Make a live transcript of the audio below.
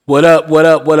What up, what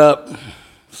up, what up?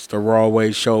 It's the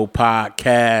Rawway Show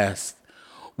podcast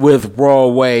with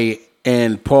Rawway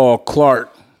and Paul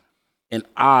Clark. And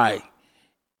I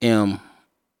am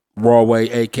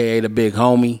Rawway, a.k.a. the big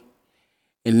homie.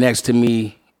 And next to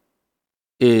me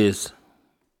is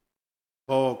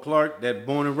Paul Clark, that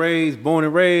born and raised.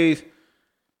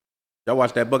 Y'all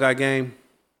watch that Buckeye game?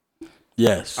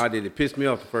 Yes. I did. It pissed me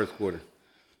off the first quarter.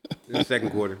 In the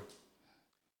second quarter.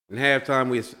 In halftime,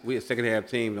 we had second half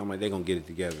teams. I'm like, they're going to get it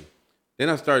together. Then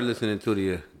I started listening to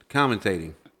the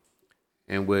commentating.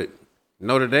 And what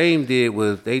Notre Dame did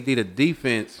was they did a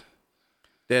defense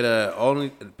that only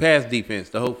pass defense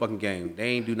the whole fucking game. They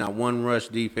ain't do not one rush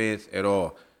defense at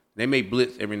all. They may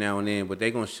blitz every now and then, but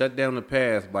they're going to shut down the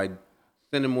pass by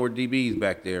sending more DBs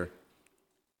back there.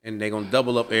 And they're going to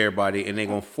double up everybody, and they're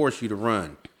going to force you to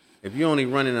run. If you're only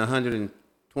running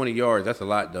 120 yards, that's a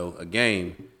lot, though, a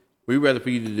game. We'd rather for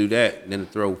you to do that than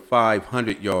to throw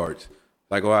 500 yards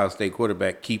like Ohio State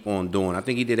quarterback keep on doing. I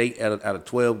think he did 8 out of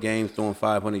 12 games throwing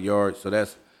 500 yards, so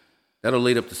that'll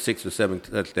lead up to 6 or 7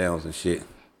 touchdowns and shit.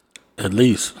 At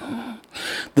least.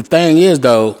 The thing is,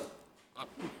 though,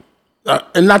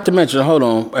 and not to mention, hold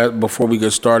on, before we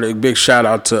get started, a big shout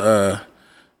out to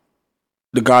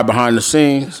the guy behind the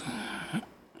scenes.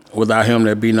 Without him,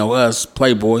 there'd be no us.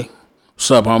 Playboy.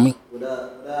 What's up, homie? What up?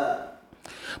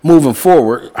 Moving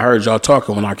forward, I heard y'all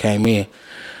talking when I came in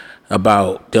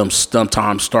about them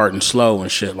sometimes starting slow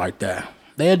and shit like that.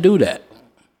 They'll do that.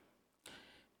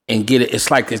 And get it. It's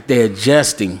like they're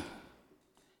adjusting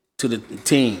to the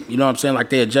team. You know what I'm saying? Like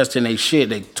they're adjusting their shit.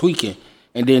 They tweaking.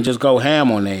 And then just go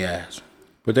ham on their ass.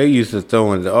 But they used to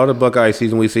throwing all the Buckeye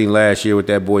season we seen last year with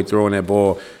that boy throwing that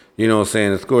ball. You know what I'm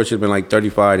saying? The score should have been like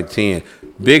 35-10.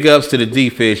 Big ups to the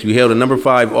defense. You held a number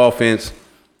 5 offense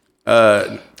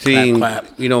team. Clap.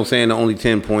 You know what I'm saying? To only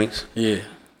 10 points. Yeah.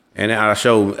 And I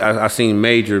seen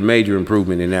major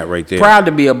improvement in that right there. Proud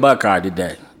to be a Buckeye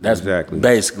today. That's exactly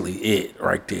basically it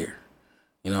right there.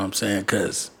 You know what I'm saying?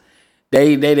 Because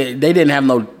they didn't have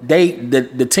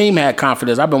the team had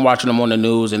confidence. I've been watching them on the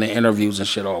news and the interviews and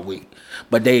shit all week,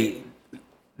 but they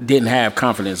didn't have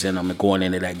confidence in them going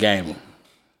into that game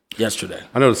yesterday.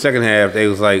 I know the second half they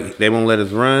was like they won't let us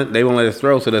run, they won't let us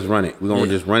throw, so let's run it. We're gonna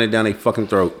just run it down their fucking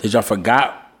throat. Did y'all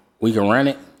forgot we can run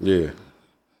it? Yeah.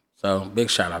 So big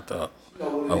shout out to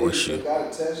OSU. Got a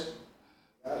test.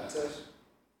 You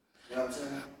know what I'm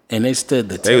saying? And they stood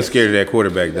the test. They were scared of that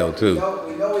quarterback though too.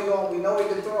 We know we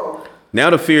can throw. Now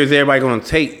the fear is everybody gonna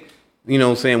take, you know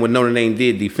what I'm saying, what Notre Dame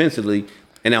did defensively,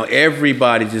 and now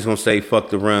everybody's just gonna say fuck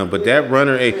the run. But that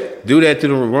runner, hey, do that to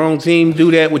the wrong team,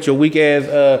 do that with your weak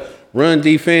ass run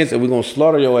defense, and we're gonna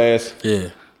slaughter your ass. Yeah.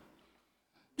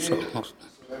 So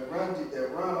that run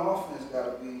offense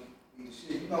gotta be the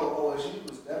shit. You know, OSU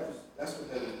that's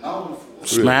what they were known for.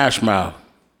 Smash mouth.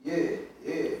 Yeah.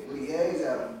 When he eggs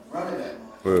at him, running that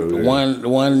motherfucker. The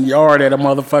 1 yard at a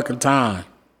motherfucking time.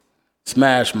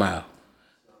 Smash mouth.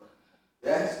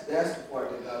 That's the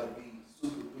part that gotta be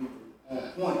super duper on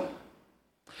point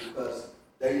because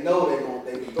they know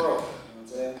they can throw. You know what I'm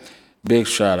saying? Big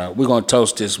shout out. We're gonna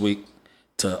toast this week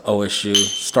to OSU,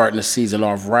 starting the season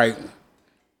off right.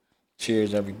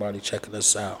 Cheers, everybody checking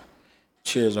us out.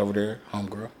 Cheers over there,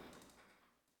 homegirl.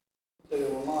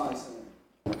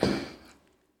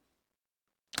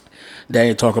 They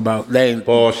ain't talk about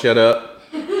Paul, shut up.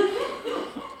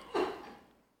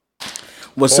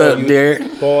 What's Paul, up,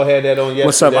 Derek? Paul had that on yesterday.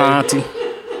 What's up, Auntie?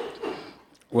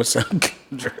 What's up,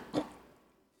 Kendra?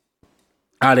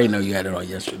 I didn't know you had it on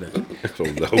yesterday.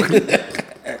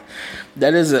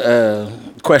 That is a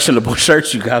questionable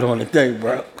shirt you got on today,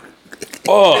 bro.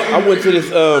 Oh, I went to this.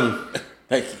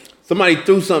 Thank you. Somebody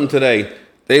threw something today.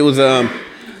 They was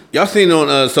y'all seen it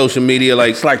on social media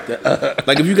like It's like the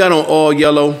like if you got on all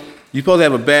yellow, you supposed to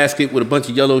have a basket with a bunch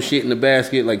of yellow shit in the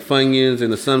basket, like Funyuns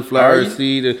and the sunflower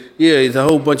seed. Yeah, it's a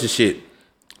whole bunch of shit.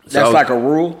 that's like a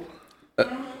rule.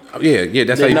 Yeah,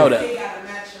 that's Didn't how know you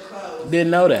that.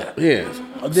 Didn't know that. Yeah.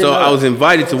 So I was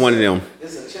invited to one of them.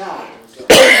 It's a challenge.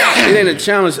 It ain't a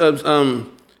challenge.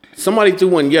 Somebody threw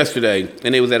one yesterday,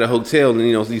 and they was at a hotel, and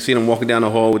you see them walking down the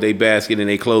hall with their basket, and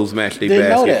they clothes match their Didn't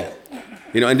basket. know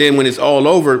that. And then when it's all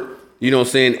over, you know what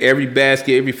I'm saying, every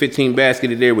 15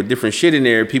 basket is there with different shit in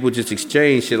there. People just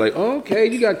exchange shit like, oh, okay,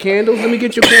 you got candles, let me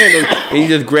get your candles. And you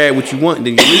just grab what you want, and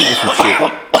then you leave with some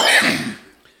shit.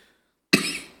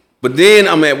 But then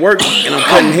I'm at work, and I'm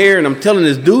cutting hair, and I'm telling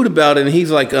this dude about it, and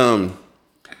he's like,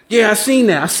 yeah, I seen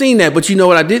that, but you know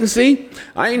what I didn't see?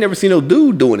 I ain't never seen no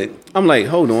dude doing it. I'm like,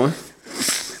 hold on.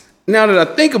 Now that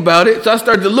I think about it, so I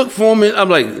started to look for him, and I'm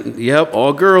like, yep,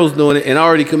 all girls doing it, and I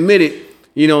already committed,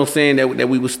 you know what I'm saying, that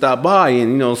we would stop by,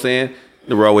 and you know what I'm saying,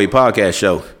 the Rawway Podcast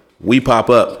Show. we pop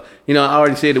up. You know, I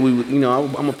already said that we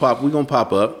gonna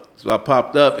pop up. So I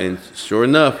popped up, and sure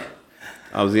enough,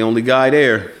 I was the only guy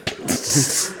there.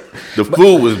 The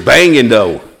food was banging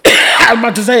though. I was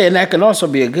about to say, and that can also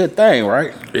be a good thing,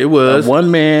 right? It was. One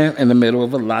man in the middle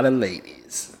of a lot of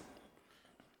ladies.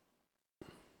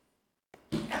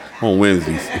 On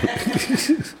Wednesdays.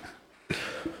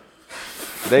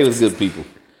 They was good people.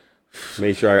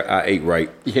 Made sure I ate right.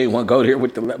 You ain't want to go there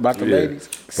with the ladies?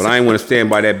 But I ain't want to stand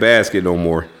by that basket no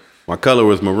more. My color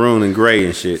was maroon and gray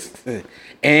and shit.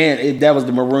 And that was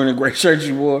the maroon and gray shirt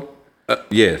you wore?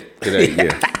 Yeah, today,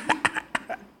 yeah.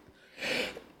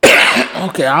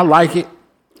 Okay, I like it.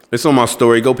 It's on my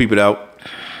story. Go peep it out.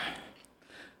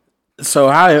 So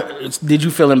how did you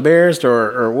feel embarrassed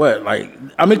or what? Like,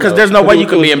 I mean, because there's no way you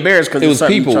could be embarrassed because it was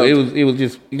people. It was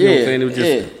just you know what I'm saying. It was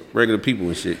just regular people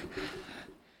and shit.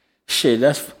 Shit,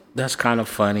 that's kind of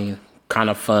funny, kind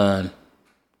of fun.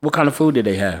 What kind of food did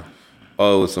they have?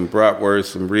 Oh, some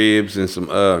bratwurst, some ribs, and some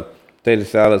potato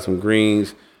salad, some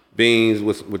greens, beans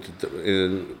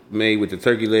made with the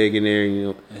turkey leg in there. You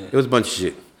know, it was a bunch of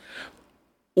shit.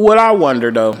 What I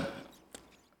wonder though,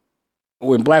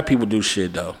 when black people do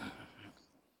shit though,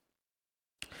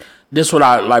 this what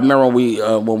I like. Remember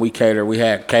when we cater, we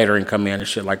had catering come in and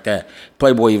shit like that.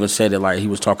 Playboy even said it, like he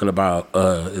was talking about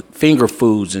finger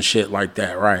foods and shit like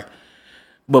that, right?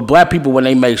 But black people, when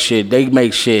they make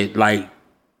shit like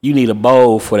you need a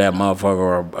bowl for that motherfucker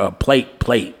or a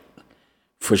plate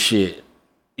for shit.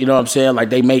 You know what I'm saying? Like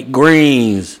they make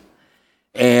greens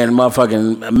and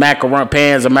motherfucking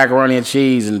pans of macaroni and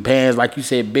cheese and pans, like you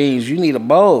said, beans. You need a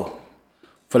bowl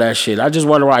for that shit. I just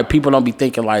wonder why people don't be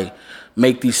thinking like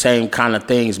make these same kind of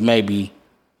things maybe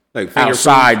like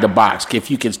outside food? The box. If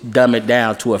you can dumb it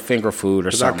down to a finger food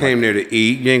or something. I came there to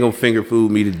eat. You ain't gonna finger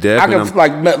food me to death. I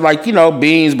can like you know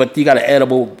beans, but you got an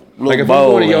edible little like if bowl.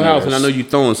 I'm going to your house and I know you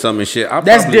throwing something and shit.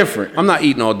 That's different. I'm not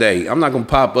eating all day. I'm not gonna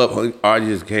pop up. Oh, I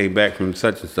just came back from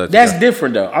such and such. That's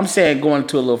different though. I'm saying going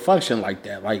to a little function like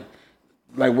that, like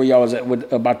where y'all was at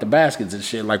about the baskets and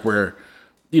shit, like where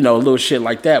you know a little shit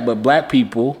like that. But black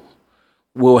people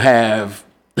will have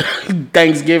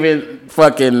Thanksgiving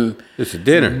fucking. It's a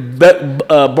dinner.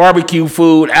 Barbecue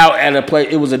food out at a place.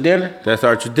 It was a dinner. That's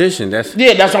our tradition. That's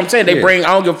what I'm saying. They bring.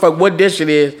 I don't give a fuck what dish it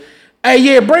is. Hey,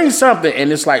 yeah, bring something,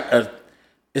 and it's like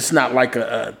it's not like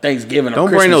a Thanksgiving.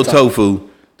 Don't bring no tofu.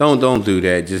 Don't do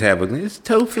that. Just have it's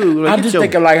tofu. Like, I'm just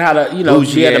thinking like how to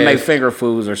she had to make finger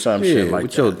foods or some shit like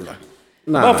that.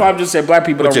 Well, if I just said black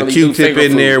people put don't really your do finger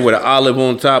Q-tip in there foods. with an olive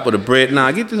on top of the bread.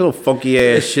 Nah, get this little funky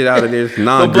ass shit out of there. It's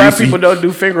But black people don't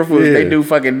do finger foods. They do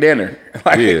fucking dinner.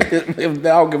 Like, yeah. They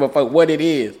don't give a fuck what it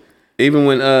is. Even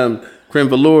when Creme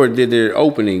Velour did their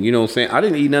opening, you know what I'm saying? I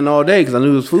didn't eat nothing all day because I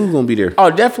knew this food gonna be there.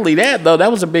 Oh, definitely that though.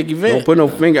 That was a big event. Don't put no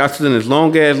finger. I stood in this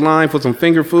long ass line for some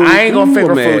finger food. I ain't gonna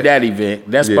finger food that event.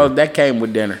 That came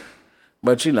with dinner.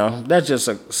 But you know, that's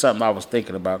just something I was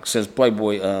thinking about since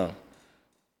Playboy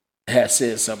had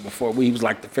said something before. He was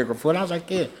like the finger food. I was like,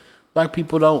 yeah, black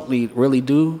people don't really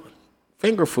do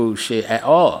finger food shit at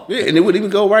all. Yeah, and it wouldn't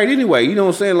even go right anyway. You know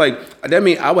what I'm saying? Like, that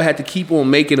means I would have to keep on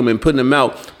making them and putting them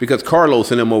out because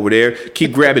Carlos and them over there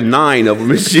keep grabbing 9 of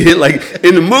them and shit. Like,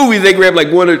 in the movies, they grab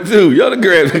like 1 or 2. Y'all done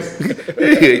grab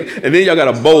and then y'all got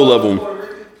a bowl of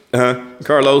them.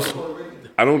 Carlos?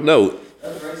 I don't know.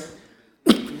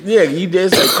 Yeah, you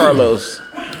did say Carlos.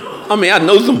 I mean, I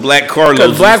know some black Carlos.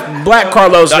 Because black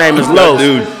Carlos' name is Los.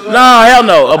 Dude. No, hell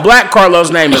no. A black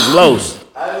Carlos' name is Los.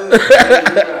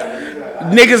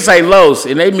 Niggas say Los,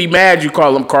 and they be mad you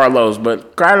call them Carlos.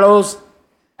 But Carlos,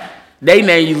 they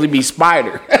name usually be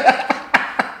Spider.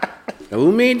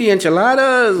 Who made the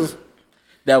enchiladas?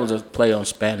 That was a play on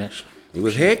Spanish. It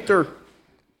was Hector.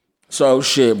 So,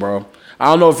 shit, bro. I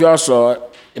don't know if y'all saw it.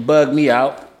 It bugged me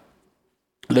out.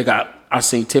 I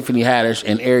seen Tiffany Haddish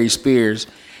and Aries Spears.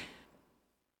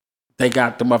 They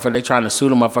got the motherfucker. They trying to sue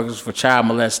the motherfuckers for child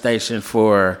molestation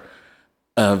for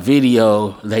a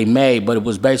video they made, but it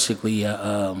was basically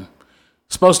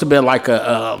supposed to be like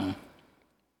a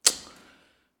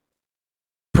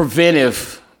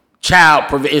preventive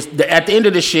child. At the end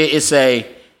of the shit, it's a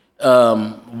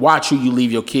watch who you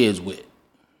leave your kids with.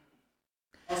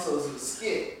 Also, it's a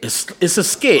skit. It's a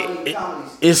skit.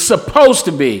 It's supposed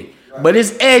to be, but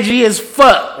it's edgy as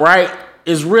fuck, right?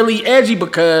 It's really edgy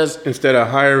because instead of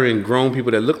hiring grown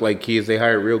people that look like kids, they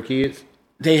hired real kids.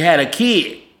 They had a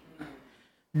kid.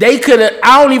 They could have.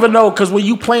 I don't even know, because when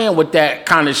you playing with that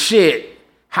kind of shit,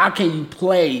 how can you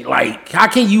play? Like, how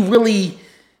can you really?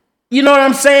 You know what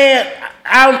I'm saying?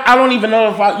 I don't even know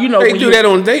if They do that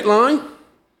on Dateline.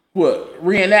 What,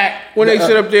 reenact when they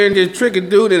sit up there and just trick a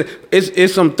dude, and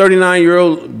it's some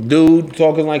 39-year-old dude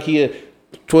talking like he a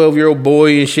 12-year-old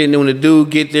boy and shit, and when the dude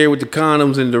get there with the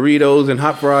condoms and Doritos and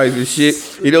hot fries and shit,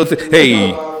 you know,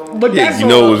 hey, But yeah, that's you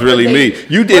know it was all- really me.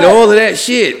 You did all of that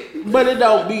shit. But it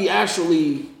don't be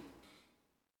actually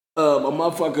a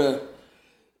motherfucker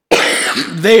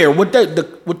there. What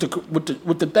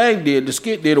the thing did, the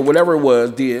skit did, or whatever it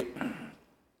was, did.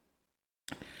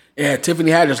 Yeah,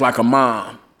 Tiffany Haddish like a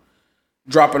mom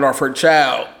dropping off her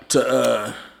child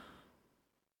to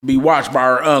be watched by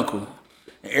her uncle.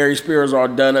 And Aries Spears all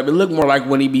done up. It looked more like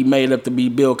when he be made up to be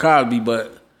Bill Cosby,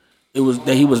 but it was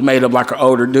that he was made up like an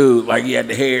older dude, like he had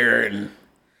the hair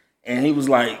and he was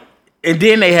like, and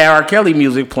then they had R. Kelly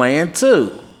music playing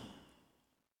too,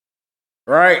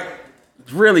 right?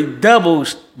 It's really double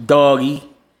doggy,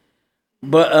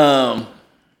 but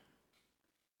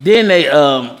then they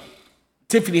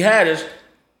Tiffany Haddish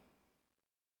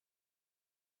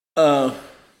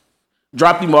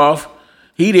dropped him off.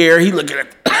 He there. He looking at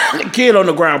the kid on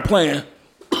the ground playing.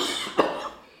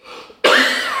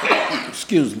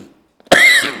 Excuse me.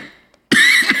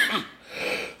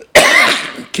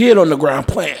 Kid on the ground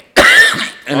playing,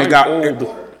 and they got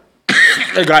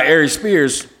Aries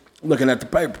Spears looking at the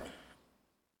paper.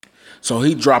 So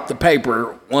he dropped the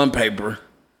paper, one paper.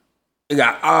 It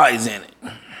got eyes in it,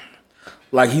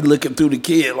 like he looking through the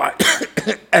kid, like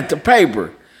at the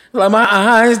paper. Like my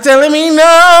eyes telling me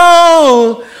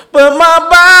no, but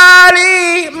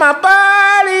my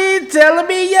body telling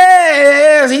me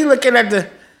yes. He looking at the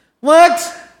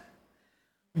what?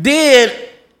 Then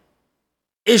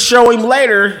it show him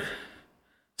later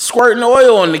squirting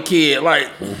oil on the kid, like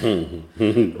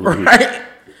right,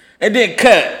 and then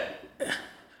cut.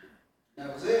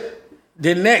 That was it.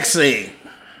 The next scene,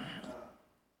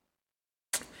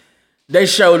 they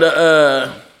show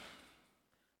the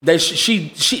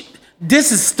she.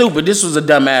 This is stupid. This was a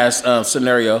dumbass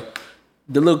scenario.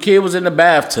 The little kid was in the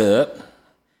bathtub.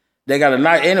 They got a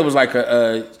night, and it was like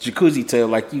a jacuzzi tub,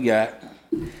 like you got.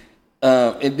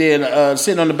 And then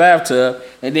sitting on the bathtub,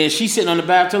 and then she sitting on the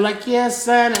bathtub like, yes,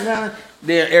 son. And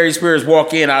then Aries Spears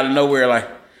walk in out of nowhere like,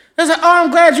 I was like, oh,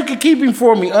 I'm glad you could keep him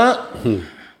for me,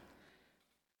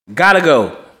 Gotta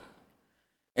go.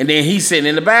 And then he's sitting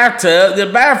in the bathtub, the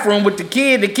bathroom with the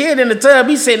kid in the tub.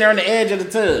 He's sitting there on the edge of the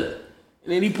tub.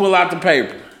 And then he pull out the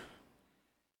paper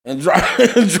and drop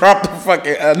the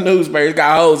fucking newspaper. It's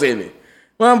got holes in it.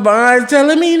 My body's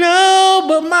telling me no,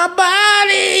 but my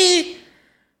body.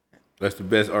 That's the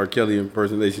best R. Kelly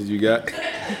impersonations you got.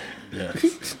 Yeah.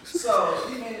 So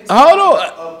you mean Hold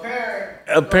on.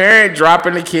 A parent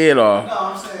dropping the kid off. No,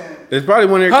 I'm saying. It's probably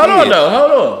one of their Hold on kids. though.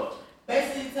 Hold on.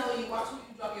 Basically telling you, watch who you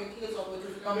drop your kids off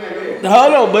with.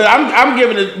 Hold on, but I'm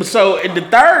giving it. So in the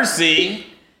third scene,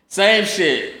 same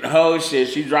shit. The whole shit.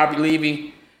 She dropping,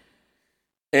 leaving,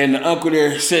 and the uncle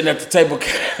there sitting at the table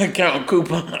counting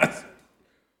coupons,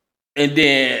 and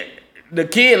then the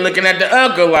kid looking at the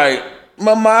uncle like,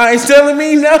 my mind's telling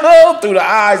me no, through the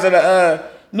eyes of the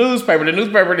newspaper. The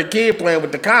newspaper, the kid playing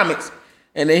with the comics,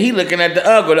 and then he looking at the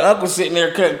uncle. The uncle sitting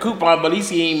there cutting coupons, but he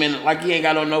see him in like he ain't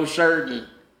got on no shirt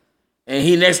and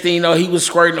he next thing you know, he was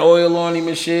squirting oil on him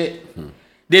and shit.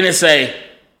 Then it say,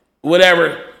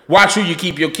 whatever, watch who you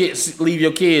keep your kids, leave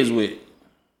your kids with.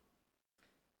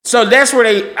 So that's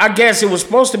where I guess it was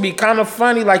supposed to be kind of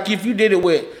funny, like if you did it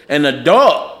with an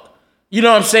adult. You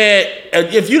know what I'm saying?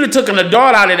 If you'd have took an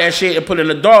adult out of that shit and put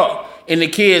an adult in the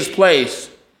kid's place,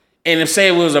 and if say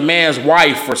it was a man's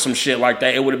wife or some shit like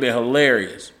that, it would have been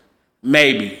hilarious.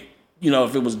 Maybe. You know,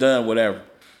 if it was done, whatever.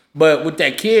 But with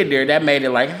that kid there, that made it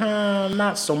like,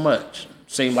 not so much.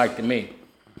 Seemed like to me.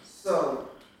 So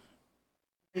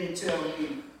you tell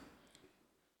me,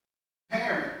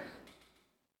 parent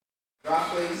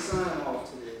drop their son off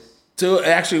to this. To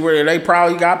actually where they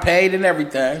probably got paid and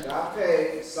everything. Got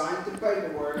paid, signed the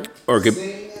paperwork, Or could-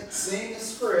 sing the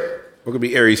script. Or it could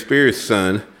be Aries Spears'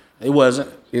 son. It wasn't.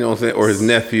 You know what I'm saying? Or his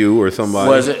nephew or somebody.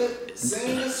 Was it?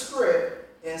 Sing the script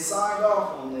and signed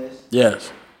off on this.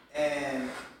 Yes. And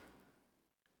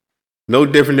No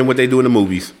different than what they do in the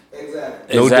movies.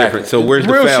 exactly. No Exactly. different. So where's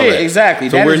the Real foul shit, at? exactly.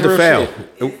 So That where's is the real foul?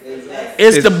 Exactly.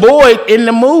 It's the boy in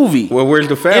the movie. Well, where's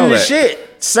the foul in the at? shit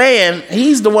saying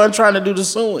he's the one trying to do the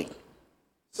suing.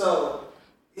 So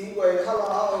he waited. How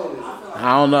old is he?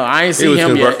 I don't know. I ain't He seen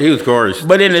him yet. he was coerced.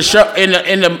 But in the show,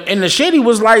 in the shit, he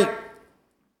was like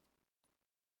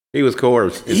He was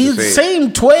coerced. It's he the same.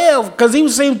 seemed 12 because he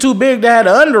seemed too big to have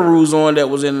the underoos on that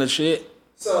was in the shit.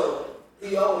 So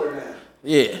he older now.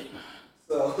 Yeah.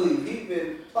 So he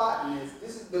been plotting this.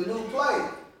 This is the new play.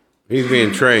 He's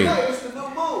being trained. Hey, it's the new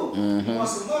move. You want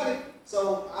some money?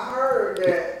 So I heard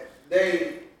that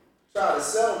they try to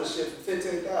settle the shit for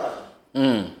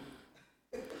 $15,000.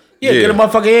 Yeah, get a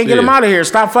motherfucker in, get him out of here.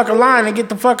 Stop fucking lying and get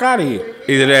the fuck out of here.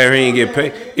 Either that or he ain't get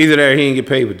paid. Either that or he ain't get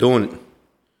paid for doing it.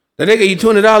 That they get you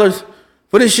 $200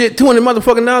 for this shit, $200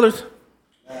 motherfucking dollars.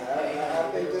 I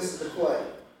think this is the play.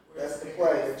 That's the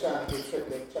play. They're trying to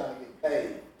get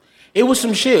paid. It was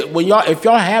some shit. If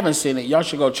y'all haven't seen it, y'all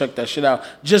should go check that shit out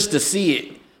just to see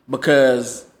it,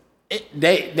 because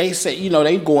they said, you know,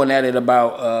 they going at it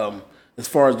about as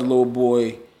far as the little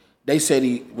boy. They said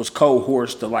he was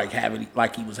coerced to like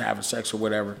he was having sex or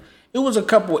whatever. It was a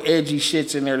couple edgy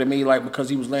shits in there to me, like because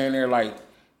he was laying there like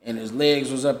and his legs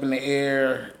was up in the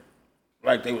air,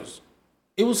 like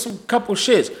it was some couple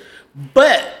shits.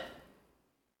 But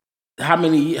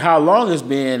how long it's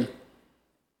been?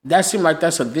 That seemed like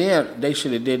that's they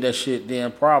should have did that shit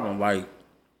then problem, like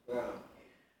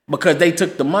because they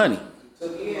took the money.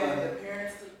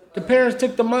 The parents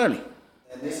took the money.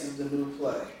 And this is the new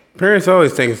play. Parents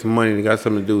always taking some money that got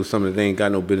something to do with something that they ain't got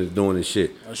no business doing and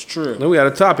shit. That's true. Then we got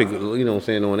a topic, you know what I'm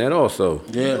saying, on that also.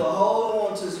 Yeah. So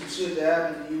hold on to some shit that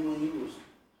happened to you when you was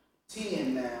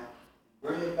 10 now.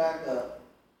 Bring it back up.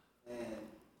 And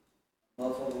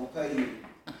motherfucker gonna pay you.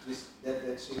 Just let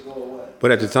that shit go away.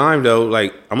 But at the time though,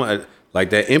 like like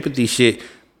that empathy shit,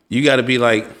 you gotta be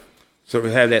like sort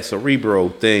of have that cerebral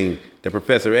thing that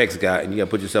Professor X got, and you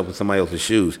gotta put yourself in somebody else's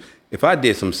shoes. If I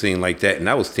did some scene like that and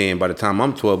I was 10, by the time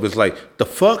I'm 12, it's like, the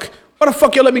fuck? Why the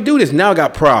fuck y'all let me do this? Now I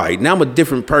got pride. Now I'm a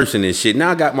different person and shit.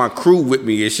 Now I got my crew with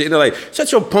me and shit. And they're like, shut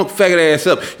your punk faggot ass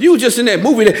up. You was just in that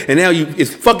movie and now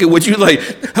it's fucking with you. Like,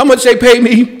 how much they pay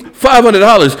me?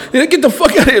 $500. And get the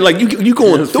fuck out of here. Like, you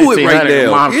going through it right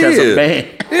now. Mom kept a band.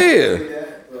 Yeah.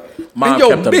 Mom and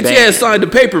yo, kept a bitch band. ass signed the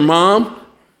paper, mom.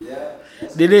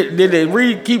 Did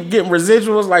it keep getting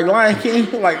residuals like Lion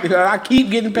King? Like, did I keep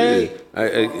getting paid? Oh,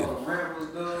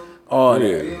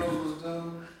 yeah.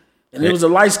 And it was a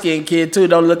light-skinned kid, too. It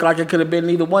don't look like it could have been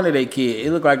either one of their kids.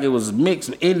 It looked like it was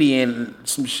mixed Indian,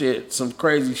 some shit, some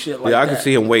crazy shit like that. Yeah, I can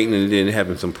see him waiting and then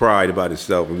having some pride about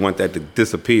himself and want that to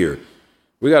disappear.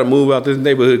 We got to move out this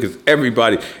neighborhood because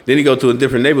everybody, then he go to a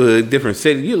different neighborhood, different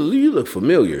city. You look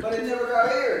familiar. But it never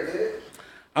got aired, did it?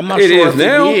 I'm not sure if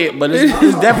now. it did, but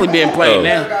it's definitely being played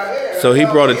now. So he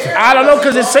brought it. I don't know,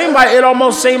 because it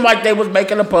almost seemed like they was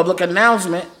making a public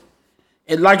announcement.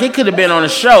 It could have been on a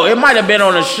show. It might have been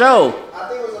on a show. I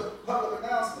think it was a public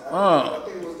announcement. I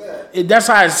think it was that. That's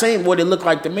how it seemed, what it looked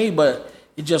like to me, but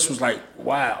it just was like,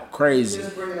 wow, crazy.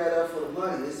 Just bringing that up for the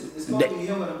money. It's supposed to be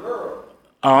him and a girl.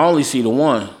 I only see the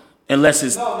one, unless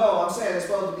it's... No, I'm saying it's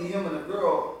supposed to be him and a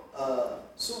girl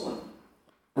suing.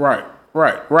 Right.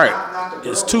 Not the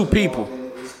girl It's two people.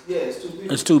 It's two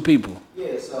people. It's two people.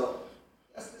 Yeah, so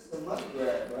that's just a money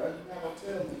grab, bro. You're not going to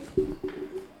tell me.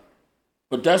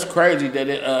 But that's crazy that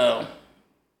it...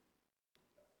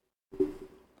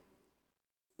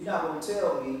 You're not going to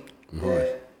tell me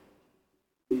that,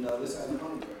 this ain't a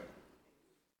money grab.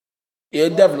 Yeah,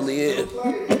 it definitely is.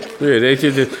 Yeah, they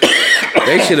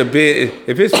should have been,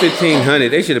 if it's $1,500,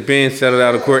 they should have been settled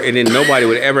out of court and then nobody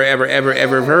would ever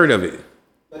have heard of it.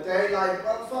 But they like,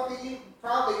 motherfucker, you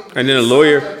probably... And then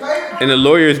the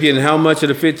lawyer is getting how much of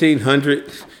the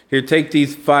 $1,500? Here, take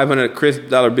these 500 crisp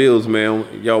dollar bills,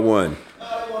 man. Y'all won.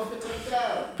 No, they want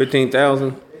 $15,000. 15,000?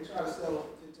 They try to sell it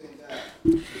for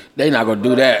 $15,000. They not going to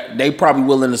do that. They probably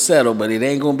willing to settle, but it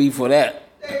ain't going to be for that.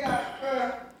 They not,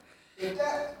 if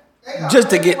that, they got Just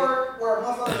to get... where a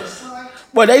motherfucker signed.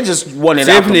 Well, they just wanted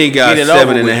Tiffany got get it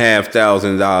over with.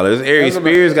 $7,500. Aries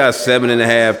Spears got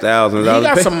 $7,500. He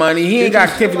got some money. He ain't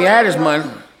got Tiffany Haddish money.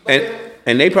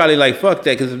 And they probably like, fuck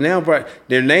that, because now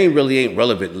their name really ain't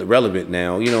relevant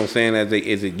now. You know what I'm saying? As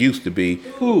it used to be.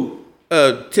 Who?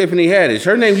 Tiffany Haddish.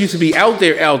 Her name used to be out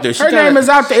there. Her name is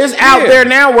out there. It's out there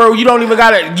now where you don't even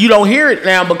you don't hear it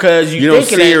now because you don't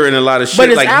see her in a lot of shit, but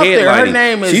it's like out headlining. there. Her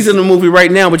name is... She's in the movie right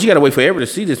now, but you gotta wait forever to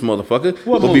see this motherfucker.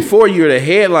 What but movie? before you're the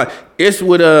headline, it's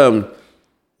with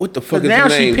what the fuck is now her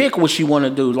name? she pick what she want to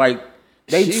do. Like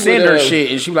they She send would, her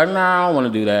shit and she be like, nah, I don't want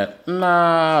to do that.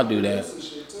 Nah, I'll do that.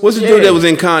 What's the dude that was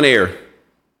in Con Air?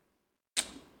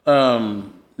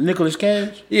 Nicolas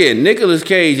Cage. Yeah, Nicolas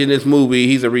Cage in this movie.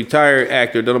 He's a retired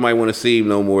actor. Don't nobody want to see him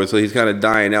no more. So he's kind of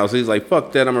dying out. So he's like,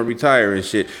 fuck that, I'm gonna retire and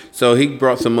shit. So he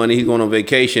brought some money. He's going on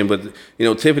vacation. But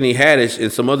Tiffany Haddish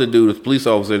and some other dude, a police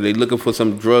officer, they looking for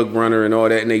some drug runner and all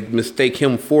that, and they mistake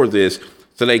him for this.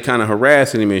 So they kind of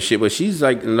harassing him and shit. But she's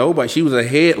like, nobody. She was a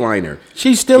headliner.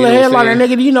 She's still a headliner,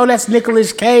 nigga. Do you know that's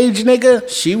Nicolas Cage, nigga?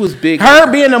 She was big.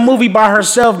 Her being a movie by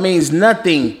herself means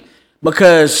nothing.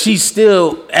 Because she's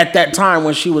still, at that time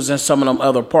when she was in some of them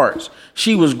other parts,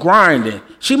 she was grinding.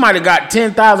 She might have got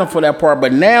 $10,000 for that part,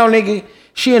 but now, nigga,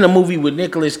 She in a movie with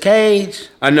Nicolas Cage.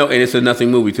 I know, and it's a nothing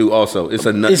movie too. Also, it's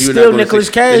still Nicolas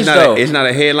Cage though. It's not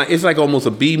a headline. It's like almost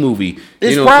a B movie.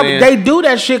 It's probably they do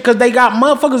that shit because they got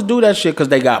motherfuckers do that shit because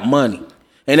they got money,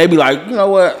 and they be like, you know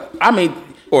what? I mean,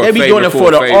 they be doing it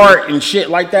for the art and shit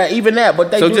like that. Even that, but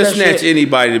they so do just that snatch shit.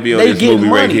 anybody to be on this movie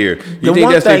right here. You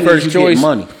think that's their first choice?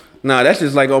 Money. Nah, that's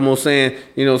just like almost saying,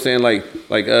 you know, what I'm saying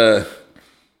like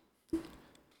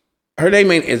her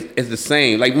name is the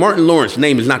same. Like Martin Lawrence's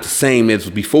name is not the same as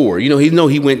before. You know,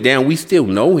 he went down. We still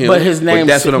know him. But his name,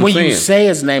 that's what I'm saying. When you say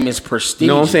his name is prestigious.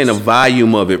 No, I'm saying the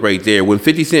volume of it right there. When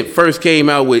 50 Cent first came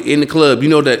out with In the Club, you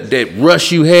know that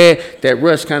rush you had, that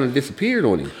rush kind of disappeared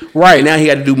on him. Right. And now he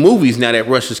had to do movies. Now that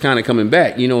rush is kind of coming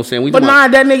back. You know what I'm saying? But nah,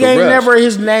 that nigga ain't never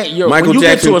his name. Michael Jackson,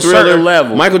 get to a Thriller, certain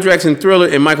level. Michael Jackson, Thriller,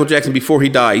 and Michael Jackson before he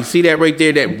died. You see that right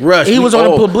there? That rush. He was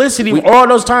on the publicity. All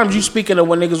those times you speaking of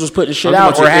when niggas was putting shit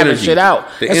out or having shit out.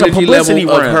 The energy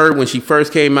level of her when she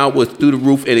first came out was through the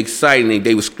roof and exciting.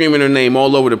 They were screaming her name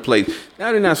all over the place.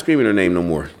 Now they're not screaming her name no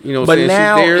more. You know what I'm saying?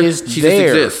 Now she's there. She just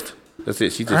exists. That's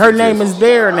it. She just her exists. name is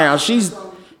there now.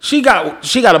 She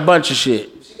got a bunch of shit.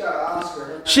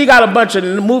 She got a bunch of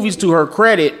movies to her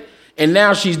credit. And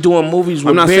now she's doing movies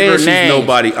with bigger names. I'm not saying she's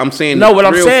nobody. I'm saying no. What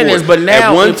I'm saying is, but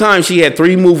now at one time she had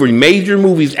 3 major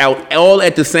movies out all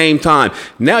at the same time.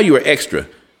 Now you're an extra.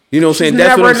 You know what I'm saying?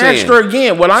 That's what I'm saying. She's never an extra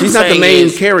again. What I'm she's saying not the main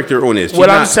is, character on this. What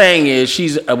I'm saying is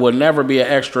she will never be an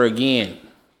extra again.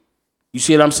 You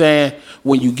see what I'm saying?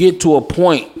 When you get to a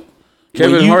point,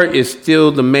 Kevin Hart is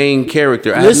still the main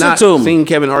character. I have not seen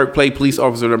Kevin Hart play police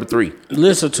officer number 3.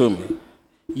 Listen to me.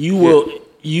 You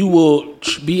will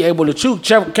be able to choose.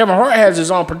 Kevin Hart has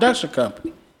his own production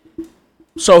company,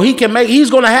 so he can make. He's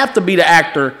going to have to be the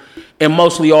actor in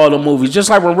mostly all the movies. Just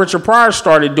like when Richard Pryor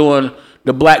started doing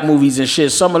the black movies and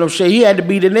shit. Some of them shit he had to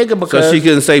be the nigga because. So she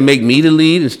couldn't say make me the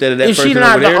lead instead of that person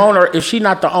over there. If she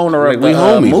not the owner of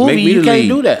the movie, you can't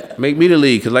do that. Make me the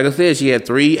lead because, like I said, she had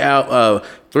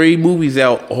 3 movies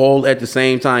out all at the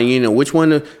same time. You know which one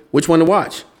to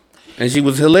watch, and she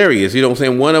was hilarious. You know what I'm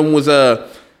saying? One of them was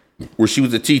where she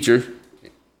was a teacher.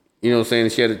 You know what I'm saying?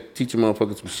 She had to teach a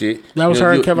motherfucker some shit. That was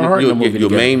her and Kevin Hart in the movie.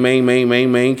 Your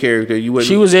main character.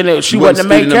 She was in it. She wasn't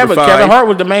the main Kevin. Kevin Hart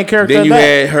was the main character. Then you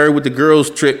had her with the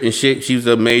girls trip and shit. She was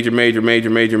a major.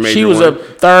 She was a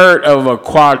third of a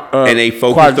quad. And they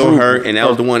focused on her, and that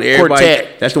was the one everybody.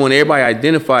 Quartet. That's the one everybody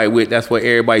identified with. That's why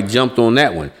everybody jumped on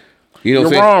that one. You know what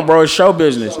I'm saying? You're wrong, bro. It's show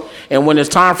business. And when it's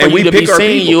time for you to be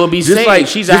seen, you will be seen.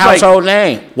 She's a household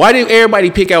name. Why didn't everybody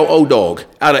pick out O-Dog?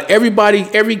 Out of everybody,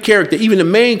 every character, even the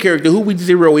main character, who we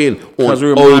zero in on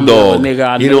O-Dog?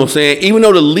 You know what I'm saying? Even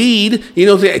though the lead, you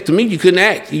know what I'm saying? To me, you couldn't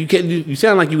act. You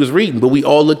sound like you was reading, but we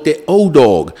all looked at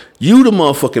O-Dog. You the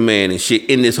motherfucking man and shit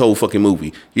in this whole fucking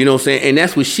movie. You know what I'm saying? And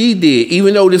that's what she did.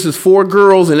 Even though this is 4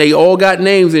 girls and they all got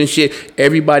names and shit,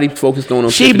 everybody focused on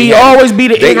them. She always be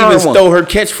the They ignorant even one. stole her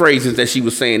catchphrases that she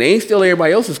was saying. They ain't steal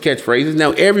everybody else's catchphrases.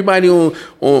 Now everybody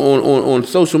on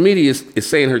social media is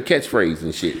saying her catchphrase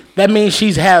and shit. That means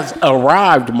she has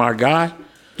arrived, my guy.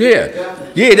 Yeah,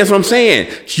 that's what I'm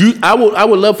saying. I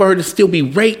would love for her to still be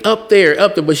right up there,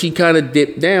 but she kind of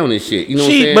dipped down and shit. You know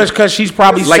what I'm saying? But because she's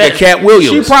probably like a Cat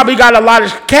Williams. She probably got a lot of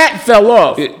Cat fell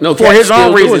off. No, for his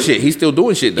own reason. Shit. He's still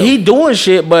doing shit though. He doing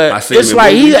shit, but it's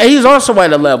like he's also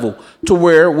at a level to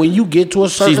where when you get to a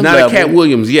certain level, she's not a Cat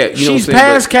Williams yet. You know she's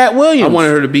past Cat Williams. I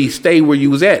wanted her to stay where you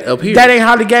was at up here. That ain't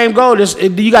how the game goes.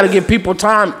 You got to give people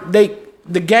time.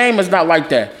 The game is not like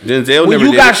that. Denzel when never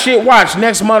you did got it. shit, watch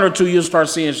next month or 2, you'll start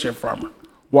seeing shit from her.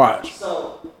 Watch.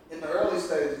 So in the early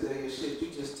stages of your shit, you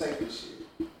just take the shit.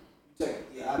 You take it.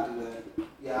 Yeah, I do that.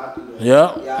 Yeah, I do that.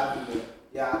 Yeah. Yeah, I do that.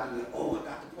 Yeah, I do that. Oh, I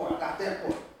got the part. I got that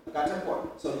part. I got that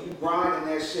part. So you grinding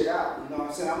that shit out. You know what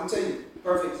I'm saying? I'm gonna tell you.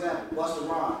 Perfect example. Busta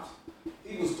Rhymes.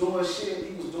 He was doing shit.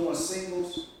 He was doing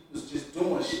singles. He was just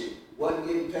doing shit. Wasn't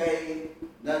getting paid.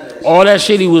 None of that. All that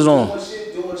shit he was on. Doing shit.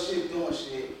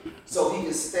 So he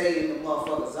can stay in the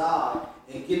motherfucker's eye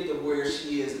and get to where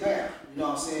she is now. You know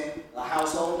what I'm saying? A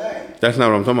household name. That's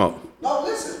not what I'm talking about. No,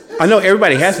 listen. I know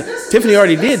everybody has it. Tiffany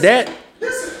already did that.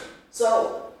 Listen.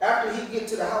 So after he get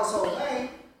to the household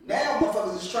name, now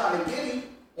motherfuckers is trying to get him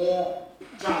on,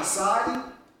 trying to sign him,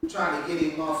 trying to get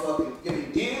him motherfucking, get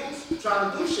him deals,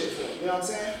 trying to do shit for him. You know what I'm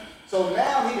saying? So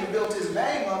now he done built his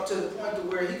name up to the point to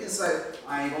where he can say,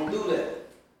 I ain't gonna do that.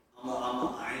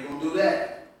 I ain't gonna do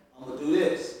that. I'm gonna do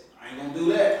this. I ain't gonna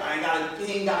do that.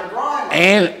 He ain't gotta grind.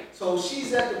 And So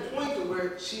she's at the point to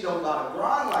where she don't gotta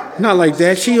grind like that. Not like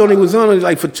that. She only was on it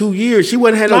like for 2 years. She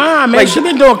wasn't had no. Nah, man, like, she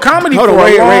been doing comedy for hold on, a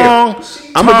right here, long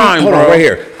time, hold bro. on, right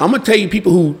here. I'm gonna tell you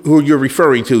people who you're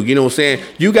referring to. You know what I'm saying?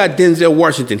 You got Denzel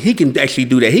Washington. He can actually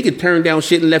do that. He can turn down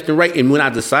shit left and right. And when I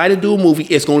decide to do a movie,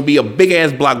 it's gonna be a big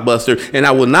ass blockbuster, and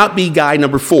I will not be guy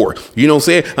number 4. You know what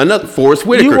I'm saying? Another Forrest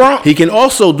Whitaker. wrong. He can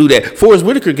also do that. Forrest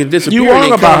Whitaker can disappear. You wrong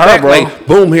and then about come her, back bro. Like,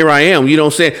 boom, here I am. You know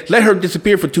what I'm saying? Let her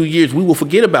disappear for 2 years. We will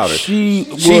forget about her. She's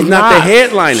not the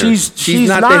headliner. She's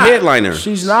not the headliner.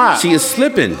 She's not. She is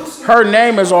slipping. Her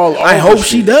name is all over. I hope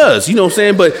she does. You know what I'm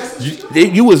saying? But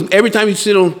you was every time you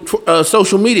sit on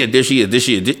social media, there she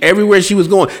is. Everywhere she was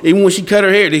going, even when she cut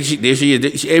her hair, there she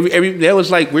is. Every that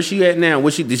was like, where she at now?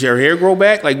 Did her hair grow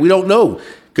back? Like, we don't know.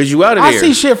 Cause you out of there. I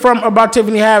see shit about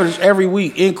Tiffany Haddish every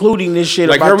week, including this shit.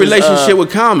 Like about her relationship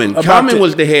with Common. Common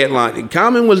was the headline.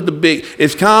 Common was the big.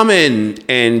 It's Common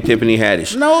and Tiffany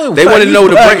Haddish. No, they want to know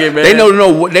the break. Man. They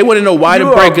know. They want to know why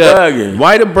the breakup.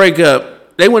 Why the breakup?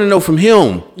 They want to know from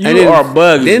him. You and then, are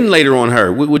bugging. Then later on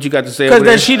her, what you got to say? Because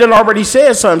then she done already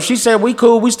said something. She said we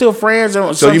cool, we still friends.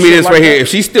 And so you mean this like right here? If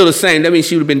she's still the same, that means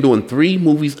she would have been doing 3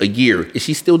 movies a year. Is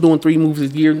she still doing 3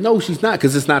 movies a year? No, she's not,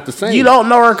 because it's not the same. You don't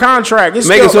know her contract. It's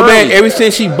Make still it so early. bad. Ever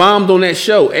since she bombed on that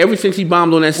show,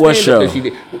 What show? She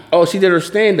did. Oh, she did her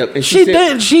stand up. And She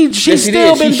did. She's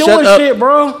still been doing shit,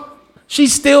 bro.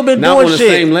 She's still been not doing on the shit.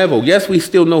 same level. Yes, we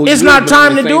still know. It's not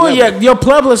time to do it yet. Your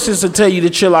publicist will tell you to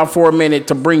chill out for a minute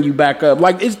to bring you back up.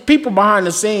 Like, it's people behind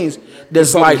the scenes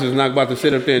that's like is not about to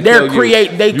sit up there and they tell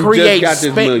create. You, they you create. just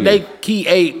got this They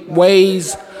create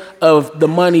ways of the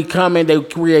money coming. They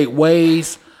create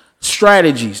ways,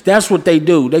 strategies. That's what they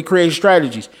do. They create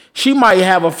strategies. She might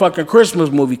have a fucking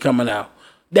Christmas movie coming out.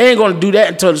 They ain't gonna do that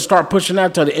until they start pushing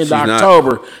out till the end of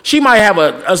October. She might have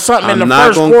a something in the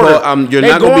first quarter.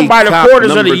 They're going by the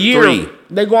quarters of the year. 3.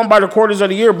 They going by the quarters of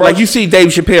the year, bro. Like you see Dave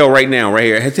Chappelle right now, right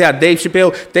here. See how Dave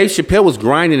Chappelle was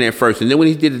grinding at first, and then when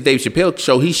he did the Dave Chappelle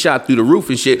show, he shot through the roof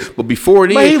and shit. But before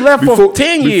then, he left for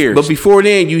 10 years. But before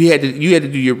then, you had to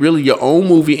do your own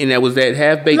movie, and that was that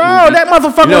half baked. No, movie. that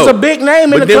motherfucker was a big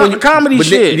name in the comedy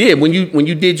shit. When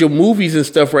you did your movies and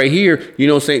stuff right here, you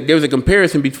know what I'm saying? There was a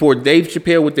comparison before Dave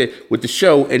Chappelle with the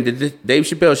show and the Dave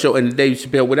Chappelle show and the Dave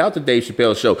Chappelle without the Dave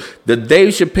Chappelle show. The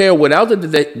Dave Chappelle without the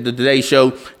Today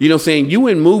Show, you know what I'm saying? You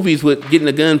in movies with getting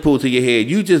a gun pulled to your head.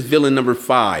 You just villain number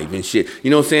 5 and shit. You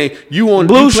know what I'm saying? You on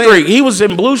Blue Street. He was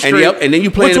in Blue Street. And then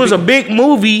you playing, which was a big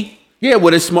movie. Yeah,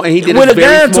 with a small, and he did with a a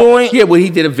very gun small. to him. Yeah, well,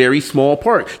 he did a very small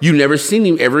part. You never seen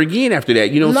him ever again after that.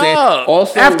 You know what I'm saying?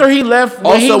 Also, after he left,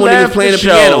 when he was playing the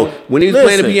piano, when he was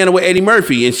playing the piano with Eddie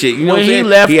Murphy and shit. You know what I'm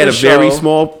saying? He had a very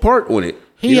small part on it.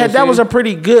 That was a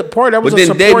pretty good part. That was but a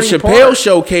then Dave Chappelle part.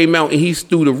 show came out and he's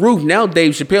through the roof. Now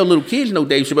Dave Chappelle, little kids know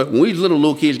Dave Chappelle. When we was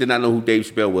little kids did not know who Dave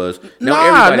Chappelle was.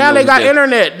 Now they got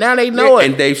internet. Now they know it.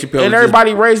 And Dave Chappelle and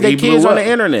everybody raised their kids on the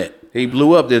internet. He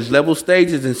blew up. There's level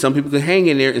stages, and some people can hang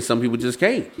in there, and some people just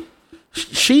can't.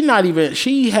 She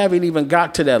haven't even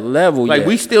got to that level yet. Like,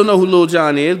 we still know who Lil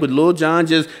Jon is, but Lil Jon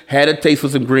just had a taste for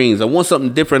some greens. I want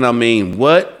something different. I mean,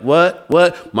 what?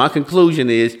 My conclusion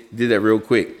is, did that real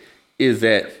quick, is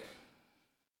that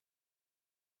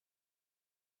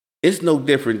it's no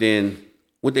different than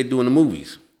what they do in the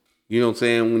movies. You know what I'm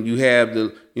saying? When you have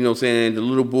the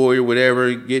little boy or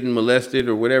whatever getting molested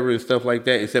or whatever and stuff like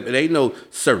that, except it ain't no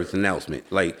service announcement.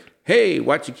 Like, hey,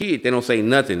 watch your kid. They don't say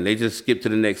nothing. They just skip to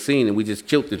the next scene and we just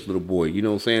killed this little boy. You know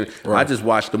what I'm saying? Right. I just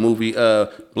watched the movie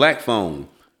Black Phone.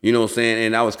 You know what I'm saying?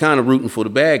 And I was kind of rooting for the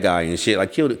bad guy and shit.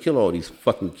 Like, kill all these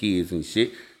fucking kids and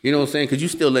shit. You know what I'm saying? Because you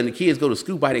still letting the kids go to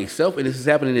school by themselves, and this is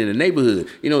happening in the neighborhood.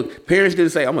 You know, parents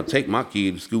didn't say, I'm going to take my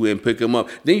kid to school and pick him up.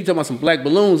 Then you talking about some black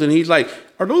balloons, and he's like,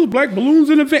 are those black balloons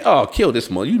in the van? Oh, kill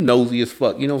this mother. You nosy as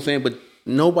fuck. You know what I'm saying? But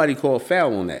nobody called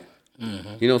foul on that.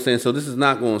 Mm-hmm. You know what I'm saying? So this is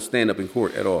not going to stand up in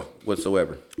court at all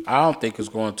whatsoever. I don't think it's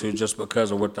going to, just because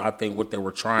of what they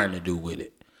were trying to do with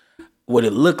it. What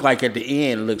it looked like at the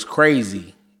end looks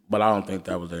crazy, but I don't think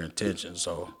that was their intention.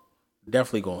 So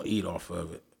definitely going to eat off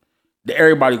of it.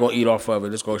 Everybody gonna eat off of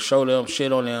it. It's gonna show them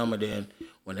shit on them, and then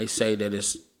when they say that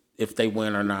it's if they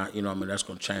win or not, you know what I mean, that's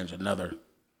gonna change another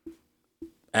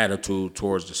attitude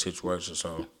towards the situation.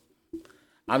 So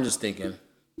I'm just thinking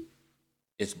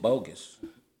it's bogus,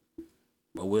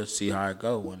 but we'll see how it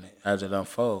go as it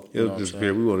unfolds. It'll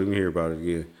disappear. We won't even hear about it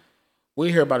again.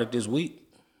 We hear about it this week.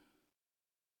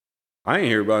 I ain't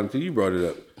hear about it until you brought it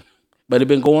up. But it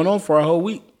been going on for a whole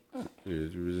week.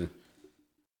 Yeah,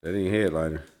 that ain't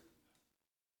headliner.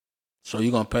 So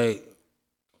you're going to pay,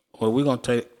 well, we're going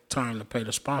to take time to pay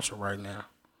the sponsor right now.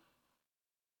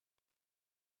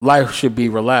 Life should be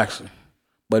relaxing,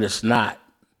 but it's not.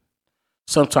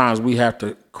 Sometimes we have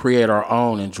to create our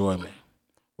own enjoyment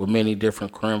with many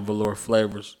different creme velour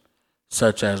flavors,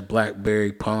 such as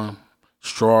blackberry plum,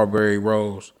 strawberry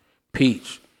rose,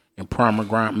 peach, and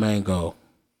pomegranate mango,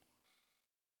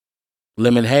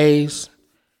 lemon haze,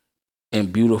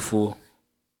 and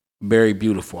very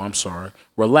beautiful.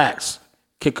 Relax,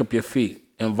 kick up your feet,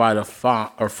 invite a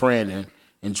friend, and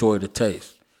enjoy the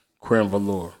taste. Creme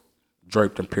velour,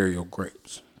 draped imperial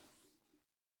grapes.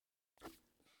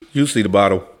 You see the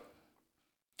bottle.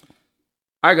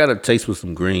 I got a taste with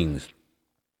some greens.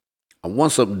 I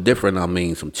want something different.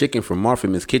 Some chicken from Martha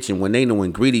Miss Kitchen when they know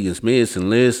ingredients missing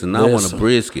list, and I want a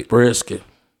brisket.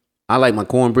 I like my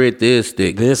cornbread this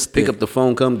thick. Pick up the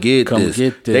phone, come get this.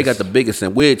 They got the biggest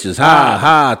sandwiches.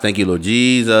 Ha. Thank you, Lord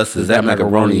Jesus. Is that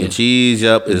macaroni and cheese?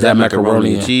 Yup. Is that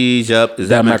macaroni and cheese? Yup. Is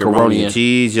that macaroni and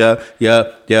cheese? Yup.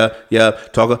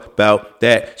 Talk about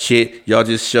that shit y'all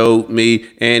just showed me,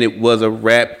 and it was a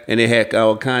wrap, and it had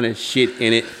all kind of shit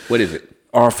in it. What is it?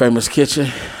 Our Famous Kitchen,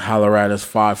 holler at us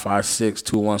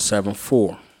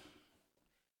 556-2174.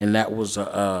 And that was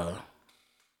a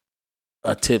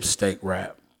tip steak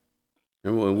wrap.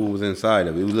 Remember what was inside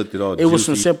of it? We looked at all. It was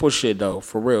some simple shit though,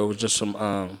 for real. It was just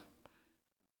some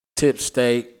tip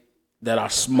steak that I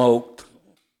smoked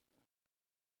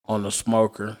on the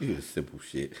smoker. Yeah, simple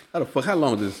shit. How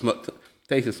long does it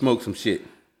take to smoke some shit?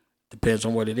 Depends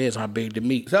on what it is, how big the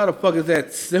meat. So how the fuck is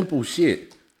that simple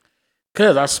shit?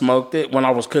 Cause I smoked it when I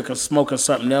was smoking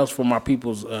something else for my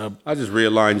people's. I just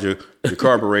realigned your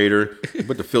carburetor,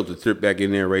 put the filter tip back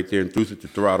in there right there, and threw it to the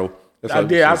throttle. I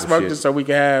did. I smoked it so we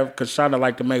could have. Cause Shonda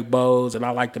like to make bowls and I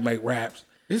like to make wraps.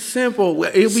 It's simple.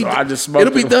 I just smoked.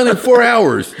 It'll be done in 4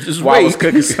 hours. Just while wait. I was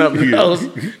cooking something else.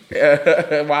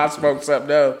 While I smoked something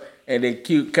else, and then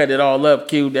Q cut it all up,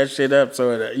 cubed that shit up.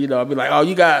 So I'd be like, oh,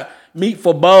 you got meat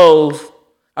for bowls.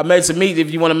 I made some meat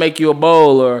if you want to make you a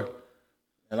bowl or.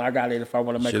 And I got it if I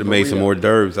want to make. Should have made some hors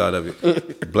d'oeuvres out of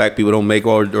it. Black people don't make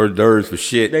hors d'oeuvres for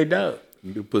shit. They don't.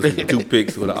 You can put some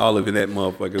toothpicks with an olive in that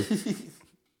motherfucker.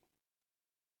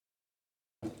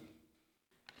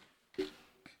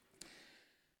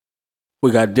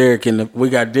 We got Derek in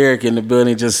the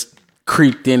building. Just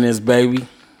creeped in this baby.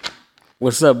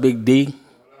 What's up, Big D?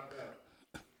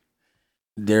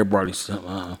 Derek brought you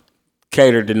some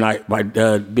catered tonight by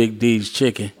Big D's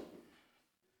Chicken.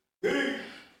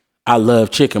 I love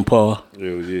chicken, Paul.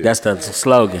 Yeah. That's the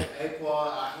slogan. Hey,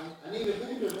 Paul, I need a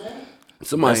booger, man.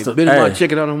 Somebody bit in my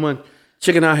chicken out of one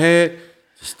chicken I had.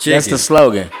 Chicken. That's the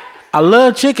slogan. I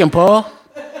love chicken, Paul.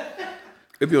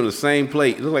 It be on the same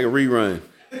plate. It look like a rerun.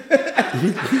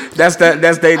 That's they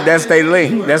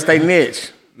link. That's they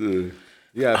niche.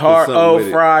 Yeah. Hard old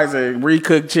fries and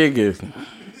recooked chicken.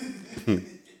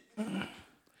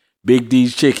 Big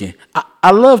D's Chicken. I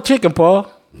love chicken,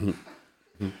 Paul.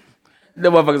 The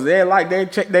motherfuckers,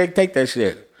 they take that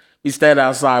shit. You stand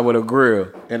outside with a grill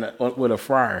and with a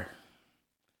fryer,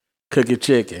 cooking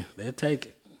chicken. They'll take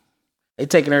it. They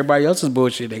taking everybody else's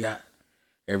bullshit they got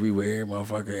everywhere,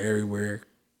 motherfucker, everywhere.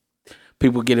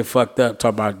 People get it fucked up,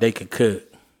 talk about they can cook.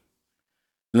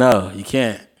 No, you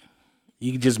can't.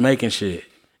 You just making shit.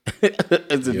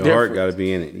 Your heart gotta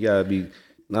be in it. You gotta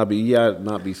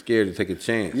not be scared to take a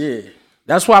chance. Yeah.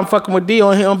 That's why I'm fucking with D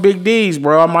on Big D's,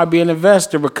 bro. I might be an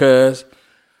investor because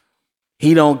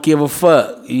he don't give a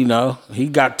fuck. He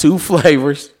got 2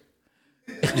 flavors.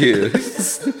 Yeah.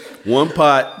 One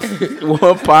pot,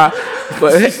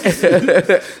 but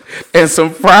and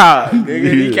some fries.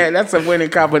 That's a winning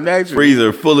combination.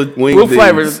 Freezer full of wings. What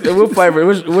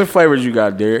flavors you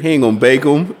got, Derek? He ain't gonna bake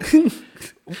them.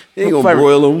 He ain't gonna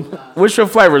broil them. What's your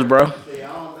flavors, bro?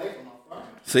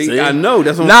 See, I know.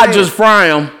 That's what not I'm just fry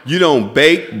them. You don't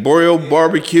bake, broil,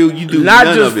 barbecue. You do not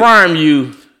none just of fry them.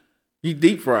 You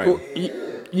deep fry them.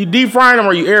 You deep frying them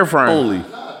or you air frying only?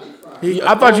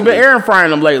 I thought you been air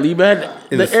frying them lately. You been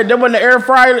there when the air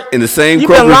fryer in the same. You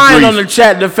been lying on the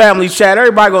chat, the family chat.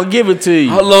 Everybody gonna give it to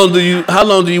you. How long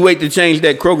do you wait to change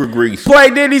that Kroger grease? Boy,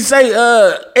 did he say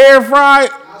air fried?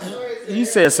 He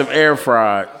said some air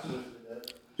fried.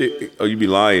 Oh, you be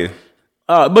lying.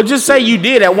 But just say you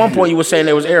did at one point. You were saying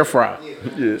they was air fried.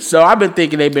 Yeah. So I've been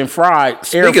thinking they've been fried.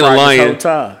 Speaking of lying, this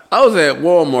whole time. I was at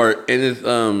Walmart and this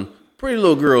pretty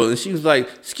little girl, and she was like,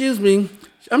 "Excuse me,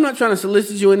 I'm not trying to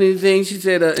solicit you or anything." She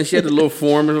said, and she had a little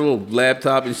form and a little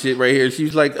laptop and shit right here. She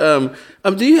was like,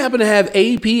 do you happen to have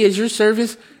AP as your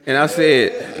service? And I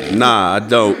said, "Nah, I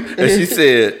don't." And she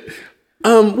said,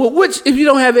 well, if you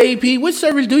don't have AP, which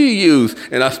service do you use?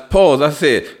 And I paused. I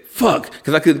said, "Fuck,"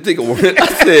 because I couldn't think of one.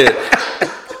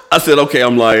 I said, okay,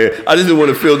 I'm lying. I just didn't want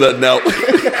to fill nothing out.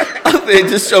 They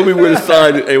just show me where the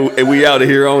sign and we out of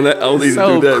here on that. I don't need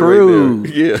So to do that crude.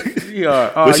 right there. Yeah. You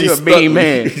are, But she you a stuck mean me.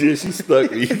 man. Yeah, she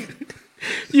stuck me.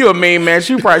 You a mean man.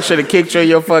 She probably should have kicked you in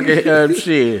your fucking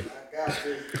shit.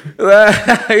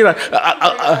 You know,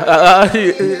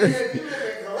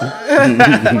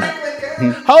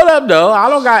 hold up, though. I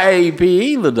don't got AEP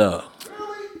either, though.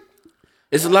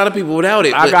 It's a lot of people without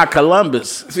it. I got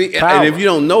Columbus. See, Power. and if you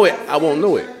don't know it, I won't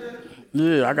know it.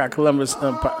 Yeah, I got Columbus.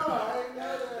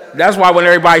 That's why when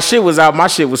everybody's shit was out, my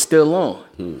shit was still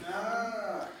on.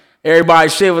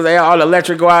 Everybody's shit was all the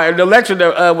electric go out. And the electric,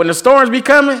 when the storms be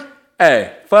coming,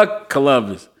 hey, fuck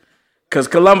Columbus. Because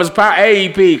Columbus Power,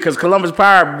 AEP, because Columbus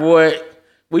Power, boy,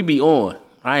 we be on.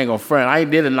 I ain't gonna front. I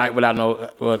ain't did a night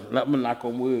without let me knock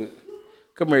on wood.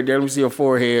 Come here, Dad. Let me see your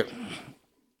forehead.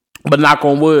 But knock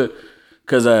on wood.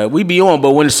 Because we be on.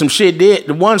 But when some shit did,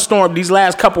 the one storm, these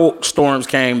last couple storms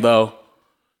came, though,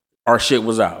 our shit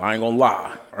was out. I ain't gonna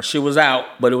lie. Our shit was out,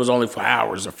 but it was only for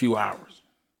hours, a few hours.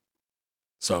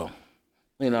 So,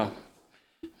 you know.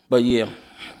 But, yeah.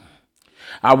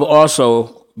 I've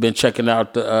also been checking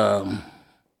out the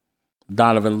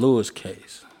Donovan Lewis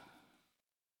case.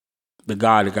 The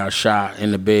guy that got shot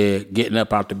in the bed, getting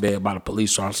up out the bed by the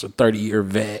police officer, 30-year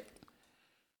vet.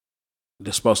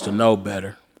 They're supposed to know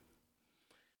better.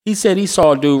 He said he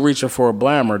saw a dude reaching for a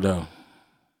blammer, though.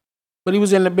 But he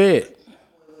was in the bed.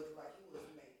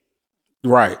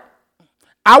 Right.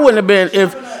 I wouldn't have been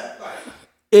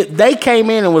if they came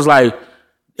in and was like,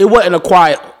 it wasn't a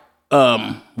quiet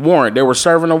warrant. They were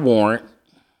serving a warrant.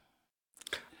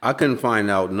 I couldn't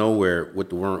find out nowhere what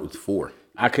the warrant was for.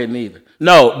 I couldn't either.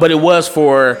 No, but it was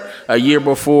for a year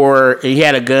before. He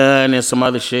had a gun and some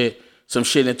other shit. Some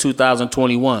shit in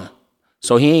 2021.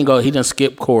 So he didn't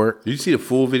skip court. Did you see the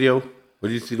full video? Or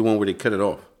did you see the one where they cut it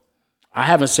off? I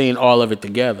haven't seen all of it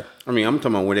together. I mean, I'm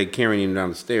talking about where they carrying him down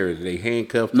the stairs. They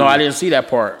handcuffed him. No, I didn't see that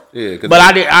part. Yeah, but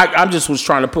I just was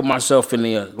trying to put myself in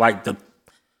there, what,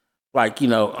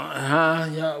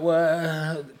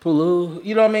 Pulu,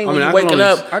 you know what I mean? When you waking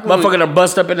up, motherfucker done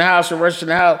bust up in the house and rush in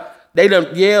the house. They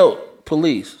done yelled,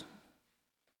 police,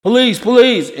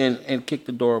 and kicked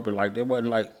the door open. Like, they wasn't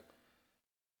like,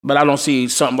 but I don't see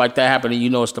something like that happening. You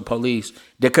know, it's the police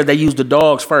because they use the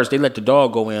dogs first. They let the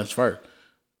dog go in first.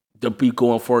 They'll be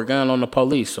going for a gun on the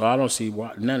police. So I don't see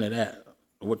none of that.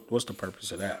 What's the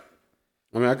purpose of that?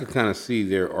 I mean, I could kind of see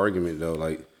their argument though.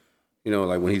 Like, you know,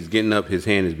 like when he's getting up, his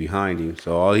hand is behind him.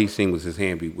 So all he seen was his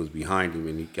hand was behind him,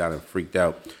 and he kind of freaked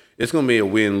out. It's gonna be a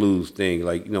win-lose thing.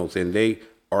 Like, you know, saying they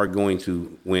are going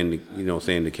to win.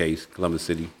 The case, Columbus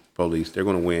City Police, they're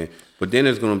going to win. But then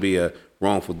there's going to be a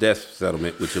wrongful death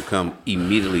settlement, which will come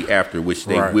immediately after, which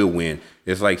they will win.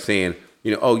 It's like saying,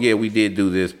 you know, oh yeah, we did do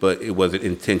this, but it wasn't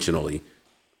intentionally.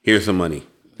 Here's some money.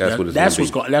 That's what it's going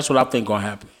to be. That's what I think going to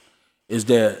happen. Is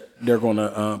that they're going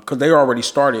to because they already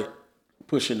started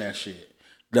pushing that shit.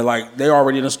 They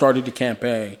already done started the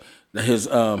campaign. His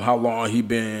how long he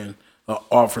been an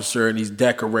officer and he's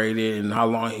decorated and how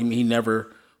long he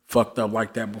never fucked up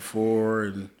like that before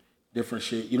and different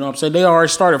shit. You know what I'm saying? They already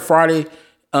started Friday.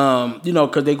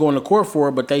 Because they going to court for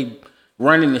it, but they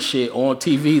running the shit on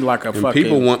TV like a fucking...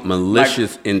 People want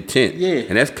malicious intent. Yeah.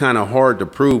 And that's kind of hard to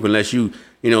prove unless you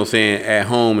know what I'm saying, at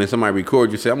home and somebody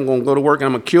record you say, I'm going to go to work and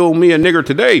I'm going to kill me a nigger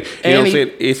today. You know what I'm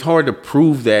saying? It's hard to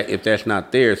prove that if that's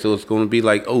not there. So it's going to be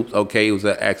like, oh, okay, it was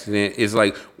an accident. It's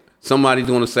like somebody's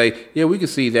going to say, yeah, we can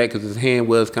see that because his hand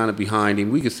was kind of behind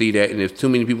him. We can see that. And if too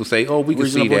many people say, oh, we can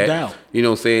see that. Doubt. You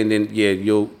know what I'm saying? Then, yeah,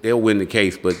 they'll win the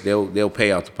case, but they'll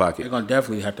pay out the pocket. They're going to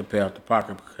definitely have to pay out the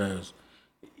pocket because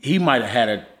he might have had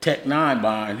a Tech 9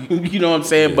 behind him. You know what I'm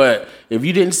saying? Yeah. But if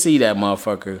you didn't see that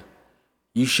motherfucker,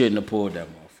 you shouldn't have pulled that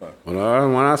motherfucker. Well,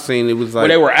 when I seen it was like... Well,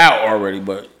 they were out already,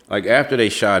 but... Like, after they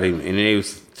shot him, and they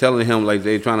was telling him, like,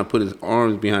 they trying to put his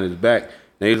arms behind his back.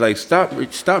 They was like,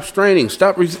 stop straining,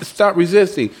 stop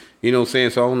resisting. You know what I'm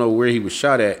saying? So I don't know where he was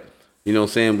shot at. You know what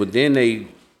I'm saying? But then they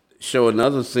show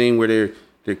another scene where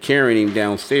they're carrying him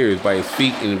downstairs by his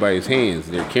feet and by his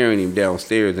hands. They're carrying him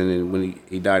downstairs, and then when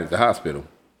he died at the hospital.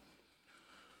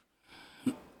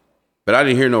 But I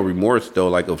didn't hear no remorse, though,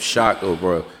 like of shock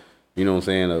or, you know what I'm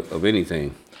saying, of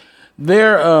anything.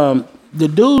 The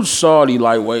dude's salty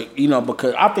lightweight, you know,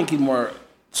 because I think he's more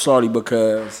salty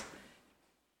because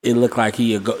it looked like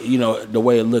the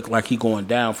way it looked like he going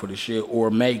down for the shit or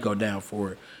may go down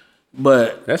for it.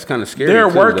 But that's kind of scary. They're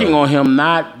working on him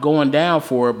not going down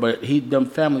for it, but them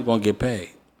family gonna get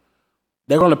paid.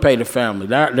 They're gonna pay the family.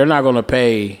 They're not gonna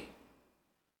pay.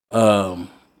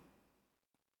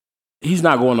 He's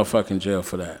not going to fucking jail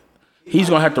for that. He's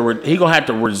gonna have to. He gonna have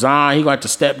to resign. He gonna have to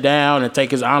step down and take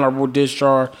his honorable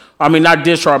discharge. I mean, not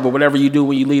discharge, but whatever you do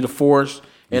when you leave the force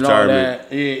and all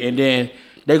that. Yeah, and then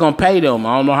they're gonna pay them.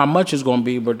 I don't know how much it's gonna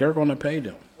be, but they're gonna pay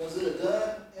them. Was it a gun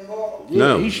involved?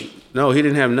 No, no, he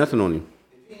didn't have nothing on him.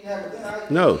 If he didn't have a gun, how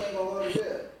No. he ain't gonna go to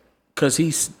jail? Cause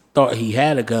he thought he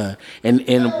had a gun,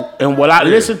 and what I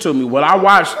listen to me, what I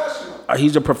watched,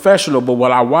 he's a professional. But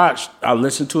what I watched, I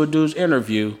listened to a dude's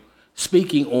interview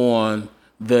speaking on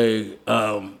the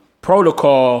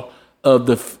protocol of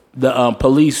the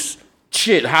police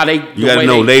shit. How they you got to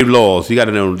know their laws. You got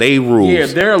to know their rules. Yeah,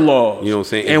 their laws. You know what I'm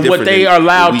saying? And what they are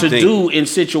allowed to do in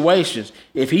situations.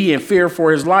 If he in fear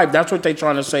for his life, that's what they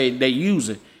trying to say. They use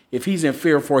it. If he's in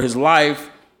fear for his life,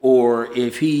 or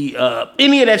if he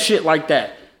any of that shit like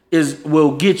that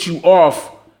will get you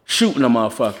off shooting a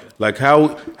motherfucker. Like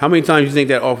how many times you think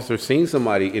that officer seen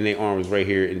somebody in their arms right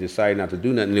here and decided not to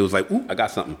do nothing? And it was like, ooh, I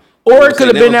got something. Or it could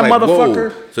have been that like,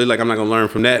 motherfucker. Whoa. So like, I'm not gonna learn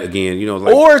from that again. You know,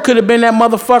 like, or it could have been that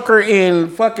motherfucker in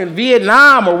fucking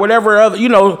Vietnam or whatever other,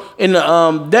 in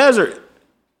the desert,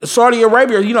 Saudi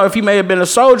Arabia. If he may have been a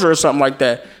soldier or something like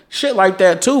that. Shit like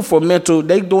that too for mental.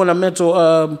 They doing a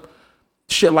mental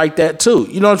shit like that too.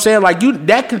 You know what I'm saying? Like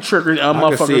that could trigger a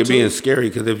motherfucker. I can see it being scary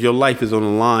because if your life is on the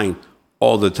line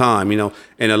all the time,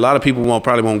 and a lot of people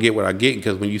probably won't get what I get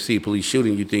because when you see police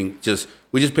shooting, you think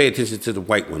we just pay attention to the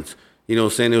white ones. You know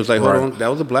what I'm saying? It was like, hold on, that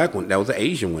was a black one. That was an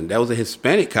Asian one. That was a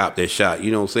Hispanic cop that shot.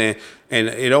 You know what I'm saying? And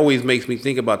it always makes me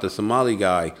think about the Somali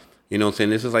guy. You know what I'm saying?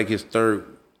 This is like his third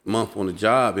month on the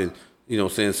job. And,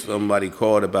 saying somebody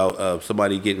called about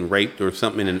somebody getting raped or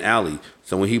something in an alley.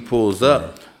 So when he pulls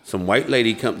up, some white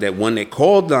lady that one that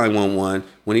called 911,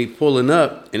 when he's pulling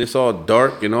up and it's all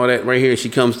dark and all that right here, she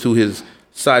comes to his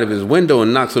side of his window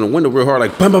and knocks on the window real hard,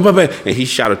 like, bam, bam, bam, bam, and he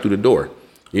shot her through the door.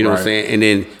 You know what I'm saying? And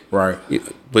then,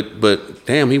 but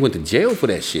damn, he went to jail for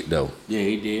that shit though. Yeah,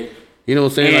 he did. You know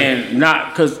what I'm saying? And like, not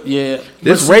because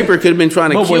this raper could have been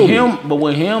trying to kill him. But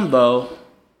with him though,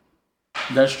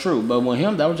 that's true. But with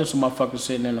him, that was just a motherfucker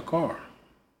sitting in the car.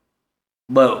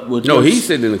 But with he's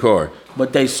sitting in the car.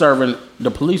 But they serving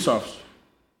the police officer.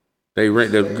 They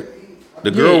ran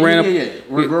the girl ran up.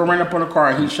 The girl ran up on the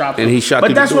car and he shot them. And he shot.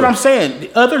 But that's what I'm saying.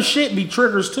 The other shit be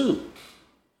triggers too.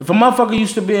 If a motherfucker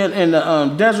used to be in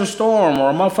the Desert Storm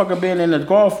or a motherfucker being in the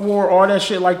Gulf War, all that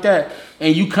shit like that,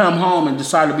 and you come home and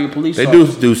decide to be a police officer.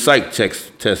 They do psych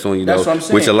tests on you, That's though, what I'm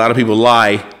saying. which a lot of people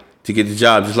lie to get the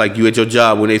job. Just like you at your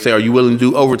job when they say, "Are you willing to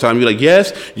do overtime?" You're like,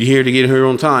 "Yes." You're here to get here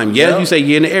on time. Yes, you say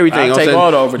you're into everything. I'll take all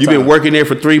the overtime. You've been working there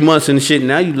for 3 months and shit.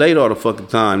 Now you late all the fucking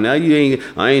time. Now I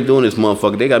ain't doing this,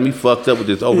 motherfucker. They got me fucked up with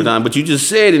this overtime. But you just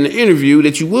said in the interview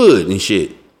that you would and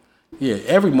shit. Yeah,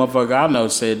 every motherfucker I know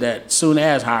said that soon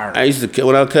as hired. I used to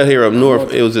when I cut hair up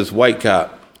north. It was this white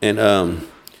cop, and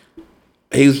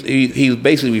he was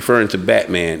basically referring to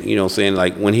Batman. You know what I'm saying?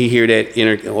 Like when he hear that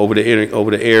over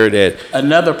the air that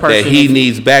another person that he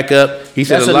needs backup. He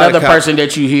said that's another person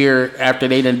that you hear after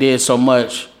they done did so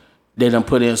much, they done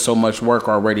put in so much work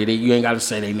already. You ain't got to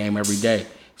say their name every day.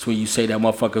 So when you say that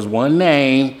motherfucker's one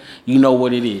name, you know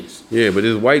what it is. Yeah, but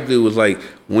this white dude was like,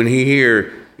 when he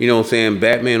hear, you know what I'm saying,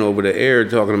 Batman over the air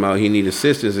talking about he need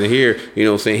assistance, and here, you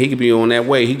know what I'm saying, he could be on that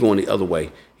way, he going the other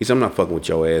way. He said, I'm not fucking with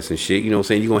your ass and shit. You know what I'm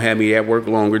saying? You're going to have me at work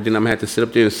longer. Then I'm going to have to sit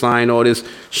up there and sign all this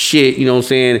shit. You know what I'm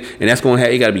saying? And that's going to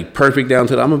have, it got to be perfect down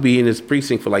to I'm going to be in this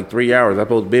precinct for like 3 hours. I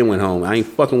supposed to Ben went home. I ain't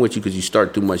fucking with you because you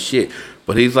start too much shit.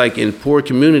 But he's like, in poor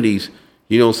communities,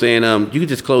 you know what I'm saying? You can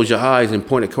just close your eyes and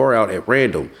point a car out at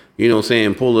random. You know what I'm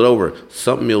saying? Pull it over.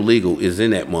 Something illegal is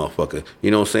in that motherfucker. You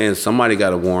know what I'm saying? Somebody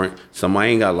got a warrant.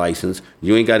 Somebody ain't got license.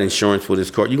 You ain't got insurance for this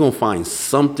car. You're going to find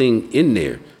something in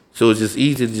there. So it's just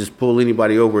easy to just pull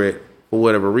anybody over it for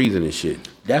whatever reason and shit.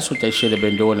 That's what they should have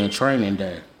been doing in training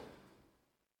day.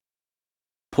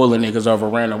 Pulling niggas over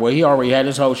random. Well, he already had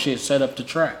his whole shit set up to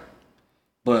track.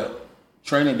 But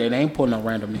training day, they ain't pulling no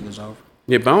random niggas over.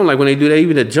 Yeah, but I don't like when they do that,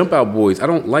 even the jump out boys. I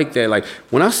don't like that. Like,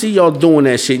 when I see y'all doing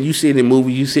that shit, you see it in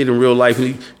movies, you see it in real life,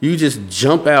 and you just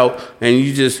jump out and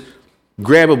you just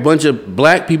grab a bunch of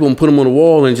black people and put them on the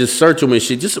wall and just search them and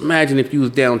shit. Just imagine if you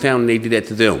was downtown and they did that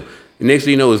to them. And next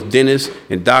thing you know, it's dentists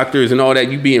and doctors and all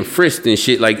that. You being frisked and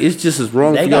shit. Like, it's just as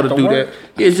wrong for y'all to do that.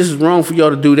 Yeah, it's just as wrong for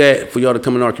y'all to do that, for y'all to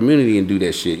come in our community and do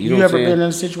that shit. You know what I'm saying? You ever been in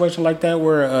a situation like that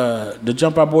where the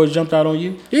jump out boys jumped out on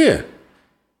you? Yeah.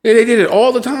 Yeah, they did it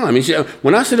all the time. And shit,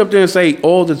 when I sit up there and say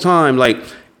all the time, like,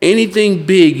 anything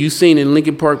big you seen in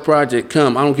Lincoln Park Project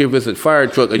come, I don't care if it's a fire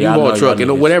truck, a U-Haul truck,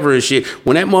 and whatever and shit.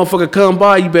 When that motherfucker come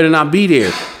by, you better not be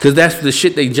there. Because that's the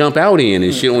shit they jump out in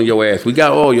and shit on your ass. We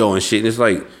got all y'all and shit. And it's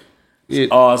like...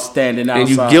 all standing outside. And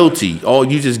you guilty.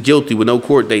 You just guilty with no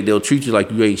court date. They'll treat you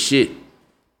like you ain't shit.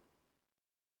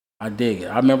 I dig it.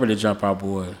 I remember the jump out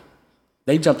boy.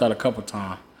 They jumped out a couple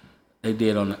times. They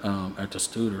did on the at the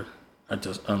studio.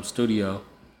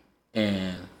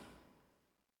 And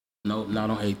no, not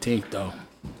on 18th though.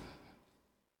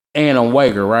 And on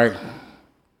Wager, right?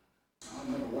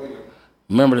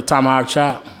 Remember the tomahawk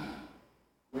chop?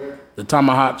 The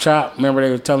tomahawk chop. Remember they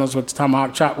were telling us what the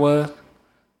tomahawk chop was?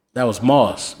 That was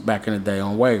Moss back in the day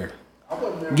on Wager.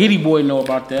 Giddy boy know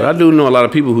about that. But I do know a lot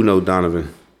of people who know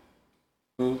Donovan.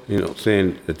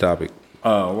 Saying the topic.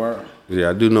 Oh, word. Yeah,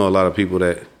 I do know a lot of people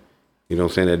that,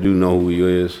 that do know who he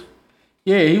is.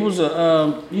 Yeah, he was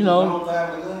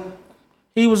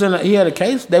he had a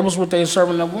case. That was what they were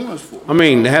serving the warrants for. I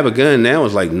mean, to have a gun now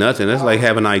is like nothing. That's like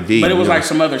having ID. But it was like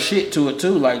some other shit to it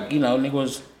too. Like, he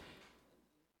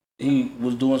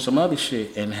was doing some other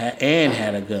shit and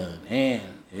had a gun. And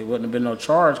it wouldn't have been no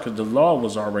charge because the law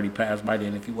was already passed by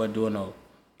then if he wasn't doing no.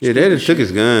 Yeah, they just took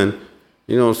his gun.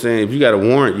 You know what I'm saying? If you got a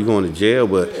warrant, you're going to jail.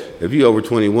 But if you over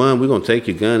 21, we're gonna take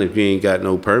your gun if you ain't got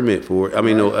no permit for it. I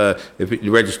mean, if it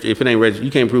ain't registered,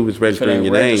 you can't prove it's registered in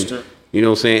your name. You know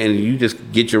what I'm saying? And you just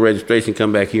get your registration,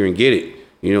 come back here and get it.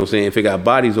 You know what I'm saying? If it got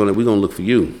bodies on it, we're gonna look for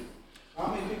you. How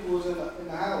many people was in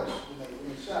the house when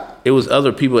they shot? It was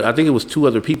other people. I think it was 2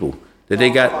 other people that they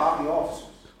got.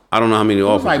 I don't know how many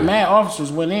officers. It was like mad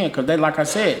officers went in because they, like I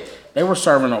said, they were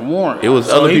serving a warrant. It was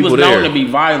other people there. He was known to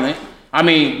be violent. I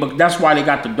mean, but that's why they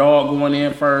got the dog going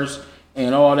in first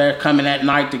and all that, coming at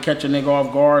night to catch a nigga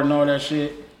off guard and all that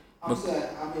shit. I'm saying,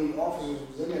 how many officers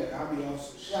was in there? How many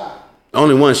officers shot?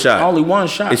 Only one shot. Only one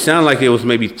shot. It sounded like it was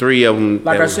maybe 3 of them.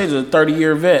 Like I said, it's a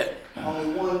 30-year vet.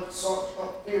 Only one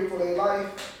sought fear for their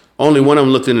life. Only one of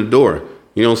them looked in the door.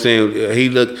 You know what I'm saying? He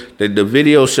looked. The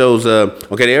video shows.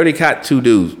 Okay, they already caught 2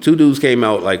 dudes. 2 dudes came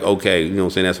out like, okay, you know what I'm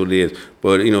saying? That's what it is.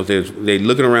 But they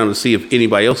looking around to see if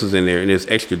anybody else is in there, and there's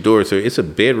extra doors. So it's a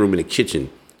bedroom and a kitchen,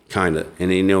 kind of. And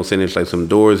then, you know what I'm saying? There's like some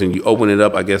doors, and you open it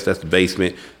up. I guess that's the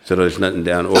basement, so there's nothing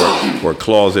down, or a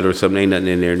closet or something. Ain't nothing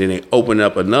in there. And then they open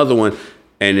up another one,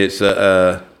 and it's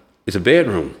a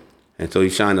bedroom. And so he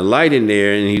shined a light in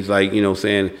there, and he's like, you know what I'm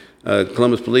saying?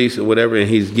 Columbus Police or whatever, and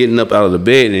he's getting up out of the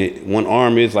bed, and one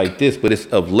arm is like this, but it's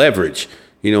of leverage.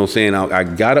 You know what I'm saying? I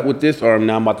got up with this arm,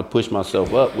 now I'm about to push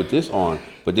myself up with this arm,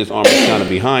 but this arm is kind of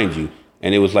behind you.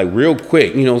 And it was like real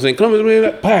quick, you know what I'm saying? Columbus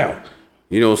Police, pow!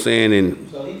 You know what I'm saying?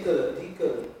 And so he could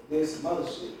have did some other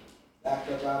shit. Backed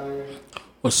up out of there.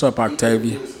 What's up,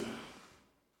 Octavia?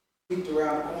 Peeked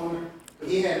around the corner.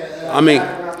 He had I mean,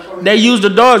 they used the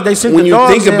dogs. They sent when the you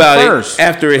dogs think in about first. it,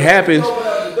 after it happens,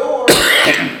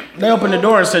 They opened the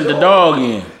door and sent the dog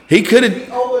in. he could He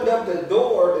have. opened up the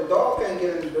door. The dog can't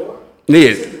get in the door. Yeah.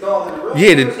 He sent the dog in the room.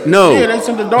 Yeah, they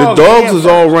sent the dog the dogs in was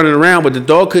all running around, but the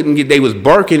dog couldn't get. They was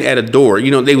barking at a door.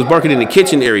 You know, they was barking in the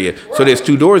kitchen area. So there's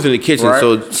 2 doors in the kitchen. Right.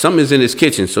 So something is in his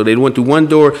kitchen. So they went through one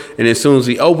door, and as soon as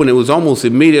he opened, it was almost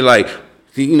immediate. Like,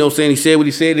 you know what I'm saying? He said what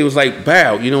he said. It was like,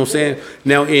 bow. You know what I'm saying?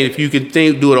 Now, if you could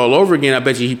do it all over again, I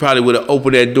bet you he probably would have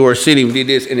opened that door, sit him, did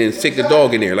this, and then stick the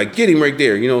dog in there. Like, get him right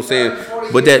there. You know what I'm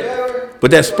saying? But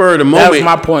that spur of the moment, was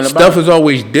my point about stuff it. is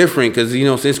always different because, you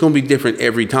know, it's going to be different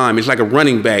every time. It's like a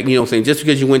running back, you know what I'm saying? Just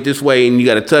because you went this way and you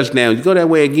got a touchdown, you go that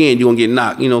way again, you're going to get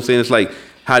knocked. You know what I'm saying? It's like,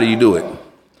 how do you do it?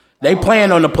 They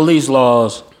playing on the police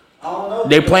laws.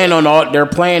 They playing on all. They're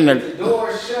playing The the. door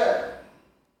is shut.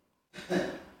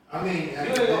 I mean,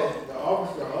 the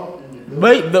officer opened the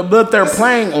door. But they're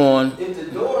playing on. If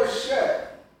the door is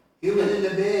shut, He was in the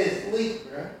bed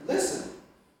asleep, bro. listen.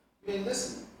 You ain't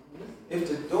listening. If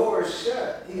the door is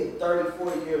shut, he a 30,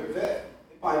 40-year vet.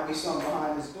 It might be something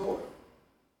behind his door.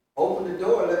 Open the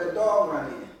door, let the dog run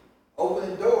in. Open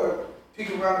the door, peek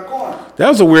around the corner. That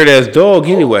was a weird ass dog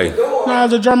anyway. Open the door, No,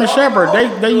 it's a German Shepherd.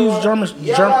 They use German.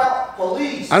 yell out,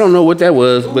 police. I don't know what that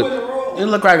was, Who in but the room? It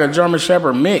looked like a German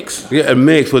Shepherd mix. yeah, a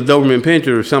mix with Doberman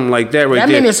Pinscher or something like that right I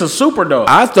there. mean, it's a super dog.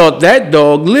 I thought that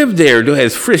dog lived there,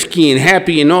 as frisky and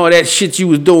happy and all that shit you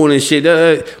was doing and shit.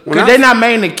 Because they're not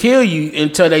made to kill you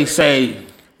until they say.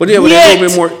 But yeah, but Yet.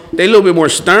 they a little bit more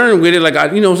stern with it. Like,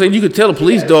 you know what I'm saying? You could tell a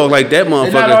police dog like that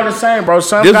motherfucker. They're not all the same, bro.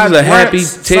 Some This got is a happy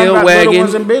grunts, tail some got wagging, little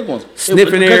ones and big ones.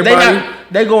 sniffing Because everybody.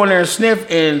 They go in there and sniff,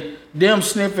 and them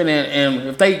sniffing, and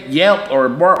if they yelp or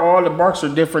bark, all the barks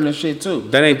are different and shit too.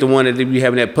 That ain't the one that they be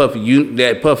having that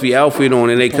puffy outfit on,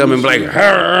 and they come and be like,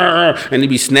 "Arr," and they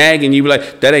be snagging you. Be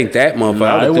like, that ain't that motherfucker. Nah,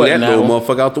 I it would threw that wasn't little that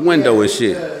motherfucker out the window and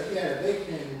shit. Yeah, they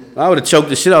came in I would have choked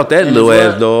the shit out that In little his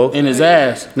ass what? dog. In his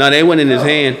ass. No, they went in his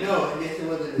hand. No, I guess it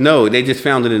wasn't. No, they just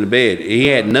found it in the bed. He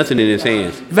had nothing in his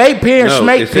hands. Vape pen, No,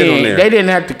 snake it's sitting on pen. there. They didn't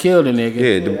have to kill the nigga.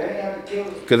 Yeah,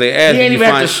 because they asked. He ain't did you even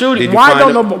have find- to shoot did it. you Why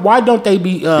find don't a- Why don't they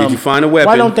be? Did you find a weapon?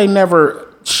 Why don't they never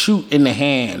shoot in the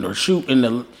hand or shoot in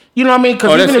the? You know what I mean?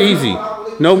 Because Oh, that's easy.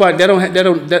 Nobody.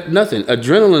 That nothing.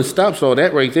 Adrenaline stops all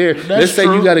that right there. Let's say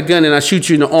true. you got a gun and I shoot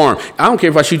you in the arm. I don't care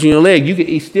if I shoot you in your leg. You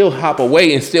can still hop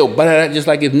away and still, but just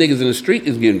like if niggas in the street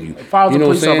is getting you. If I was you a know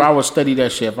police what I'm officer, saying? I would study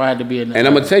that shit. If I had to be in there. And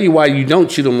I'm gonna tell you why you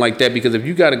don't shoot them like that, because if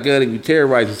you got a gun and you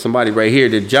terrorizing somebody right here,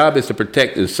 the job is to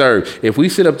protect and serve. If we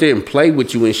sit up there and play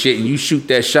with you and shit, and you shoot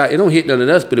that shot, it don't hit none of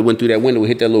us, but it went through that window and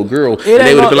hit that little girl, and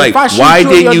they would have been like, "Why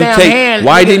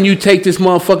didn't you take this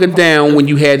motherfucker down when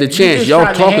you had the chance?"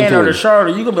 Y'all talking to him. The shoulder,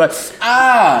 you gonna be like,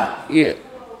 Yeah.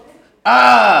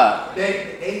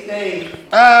 They say,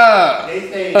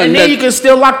 and then you can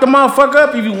still lock the motherfucker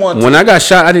up if you want to. When I got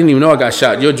shot, I didn't even know I got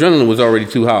shot. Your adrenaline was already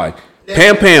too high.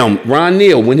 Pam, Ron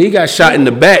Neal, when he got shot in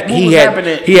the back, he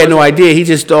had no idea. He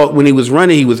just thought when he was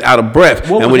running, he was out of breath.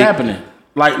 What was happening?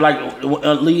 Like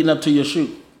leading up to your shoot,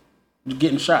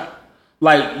 getting shot.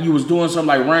 Like you was doing something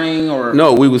like running or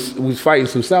no, we was fighting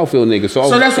some Southfield niggas. So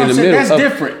that's what I'm saying. That's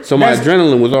different. So my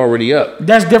adrenaline was already up.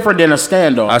 That's different than a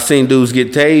standoff. I seen dudes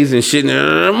get tased and shit. You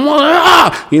know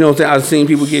what I'm saying? I've seen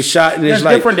people get shot, and it's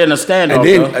that's different than a standoff. And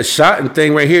then a shot and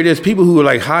thing right here. There's people who are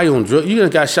like high on drugs. You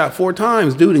done got shot 4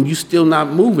 times, dude, and you still not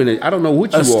moving it. I don't know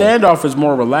what you are. A standoff is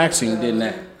more relaxing than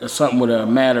that. It's something with a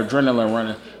mad adrenaline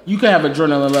running. You can have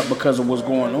adrenaline up because of what's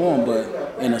going on, but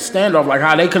in a standoff, like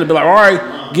how they could have been like, all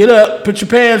right, get up, put your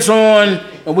pants on,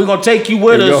 and we're gonna take you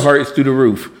with us. Your heart is through the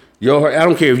roof. Your heart, I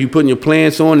don't care if you putting your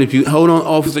plants on. If you hold on,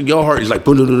 officer, your heart is like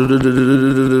a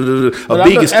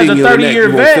biggest thing in your neck.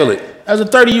 You won't feel it. As a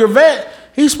 30-year vet,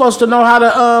 he's supposed to know how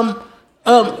to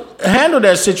handle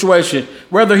that situation.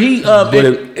 Whether he but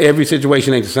every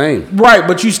situation ain't the same. Right,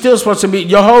 but you still supposed to be.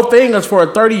 Your whole thing is for a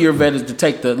 30-year vet is to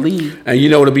take the lead. And you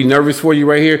know what'll be nervous for you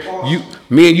right here?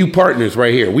 Me and you partners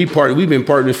right here. We've been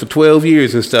partners for 12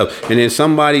 years and stuff. And then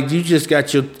somebody, you just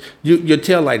got your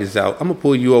tail light is out. I'm gonna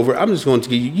pull you over. I'm just going to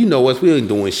give you. You know us. We ain't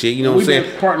doing shit. You know what I'm saying?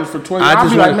 We've been partners for 12 years. I'll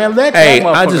be like, man, let that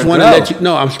motherfucker I just want to go. let you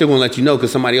know. I'm still gonna let you know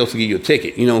because somebody else will give you a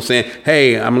ticket. You know what I'm saying?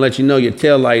 Hey, I'm gonna let you know your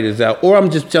tail light is out, or I'm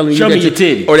just telling you Show me your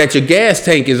titty, or that your gas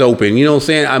tank is open. You know what I'm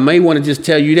saying? I may want to just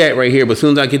tell you that right here, but as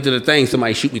soon as I get to the thing,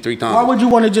 somebody shoot me 3 times. Why would you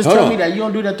want to just tell me that? You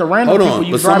don't do that to random people.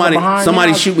 You but driving behind.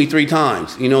 somebody shoot me 3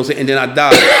 times. You know what I'm saying? And then I died.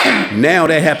 Now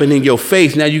that happened in your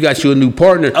face. Now you got you a new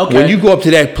partner. Okay. When you go up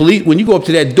to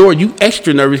that door, you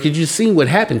extra nervous because you seen what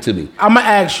happened to me. I'm gonna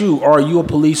ask you: are you a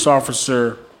police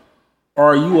officer?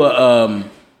 Are you a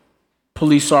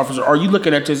police officer? Are you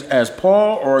looking at this as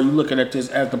Paul, or are you looking at this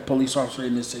as the police officer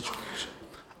in this situation?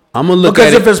 I'm gonna look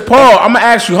because at if it's Paul, I'm gonna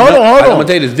ask you. Hold on. I'm gonna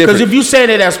tell you this different. Because if you said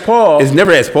it as Paul, it's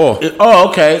never as Paul.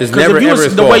 Okay. It's never if ever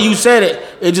as the Paul. way you said it,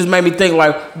 it just made me think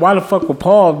like, why the fuck would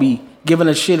Paul be giving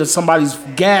a shit if somebody's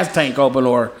gas tank open,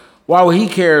 or why would he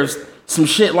care some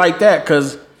shit like that?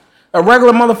 Because a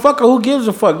regular motherfucker, who gives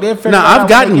a fuck? Now I've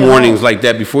gotten warnings like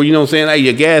that before. You know what I'm saying? Hey,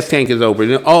 your gas tank is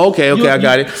open. Oh, okay, I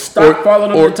got it. Stop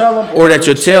following them and tell them, or that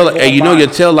your tail, hey, you know your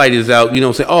tail light is out. You know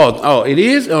what I'm saying? Oh, it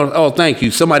is. Oh, thank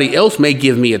you. Somebody else may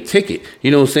give me a ticket.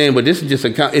 You know what I'm saying? But this is just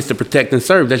it's to protect and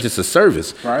serve. That's just a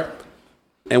service, right?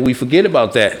 And we forget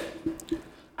about that.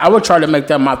 I would try to make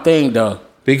that my thing, though.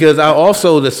 Because I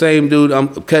also, the same dude, I'm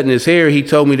cutting his hair, he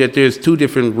told me that there's 2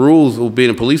 different rules of being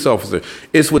a police officer.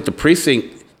 It's with the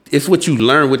precinct. It's what you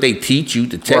learn, what they teach you,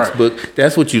 the textbook. Right.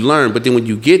 That's what you learn. But then when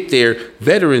you get there,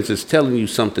 veterans is telling you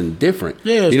something different.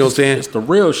 Yeah, you know what I'm saying? It's the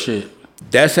real shit.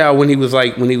 That's how when he was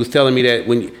telling me that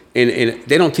and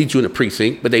they don't teach you in the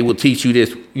precinct, but they will teach you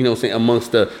this. You know what I'm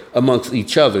saying, amongst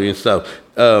each other and stuff.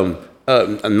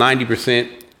 90%,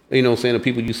 you know what I'm saying, the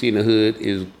people you see in the hood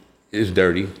is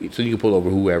dirty, so you can pull over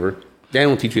whoever. They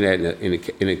don't teach you that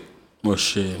in a well,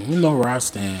 shit. You know where I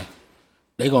stand.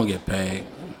 They gonna get paid.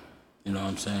 You know what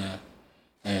I'm saying?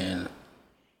 And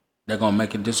they're going to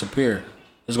make it disappear.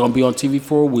 It's going to be on TV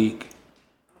for a week.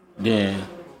 Then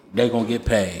they're going to get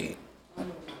paid.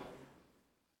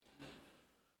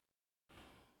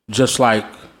 Just like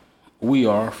we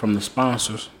are from the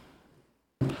sponsors.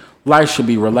 Life should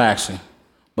be relaxing,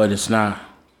 but it's not.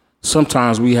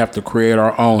 Sometimes we have to create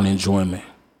our own enjoyment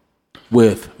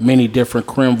with many different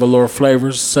creme velour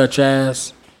flavors such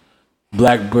as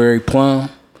blackberry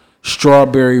plum,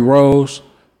 strawberry rose,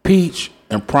 peach,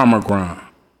 and pomegranate.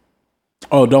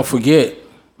 Oh, don't forget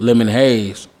lemon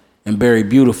haze and berry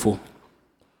beautiful.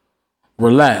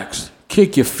 Relax,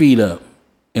 kick your feet up,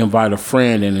 invite a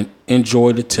friend and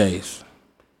enjoy the taste.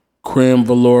 Creme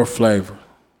velour flavor,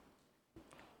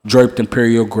 draped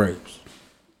imperial grapes.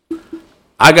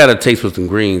 I got a taste with some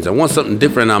greens. I want something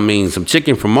different. I mean, some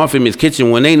chicken from my family's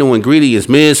kitchen when ain't no ingredients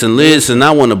missing. Listen,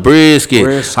 I want a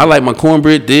brisket. I like my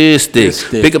cornbread this thick.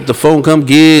 Pick up the phone, come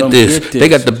get this. They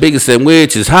got the biggest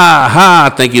sandwiches.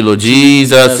 Ha. Thank you, Lord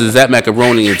Jesus. Is that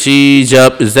macaroni and cheese?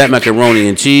 Yup. Is that macaroni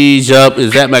and cheese? Yup.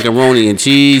 Is that macaroni and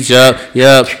cheese? Yup.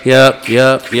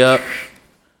 Yup.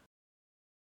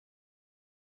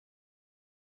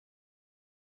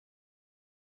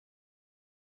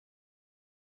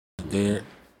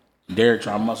 Derek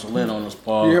trying to muscle in on us,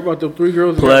 Paul. You hear about the 3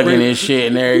 girls plugging this shit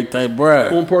and everything,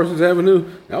 bruh. On Parsons Avenue?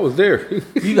 I was there.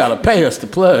 You gotta pay us to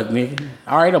plug, nigga.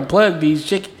 All right, I'm plugged these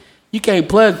chicken. You can't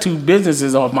plug 2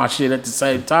 businesses off my shit at the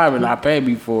same time and not pay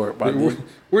me for it.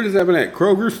 Where does that happen at?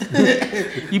 Kroger's?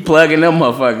 You plugging them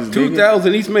motherfuckers,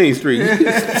 2000 East Main Street.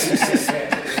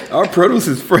 Our produce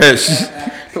is fresh.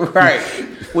 Right.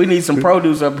 We need some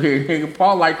produce up here, nigga.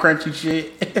 Paul like crunchy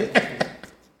shit.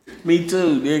 Me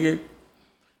too, nigga.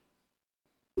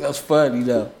 That's funny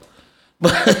though.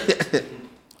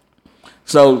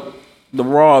 So the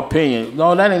raw opinion.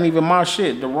 No, that ain't even my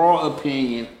shit. The raw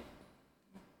opinion.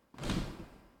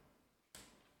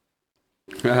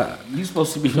 You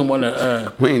supposed to be the one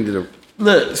to we ain't did it.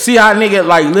 Look, see how nigga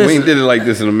like listen. We ain't did it like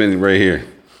this in a minute right here.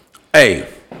 Hey,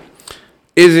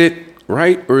 is it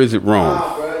right or is it wrong?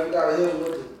 Nah, bro, you gotta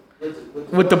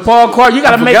hit with the Paul card, you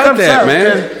gotta make up that,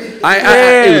 man.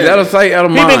 It was out of sight, out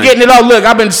of mind. He been getting it all. Look,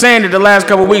 I've been saying it the last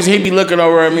couple of weeks. He be looking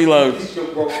over at me like,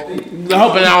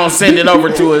 hoping I don't send it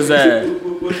over to his ass.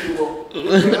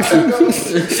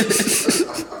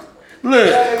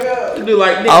 Look, do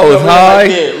like I was high.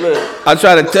 Like look. I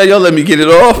tried to tell y'all, let me get it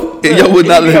off, and y'all would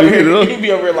not let me get it off. He be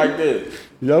over here like this.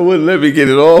 Y'all wouldn't let me get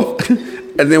it off,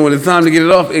 and then when it's time to get it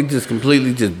off, it just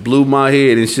completely just blew my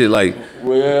head and shit. Like,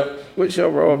 well. What's your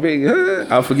raw big?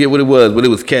 I forget what it was, but it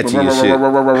was catchy and shit.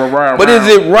 But is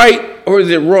it right or is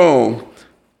it wrong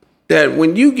that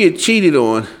when you get cheated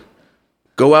on,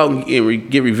 go out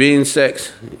and get revenge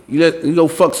sex? You go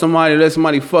fuck somebody, let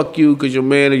somebody fuck you because your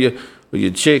man or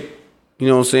your chick, you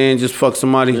know what I'm saying? Just fuck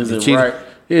somebody. Is it right?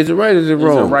 Is it right or is it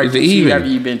wrong? Is it right is to it cheat even? after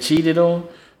you've been cheated on?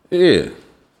 Yeah.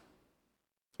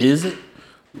 Is it?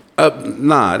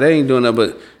 Nah, they ain't doing that,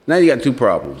 but now you got 2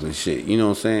 problems and shit. You know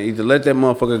what I'm saying? Either let that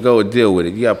motherfucker go or deal with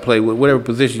it. You got to play with whatever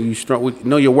position you strong with.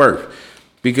 Know your worth.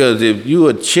 Because if you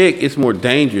a chick, it's more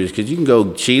dangerous because you can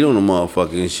go cheat on a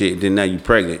motherfucker and shit. Then now you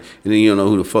pregnant. And then you don't know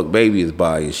who the fuck baby is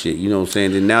by and shit. You know what I'm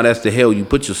saying? Then now that's the hell you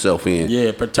put yourself in.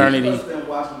 Yeah, paternity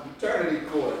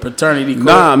court.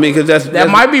 Nah, I mean, because that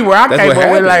might be where I came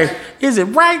from with like, is it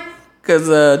right? Because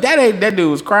that dude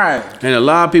was crying. And a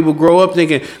lot of people grow up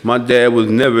thinking, my dad was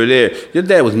never there. Your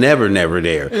dad was never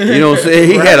there. You know what I'm saying?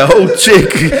 He had a whole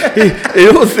chick. You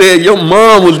know what I'm saying? Your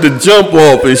mom was the jump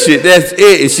off and shit. That's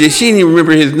it and shit. She didn't even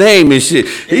remember his name and shit.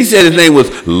 He said his name was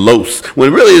Los,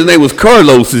 when really his name was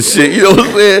Carlos and shit. You know what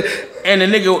I'm saying? And the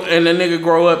nigga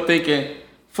grow up thinking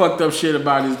fucked up shit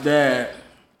about his dad.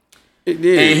 It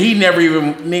did. And he never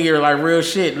even nigga like real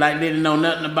shit, like didn't know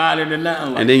nothing about it or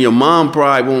nothing. Like and then your mom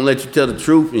probably won't let you tell the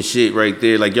truth and shit right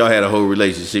there. Like y'all had a whole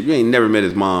relationship. You ain't never met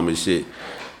his mom and shit.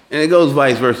 And it goes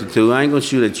vice versa too. I ain't gonna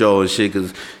shoot at y'all and shit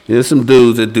because there's some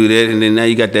dudes that do that. And then now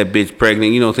you got that bitch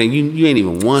pregnant. You know what I'm saying? You ain't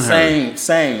even want her.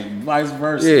 Same, vice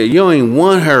versa. Yeah, you ain't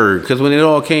want her because when it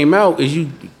all came out, is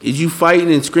you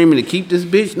fighting and screaming to keep this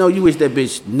bitch? No, you wish that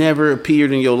bitch never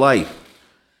appeared in your life.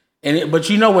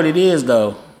 But you know what it is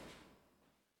though.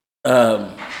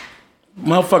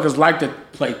 Motherfuckers like to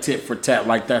play tit for tat,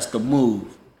 like that's the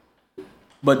move.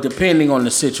 But depending on the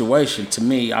situation, to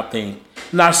me, I think,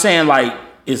 not saying like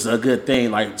it's a good thing,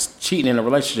 like cheating in a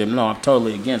relationship. No, I'm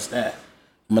totally against that.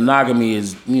 Monogamy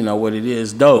is, what it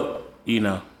is, dope,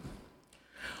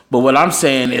 But what I'm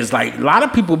saying is like a lot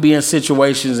of people be in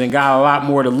situations and got a lot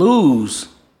more to lose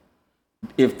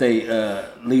if they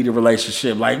lead a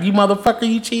relationship. Like, you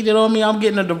motherfucker, you cheated on me, I'm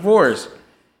getting a divorce.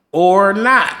 Or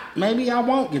not. Maybe I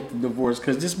won't get the divorce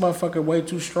because this motherfucker way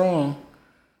too strong.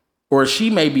 Or she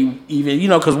may be even,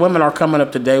 because women are coming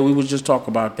up today, we was just talking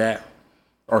about that,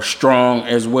 are strong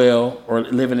as well, or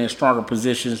living in stronger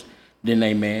positions than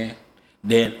they man,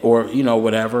 or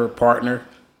whatever, partner.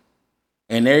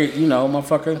 And they,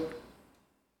 motherfucker,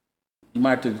 you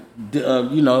might have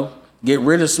to, get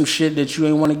rid of some shit that you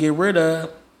ain't want to get rid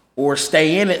of, or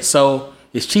stay in it, so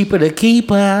it's cheaper to keep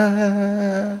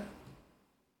her.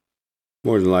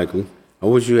 More than likely. I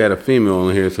wish you had a female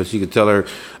on here so she could tell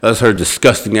us her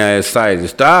disgusting ass side.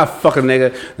 Just fuck a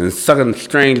nigga and sucking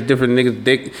strange different niggas'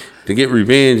 dick to get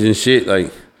revenge and shit.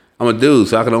 Like, I'm a dude,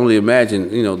 so I can only imagine,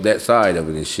 that side of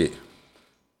it and shit.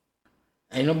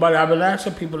 Ain't nobody, I've been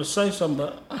asking people to say something,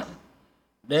 but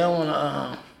they don't want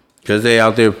to. Because they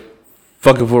out there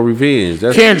Fucking for revenge.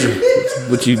 That's Kendrick.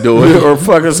 what you doing. Or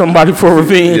fucking somebody for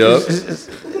revenge. Yup.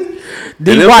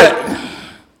 D. White.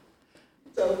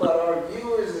 Talk about our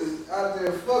viewers is out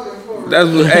there fucking for That's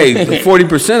what, hey,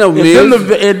 40% of them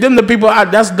is. Them the people.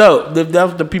 That's dope.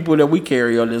 That's the people that we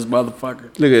carry on this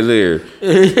motherfucker. Look at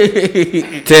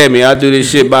there. Tammy, I do this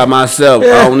shit by myself.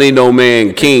 I don't need no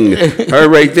man king. Her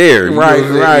right there. You know what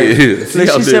I'm Right. saying? Look, See out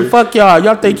she there. said, "Fuck y'all.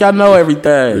 Y'all think y'all know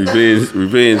everything."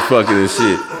 Revenge fucking and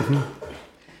shit.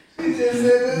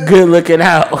 real. Good looking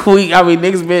out.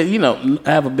 Niggas been,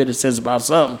 have a bit of sense about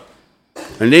something.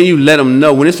 And then you let them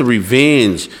know when it's a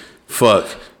revenge fuck.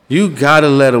 You gotta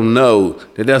let them know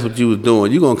that that's what you was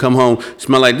doing. You gonna come home,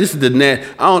 smell like this is the net.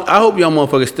 I hope y'all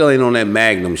motherfuckers still ain't on that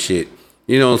Magnum shit.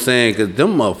 You know what I'm saying? Cause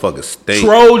them motherfuckers stink.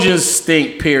 Trojans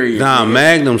stink, period. Nah,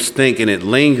 Magnum stink and it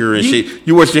linger and shit.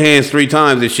 You wash your hands 3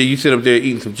 times and shit. You sit up there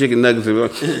eating some chicken nuggets and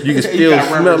you can still gotta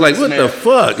smell like what smell. the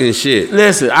fuck and shit.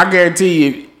 Listen, I guarantee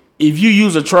you, if you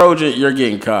use a Trojan, you're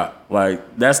getting caught.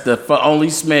 Like, that's the only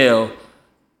smell.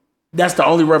 That's the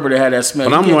only rubber that had that smell.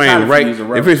 But You I'm get wearing caught right. you use a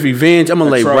rubber. If it's revenge, I'm gonna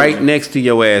A lay Trojan. right next to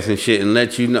your ass and shit and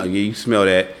let you know. Yeah, you smell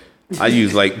that. I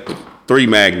use like 3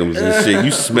 Magnums and shit.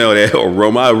 You smell that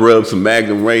aroma. I rub some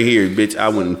Magnum right here, bitch. I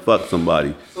wouldn't fuck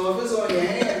somebody. So if it's on your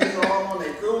hand, it's all on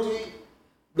that coochie.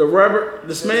 The rubber,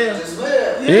 the smell. The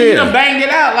smell. Yeah, you done banged it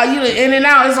out. Like, you done in and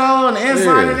out. It's all on the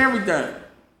inside Yeah. and everything.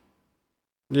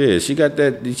 Yeah, she got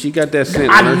that. She got that scent.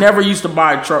 I never used to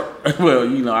buy well,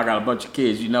 I got a bunch of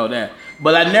kids, you know that.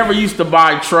 But I never used to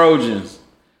buy Trojans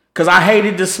because I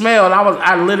hated the smell. And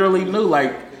I literally knew,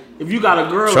 like, if you got a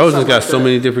girl, or Trojans something got like so that-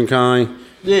 many different kind.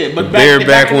 Yeah, but The back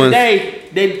bareback in the ones. day,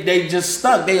 they just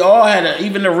stuck. They all had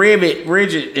even the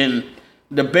rigid and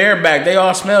the bareback. They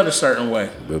all smelled a certain way.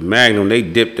 But Magnum, they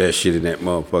dipped that shit in that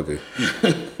motherfucker.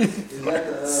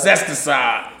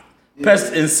 Pesticide,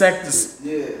 pest insecticide,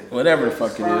 Yeah. whatever the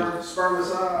fuck it is.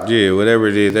 Spermicide. Yeah, whatever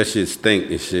it is, that shit stink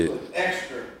and shit.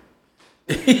 Extra.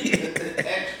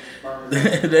 Extra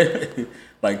spermicide.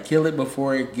 Like, kill it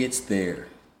before it gets there.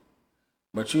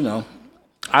 But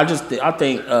I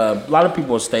think a lot of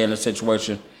people will stay in a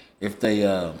situation if they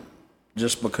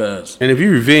just because. And if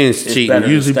you revenge It's cheating, better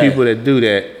to usually stay. people that do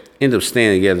that end up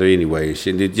staying together anyway and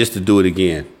shit, just to do it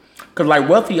again. Cause like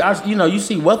wealthy, you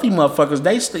see wealthy motherfuckers.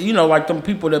 They, like them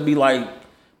people that be like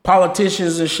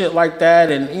politicians and shit like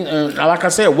that, and like I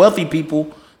said, wealthy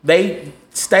people, they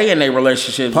stay in their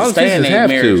relationships, and stay in Politicians their have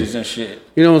to. marriages and shit.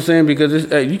 You know what I'm saying? Because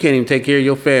you can't even take care of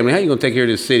your family. How you gonna take care of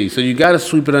this city? So you gotta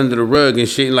sweep it under the rug and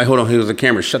shit. And like, hold on, here's a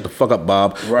camera. Shut the fuck up,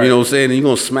 Bob. Right. You know what I'm saying? And you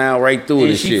gonna smile right through it And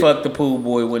and she shit. fucked the pool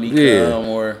boy when he Yeah. come,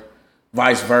 or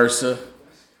vice versa.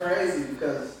 Crazy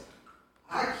because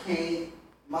I can't.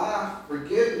 My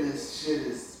forgiveness shit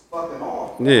is fucking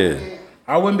off. Yeah.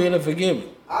 I wouldn't be able to forgive it.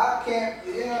 I can't.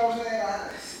 You know what I'm saying?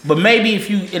 But maybe if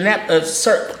you in that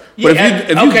certain. But if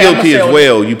you I'ma guilty say as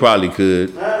well, you probably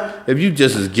could. If you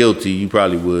just as guilty, you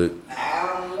probably would.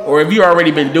 or if you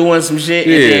already been doing some shit,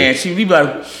 Yeah. and then she be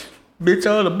like, "Bitch,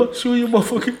 I'm gonna bust you, you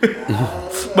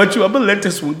motherfucker." But I'm gonna let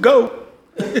this one go.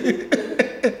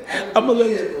 I'm gonna let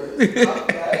it. I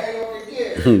ain't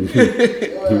gonna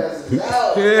forget. Your ass is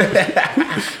out.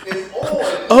 It's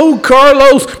on. Oh,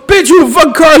 Carlos, bitch, you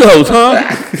fuck Carlos, huh?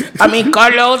 I mean,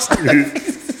 Carlos.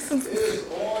 It's on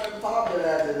and popping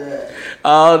after that.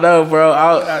 Oh no, bro.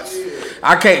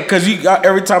 I can't, cause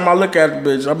every time I look at the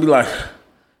bitch, I'll be like,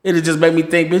 it'll just make me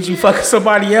think, bitch, you fucking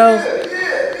somebody else.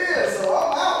 Yeah. So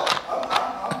I'm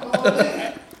out. I'm going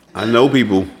in. I know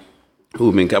people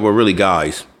who've been, well, really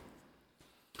guys.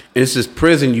 It's this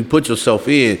prison you put yourself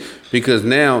in because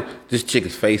now this chick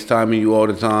is FaceTiming you all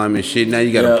the time and shit. Now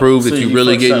you got to Yeah, prove so that you you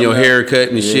really fuck getting your something hair up. cut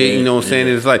and shit. You know what I'm saying?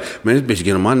 And it's like, man, this bitch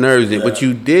getting on my nerves. But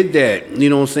you did that. You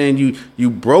know what I'm saying? You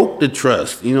broke the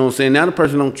trust. You know what I'm saying? Now the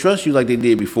person don't trust you like they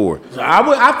did before.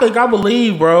 I think I would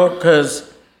leave, bro, because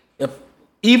if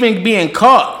even being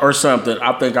caught or something,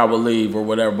 I think I would leave or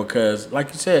whatever. Because like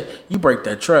you said, you break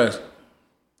that trust.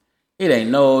 It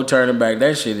ain't no turning back.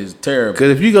 That shit is terrible.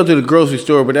 Because if you go to the grocery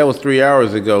store, but that was 3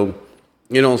 hours ago,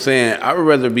 you know what I'm saying? I would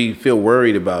rather feel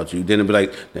worried about you than to be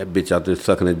like, that bitch out there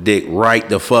sucking a dick right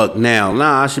the fuck now.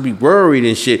 Nah, I should be worried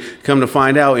and shit. Come to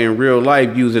find out in real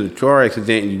life, you was in a car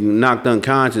accident and you knocked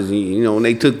unconscious and, and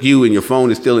they took you and your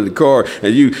phone is still in the car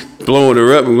and you blowing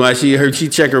her up and when she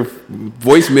check her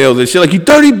voicemails and shit like, you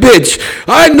dirty bitch.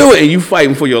 I knew it. And you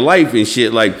fighting for your life and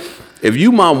shit. Like, if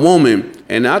you my woman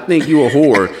and I think you a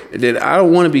whore, then I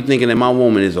don't want to be thinking that my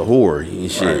woman is a whore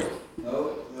and shit.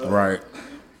 Right.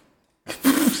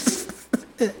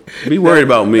 Be worried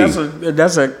about me.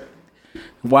 That's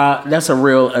a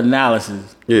real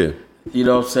analysis. Yeah. You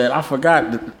know what I'm saying? I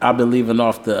forgot that I've been leaving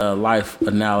off the life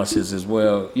analysis as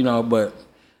well, but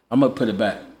I'm gonna put it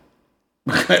back.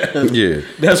 Yeah.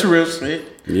 That's real shit.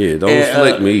 Yeah, don't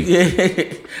slick me.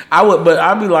 Yeah, I would, but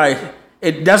I'd be like,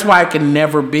 that's why it can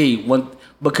never be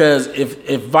because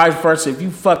if vice versa, if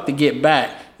you fuck to get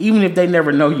back, even if they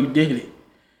never know you did it,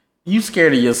 you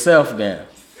scared of yourself now.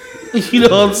 You know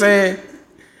what I'm saying?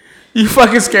 You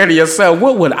fucking scared of yourself.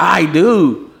 What would I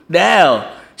do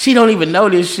now? She don't even know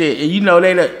this shit, and you know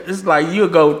it's like you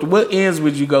go. What ends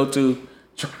would you go to,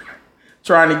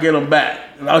 trying to get them back?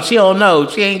 Oh, she don't know.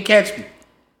 She ain't catch me.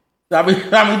 How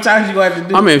many times you gonna have to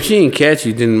do? I mean, if she ain't catch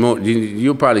you, then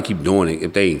you'll probably keep doing it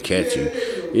if they ain't catch you.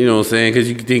 You know what I'm saying? Because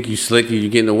you think you slick and you're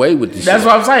getting away with this. That's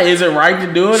what I'm saying. Is it right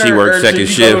to do it? She works second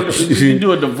shift. You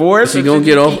do a divorce. She gonna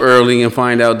get off early and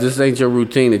find out this ain't your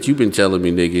routine that you've been telling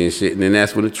me, nigga, and shit. And then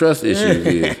that's where the trust issues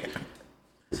is.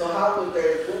 So how would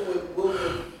they?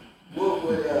 What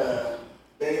would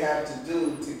they have to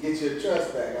do to get your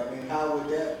trust back? I mean, how would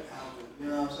that? You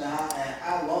know what I'm saying?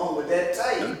 How long would that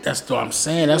take? That's what I'm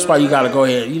saying. That's why you gotta go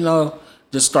ahead.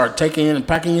 Just start taking in and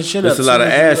packing your shit up. There's a lot of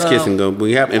ass kissing going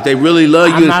to happen. If they really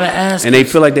love you and they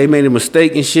feel like they made a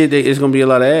mistake and shit, it's going to be a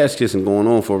lot of ass kissing going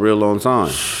on for a real long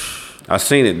time. I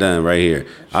seen it done right here.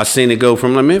 I seen it go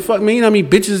from like, man, fuck me, you know how many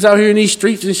bitches out here in these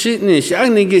streets and shit and shit. I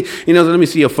didn't get, so let me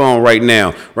see your phone right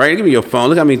now. Right? Give me your phone.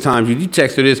 Look how many times you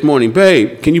texted her this morning.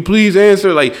 Babe, can you please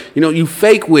answer? Like, you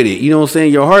fake with it. You know what I'm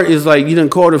saying? Your heart is like, you done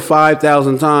called her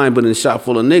 5,000 times, but in a shop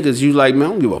full of niggas, you like, man,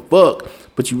 I don't give a fuck.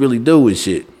 But you really do and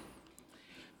shit.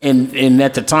 And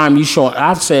at the time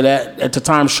I'd say that at the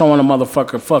time showing a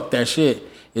motherfucker fuck that shit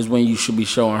is when you should be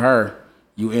showing her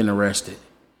you interested.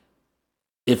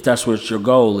 If that's what your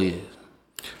goal is.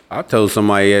 I told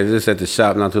somebody this at the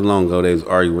shop not too long ago, they was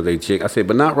arguing with their chick. I said,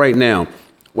 but not right now.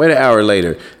 Wait an hour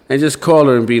later. And just call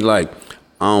her and be like,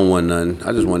 I don't want nothing.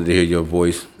 I just wanted to hear your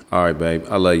voice. All right, babe,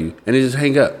 I love you. And then just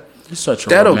hang up.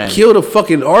 That'll kill the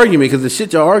fucking argument because the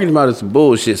shit y'all arguing about is some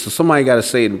bullshit. So somebody got to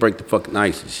say it and break the fucking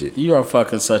ice and shit. You are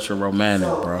fucking such a romantic,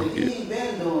 bro. If he ain't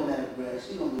been doing that, bro,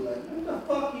 she gonna be like, man, what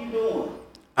the fuck you doing?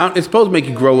 It's supposed to make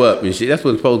you grow up and shit. That's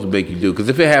what it's supposed to make you do. Because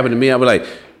if it happened to me, I'd be like,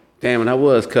 damn, and I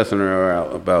was cussing her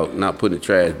out about not putting the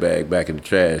trash bag back in the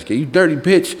trash. You dirty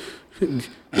bitch.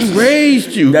 He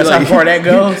raised you. That's how far that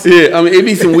goes? Yeah, I mean, it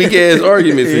be some weak ass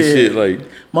arguments and shit. Like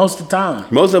most of the time.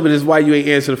 Most of it is why you ain't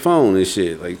answer the phone and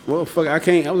shit. Like, well, fuck, I was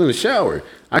in the shower.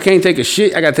 I can't take a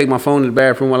shit. I gotta take my phone to the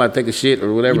bathroom while I take a shit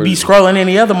or whatever. You be scrolling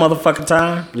any other motherfucking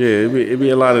time. Yeah, it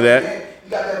be a lot of that. You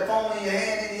got that phone in your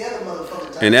hand any other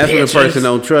motherfucking time. And that's when the person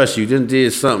don't trust you. Done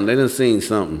did something. They done seen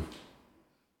something.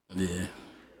 Yeah.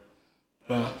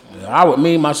 Well, I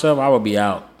would be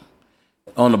out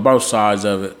on the both sides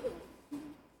of it.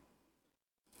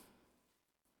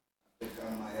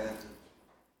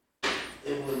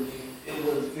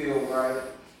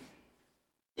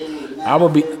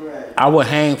 I would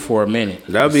hang for a minute.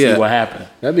 That'd be see what happened.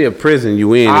 That'd be a prison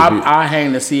you in. I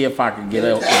hang to see if I could get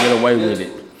away with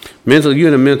it. You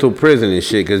in a mental prison and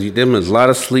shit because them is a lot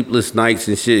of sleepless nights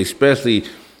and shit, especially.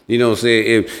 You know what I'm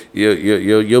saying? If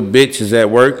your bitch is at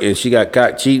work and she got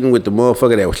caught cheating with the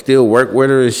motherfucker that still work with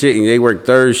her and shit, and they work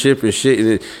third shift and shit, and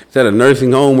it's at a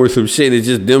nursing home or some shit, and it's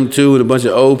just them two and a bunch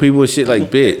of old people and shit, like,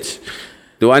 bitch.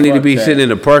 Do I need to be sitting in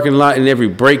the parking lot and every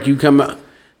break you come out?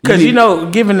 Because,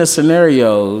 given the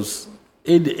scenarios,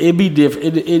 it be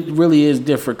different. It really is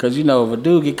different because, if a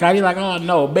dude get caught, he's like, oh,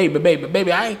 no,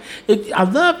 baby, I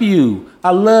love you. I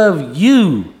love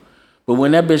you. But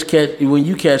when that bitch when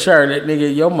you catch her, that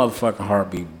nigga, your motherfucking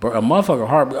heartbeat,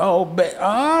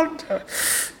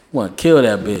 want to kill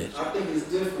that bitch. I think it's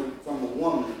different from a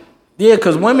woman. Yeah,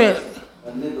 because women,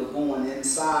 a nigga going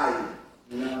inside.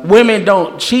 Women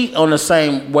don't cheat on the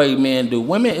same way men do.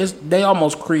 Women, they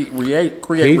almost create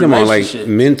relationships. Like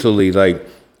mentally, like.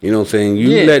 You know what I'm saying?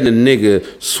 You letting a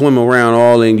nigga swim around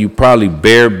all in you, probably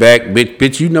bareback,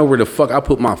 bitch. You know where the fuck I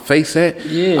put my face at?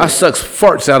 Yeah. I sucks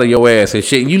farts out of your ass and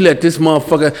shit. You let this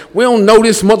motherfucker, we don't know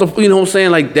this motherfucker, you know what I'm saying?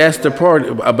 Like, that's the part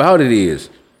about it is.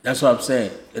 That's what I'm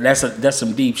saying. That's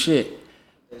some deep shit.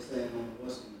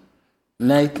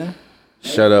 Nathan?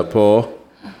 Shut up, Paul.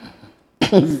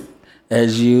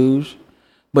 As usual.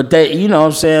 But they, you know what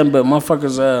I'm saying? But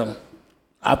motherfuckers,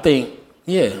 I think,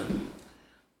 yeah.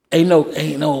 Ain't no,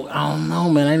 I don't know,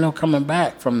 man. Ain't no coming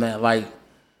back from that. Like,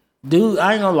 dude,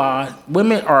 I ain't gonna lie.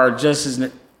 Women are just as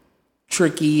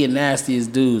tricky and nasty as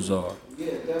dudes are. Yeah,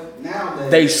 nowadays.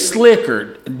 They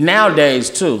slicker nowadays,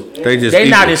 too. They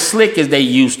not as slick as they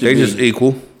used to be. They just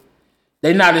equal.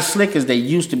 They not as slick as they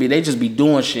used to be. They just be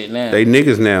doing shit now. They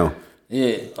niggas now.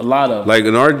 Yeah, a lot of them. Like,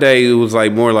 in our day, it was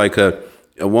like more like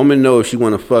a woman know if she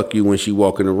want to fuck you when she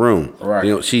walk in the room. Right.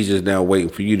 You know, she's just now waiting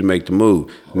for you to make the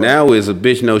move. Right. Now is a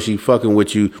bitch know she fucking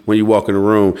with you when you walk in the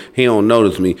room. He don't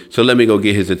notice me, so let me go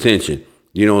get his attention.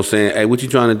 You know what I'm saying? Hey, what you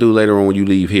trying to do later on when you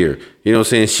leave here? You know what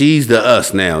I'm saying? She's the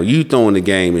us now. You throwing the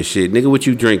game and shit. Nigga, what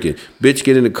you drinking? Bitch,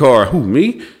 get in the car. Who,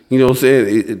 me? You know what I'm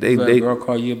saying? They girl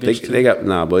call you a bitch too? They got,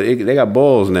 nah, but they got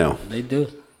balls now. They do.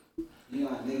 You know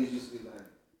how niggas used to be like,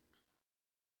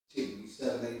 chick be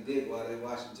sucking their dick while they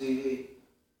watching TV?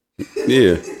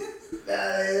 Yeah.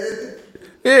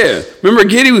 Yeah. Remember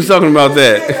Giddy was talking about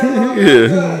that.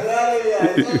 Yeah.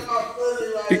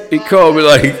 He called me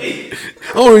like,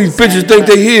 all these bitches think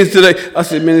they his today. I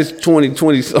said, man, it's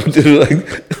 2020 something. Like,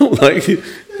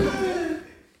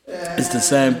 it's the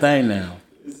same thing now.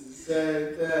 It's the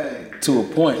same thing. To a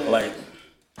point, like,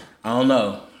 I don't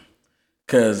know.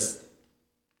 Cause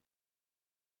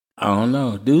I don't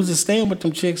know. Dudes are staying with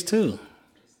them chicks too.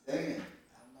 Staying.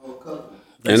 I know a couple.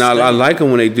 And I like them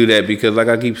when they do that because, like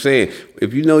I keep saying,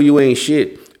 if you know you ain't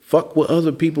shit, fuck with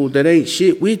other people that ain't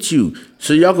shit with you.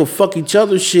 So y'all can fuck each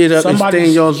other's shit up and stay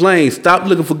in y'all's lane. Stop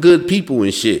looking for good people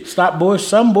and shit. Stop bullshit.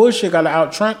 Some bullshit gotta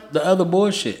out-trump the other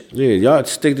bullshit. Yeah, y'all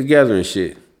stick together and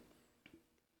shit.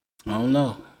 I don't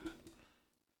know.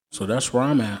 So that's where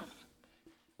I'm at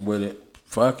with it.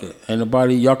 Fuck it. Ain't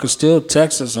nobody, y'all can still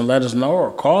text us and let us know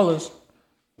or call us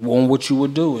on what you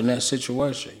would do in that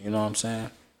situation. You know what I'm saying?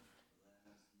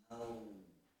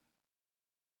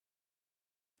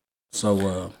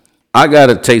 So, I got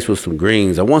a taste with some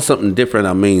greens. I want something different.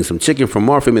 I mean, some chicken from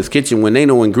Marfim's Kitchen when they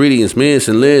know ingredients, miss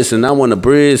and listen. I want a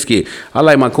brisket. I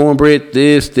like my cornbread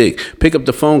this thick. Pick up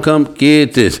the phone, come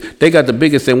get this. They got the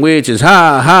biggest sandwiches.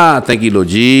 Ha, ha. Thank you, Lord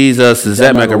Jesus. Is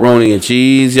that macaroni and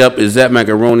cheese? Yup. Is that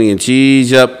macaroni and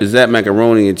cheese? Yup. Is that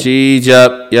macaroni and cheese?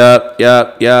 Yup. Yup.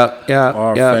 Yup. Yup. Yup.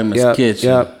 Our famous kitchen.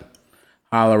 Yup.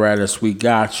 Holler at us. We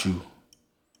got you.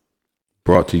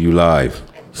 Brought to you live.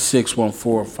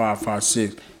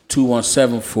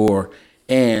 614-556-2174.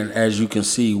 And as you can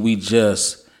see, we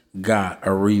just got a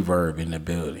reverb in the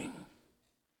building.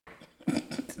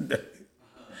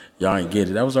 Y'all ain't get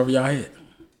it. That was over y'all head.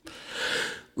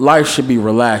 Life should be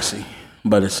relaxing,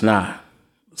 but it's not.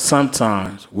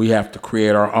 Sometimes we have to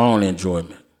create our own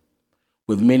enjoyment.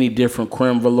 With many different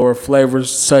creme velour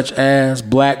flavors such as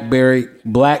blackberry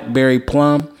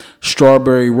plum,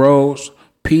 strawberry rose,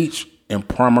 peach, and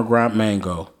pomegranate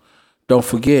mango. Don't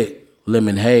forget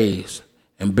lemon haze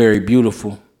and berry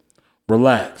beautiful.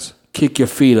 Relax, kick your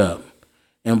feet up,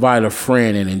 invite a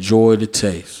friend and enjoy the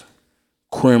taste.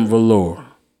 Creme velour,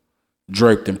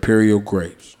 draped imperial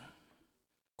grapes.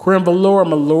 Creme velour,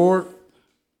 my lord.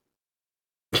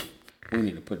 We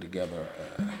need to put together.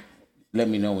 Let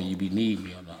me know when you be needing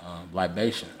me on the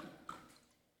libation.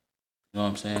 You know what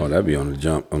I'm saying? Oh, that'd be on the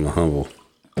jump, on the humble.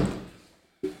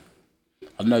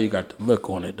 I know you got the look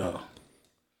on it though.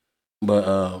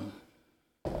 But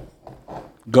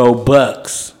go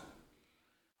Bucks.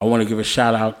 I want to give a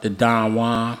shout out to Don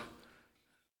Juan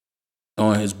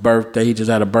on his birthday. He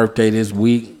just had a birthday this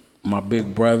week. My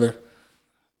big brother.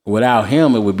 Without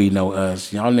him, it would be no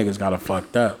us. Y'all niggas got it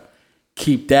fucked up.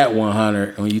 Keep that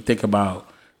 100. When you think about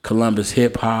Columbus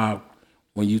hip hop,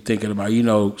 when you thinking about, you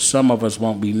know, some of us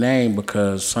won't be named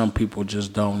because some people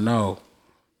just don't know.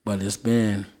 But it's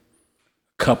been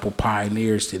couple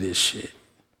pioneers to this shit.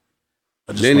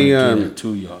 I just want to get it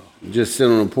to y'all. Just sit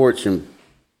on the porch and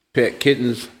pet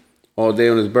kittens all day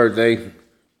on his birthday?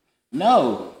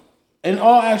 No. In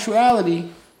all actuality,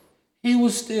 he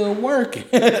was still working.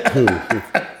 He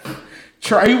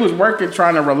was working,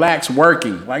 trying to relax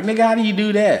working. Like, nigga, how do you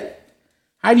do that?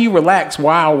 How do you relax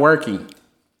while working?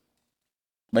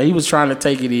 But he was trying to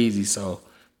take it easy, so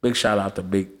big shout out to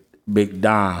Big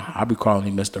Don. I'll be calling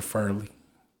him Mr. Furley.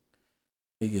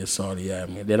 He gets salty at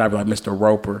me. Then I'd be like, Mr.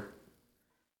 Roper.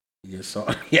 He gets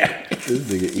salty at me. This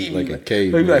nigga eat like a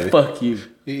caveman. He'd be like, fuck you.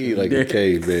 He eat like a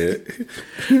caveman.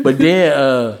 But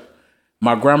then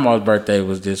my grandma's birthday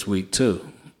was this week too.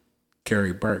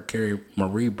 Carrie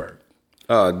Marie Burke.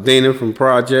 Dana from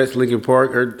Projects, Lincoln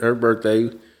Park, her birthday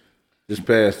just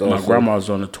passed also. My grandma's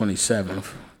on the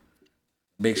 27th.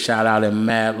 Big shout out and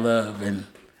mad love and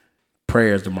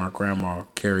prayers to my grandma,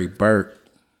 Carrie Burke.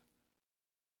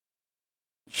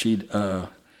 She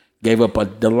gave up a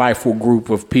delightful group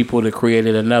of people that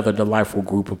created another delightful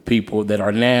group of people that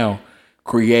are now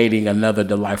creating another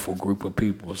delightful group of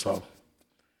people. So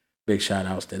big shout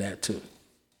outs to that too.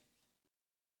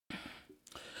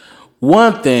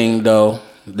 One thing though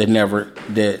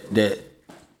that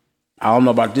I don't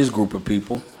know about this group of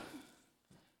people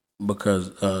because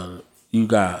you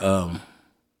got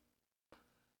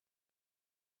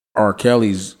R.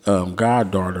 Kelly's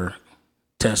goddaughter,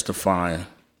 testifying,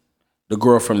 the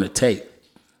girl from the tape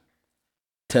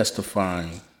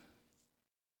testifying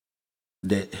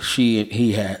that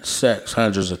he had sex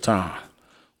hundreds of times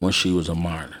when she was a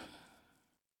minor.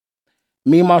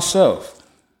 Me myself,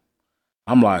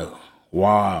 I'm like,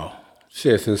 wow.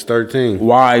 Shit, since 13.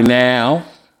 Why now?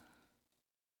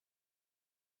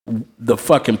 The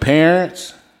fucking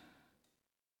parents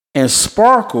and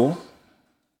Sparkle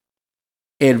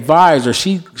advised her.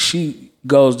 She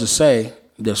goes to say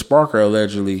that Sparkle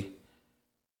allegedly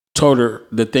told her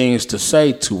the things to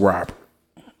say to Robert.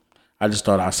 I just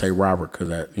thought I'd say Robert because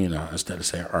that, instead of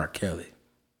saying R. Kelly.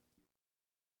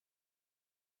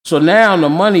 So now the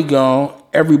money gone,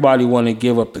 everybody want to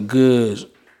give up the goods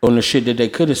on the shit that they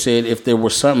could have said if there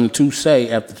was something to say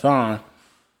at the time.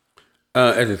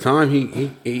 At the time,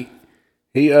 he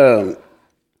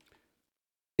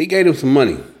gave them some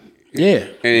money. Yeah,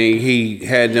 and he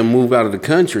had them move out of the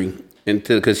country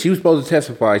because she was supposed to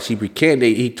testify. She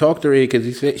recanted. He talked her in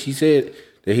because she said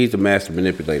that he's the master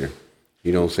manipulator.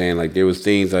 You know what I'm saying? Like there was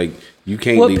things like you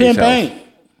can't leave this house.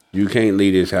 You can't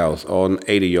leave this house. All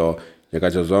 8 of y'all, you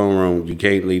got your own room. You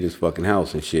can't leave this fucking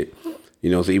house and shit.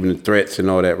 So even the threats and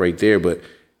all that right there. But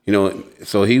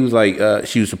so he was like,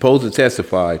 she was supposed to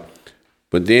testify,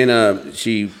 but then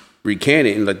she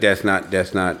recanted and like that's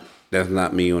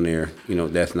not me on there.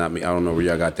 That's not me. I don't know where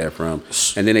y'all got that from.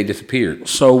 And then they disappeared.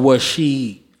 So was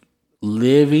she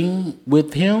living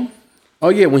with him? Oh,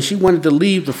 yeah. When she wanted to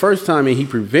leave the first time and he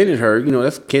prevented her,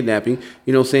 that's kidnapping.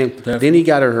 You know what I'm saying? Definitely. Then he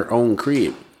got her own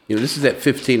crib. This is at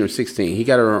 15 or 16. He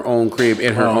got her own crib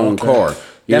and her own car.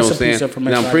 You know what I'm saying?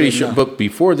 And I'm pretty sure, but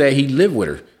before that, he lived with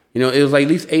her. It was like at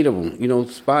least 8 of them,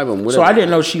 5 of them, whatever. So I didn't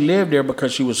know she lived there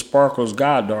because she was Sparkle's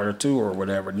goddaughter, too, or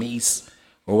whatever, niece.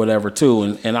 Or whatever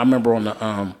too, and I remember on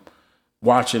the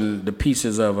watching the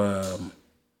pieces of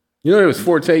there was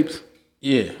 4 tapes.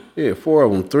 Yeah, 4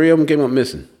 of them. 3 of them came up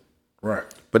missing. Right,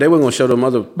 but they weren't gonna show them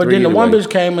other. But then the one bitch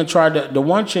came and tried to. The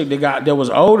one chick that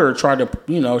was older tried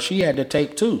to. She had the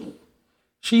tape too.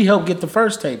 She helped get the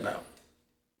first tape out.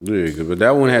 Yeah, but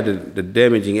that one had the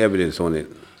damaging evidence on it.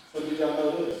 So did y'all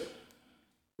know this?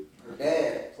 Her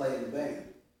dad played in the band.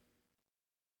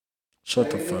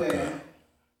 Shut the fuck up.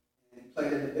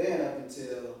 Played in the band up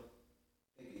until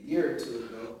I think a year or 2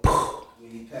 ago when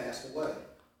he passed away.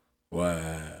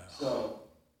 Wow. So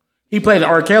he played in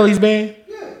R. Kelly's band?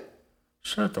 Yeah.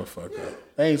 Shut the fuck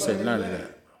up. They ain't said none of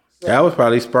that. So, that was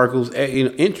probably Sparkle's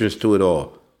interest to it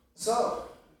all. So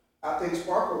I think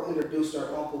Sparkle introduced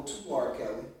her uncle to R.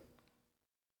 Kelly.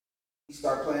 He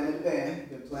started playing in the band.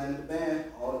 Been playing in the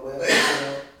band all the way up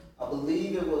until I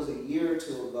believe it was a year or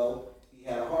 2 ago. He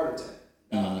had a heart attack.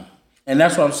 Mm-hmm. And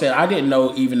that's what I'm saying. I didn't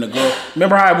know even the girl.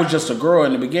 Remember how it was just a girl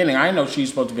in the beginning? I didn't know she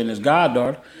was supposed to be his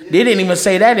goddaughter. Yeah. They didn't even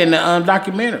say that in the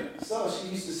documentary. So she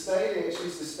used to stay there. She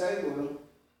used to stay with him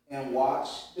and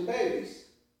watch the babies.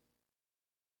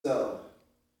 So,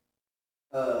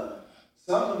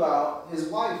 something about his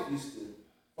wife used to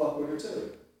fuck with her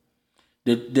too.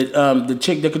 The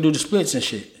chick that could do the splits and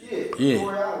shit.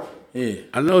 Yeah. Yeah.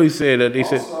 I know he said that. They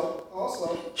said.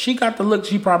 Also, she got the look.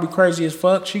 She probably crazy as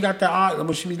fuck. She got that eye,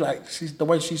 but she be like, she's the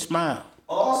way she smiled.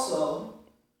 Also,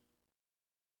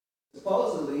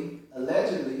 supposedly,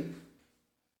 allegedly,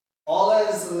 all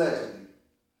that is allegedly.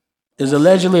 Is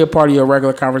allegedly a part of your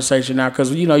regular conversation now?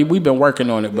 Because we've been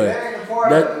working on it, but that ain't a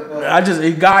part of it. But I just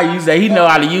a guy use that. He know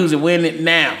how to use it. When it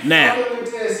now.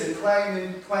 With this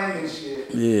and claiming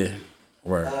shit. Yeah,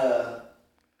 right.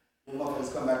 When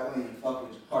motherfuckers come back on and fuck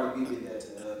with you, Cardi B did that to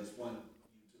this one.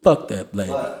 Fuck that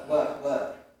lady.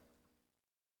 But.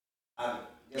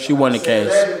 She won the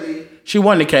case. She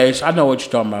won the case. I know what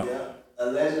you're talking about. Yeah.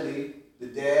 Allegedly, the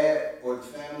dad or the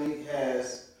family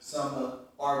has some of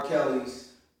R. Kelly's.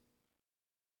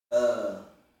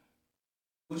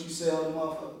 What you sell the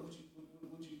motherfucker?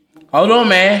 Hold on,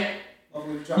 man.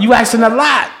 You asking a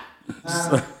lot.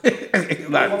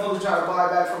 Motherfuckers try to buy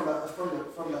back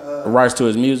from the rights to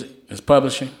his music, his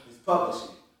publishing.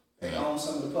 They own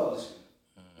some of the publishing.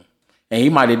 And he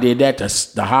might have did that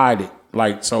to hide it,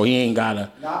 like so he ain't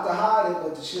gotta. Not to hide it,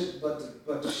 but the shit,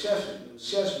 but the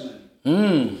session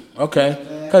money. Okay.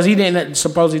 Because he didn't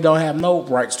suppose he don't have no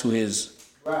rights to his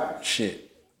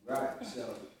shit. Right. So,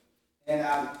 and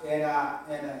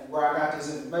where I got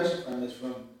this information from is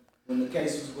from when the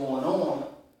case was going on,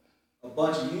 a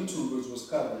bunch of YouTubers was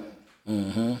covering it.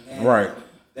 Mm-hmm. And right.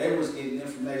 They was getting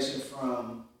information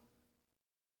from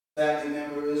family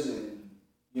members and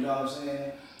you know what I'm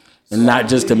saying? And not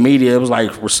just the media. It was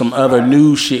like some other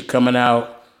news shit coming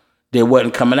out that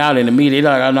wasn't coming out in the media.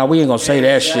 They're like, oh, no, we ain't gonna say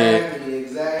that shit.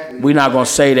 Exactly. We're not gonna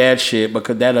say that shit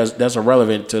because that's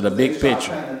irrelevant to the big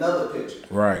picture. Another picture.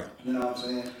 Right. You know what I'm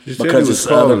saying? Because it's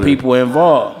other people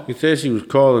involved. He said she was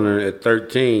calling her at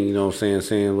 13, you know what I'm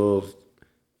saying a little,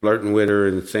 flirting with her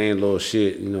and saying little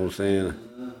shit, you know what I'm saying?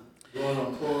 Going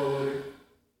on tour with her.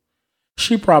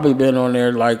 She probably been on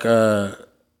there like,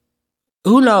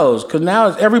 who knows? Because now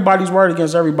it's everybody's word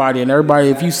against everybody, and everybody,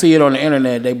 if you see it on the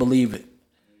internet, they believe it.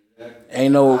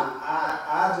 Ain't no.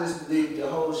 I just believe the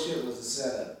whole shit was a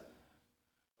setup.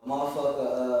 A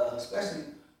motherfucker, especially.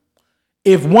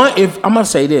 If I'm gonna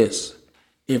say this,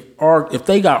 if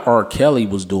they got R. Kelly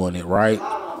was doing it right,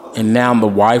 and now the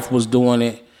wife was doing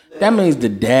it, that means the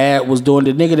dad was doing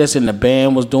it, the nigga that's in the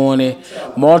band was doing it,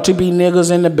 multiple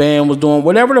niggas in the band was doing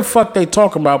whatever the fuck they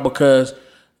talking about, because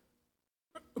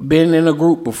been in a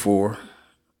group before,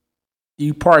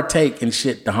 you partake in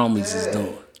shit the homies is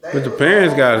doing. But the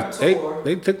parents got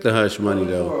they took the hush money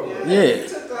though. Yeah. They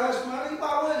took the hush money.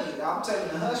 Why wouldn't you? I'm taking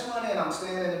the hush money and I'm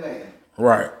staying in the band.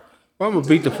 Right. Well, I'm gonna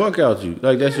beat the fuck out you.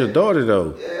 Like that's your daughter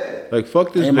though. Yeah. Like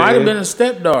fuck this. It might have been a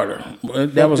stepdaughter.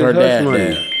 That was her dad. And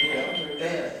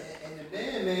the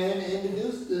band man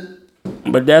introduced the.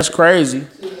 But that's crazy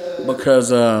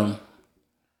because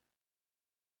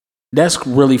that's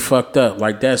really fucked up.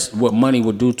 Like that's what money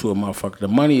would do to a motherfucker. The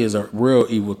money is a real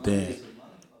evil thing.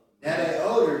 Now they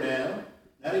older now.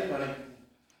 Now they trying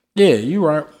Yeah, you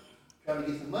right. to get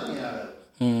some money out of it.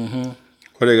 Mm-hmm.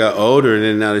 Or they got older and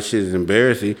then now this shit is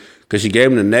embarrassing because she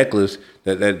gave him the necklace.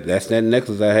 That's that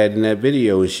necklace I had in that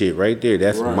video and shit right there.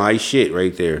 That's right. My shit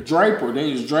right there. Draper.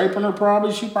 They was draping her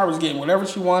probably. She probably was getting whatever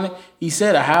she wanted. He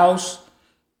said a house,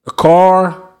 a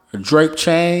car, a drape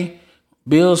chain,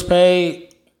 bills paid.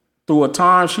 Through a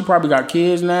time, she probably got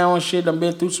kids now and shit. Done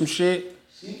been through some shit.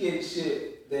 She getting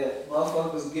shit that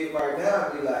motherfuckers get right now.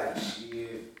 Be like,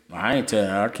 shit. I ain't telling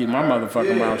her. I keep my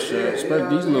motherfucking mouth shut.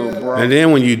 Especially these little bros. And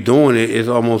then when you doing it, it's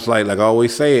almost like I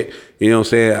always say it. You know what I'm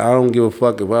saying? I don't give a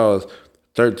fuck if I was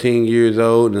 13 years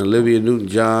old and Olivia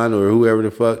Newton-John or whoever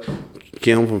the fuck,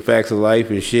 Kim from Facts of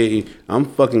Life and shit. I'm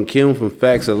fucking Kim from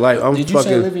Facts of Life. Did you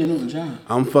say Olivia Newton-John?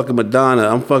 I'm fucking Madonna.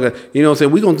 I'm fucking, you know what I'm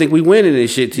saying? We gonna think we winning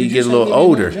this shit till you get a little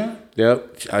older.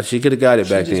 Yep. She could have got it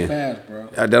back then. Passed, bro.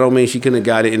 That don't mean she couldn't have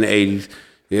got it in the 80s.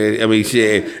 Yeah, I mean,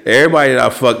 shit. Everybody that I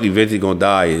fucked eventually gonna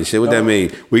die and shit. What that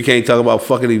mean? We can't talk about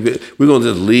fucking. We're gonna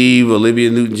just leave Olivia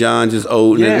Newton-John just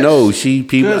old. Yes. No,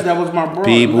 people. That was my bro.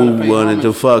 People wanted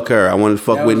to fuck her. I wanted to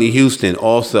fuck Whitney Houston.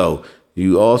 Also,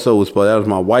 you also was. That was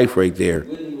my wife right there.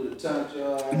 Whitney would have turned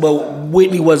your ass. But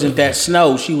Whitney wasn't that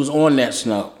snow. She was on that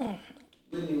snow.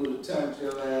 Whitney would have turned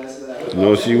your ass out.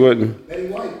 No, she wouldn't. Betty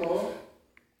White, boy.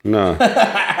 Nah.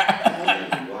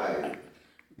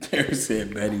 There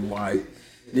said Betty White.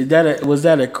 Was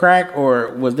that a crack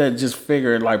or was that just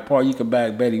figuring like Paul? You could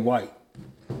back Betty White.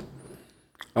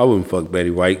 I wouldn't fuck Betty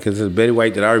White because the Betty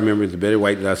White that I remember is the Betty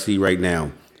White that I see right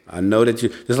now. I know that you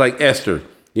just like Esther.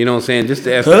 You know what I'm saying? Just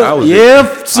the Esther I was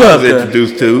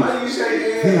introduced to.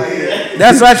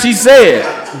 That's what she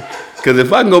said. Because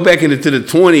if I can go back into the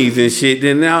 20s and shit,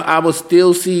 then now I will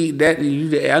still see that.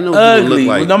 I know what it look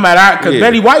like. No matter, because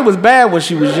Betty White was bad when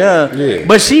she was young. Yeah.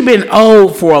 But she been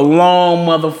old for a long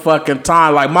motherfucking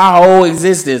time. Like my whole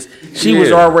existence, she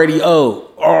was already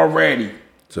old. Already.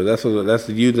 So that's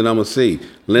the youth that I'm gonna see.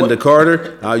 Linda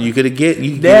Carter, you could get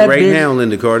it right now,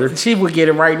 Linda Carter. She would get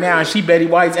it right now, and she Betty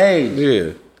White's age.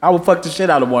 Yeah. I would fuck the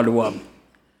shit out of Wonder Woman.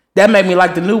 That made me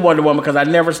like the new Wonder Woman because I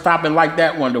never stopped and like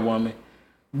that Wonder Woman.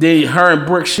 Then her and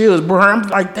Brooke Shields, bro. I'm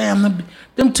like, damn,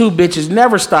 them two bitches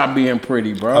never stop being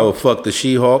pretty, bro. I would fuck the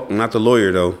She-Hulk, not the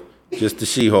lawyer though. Just the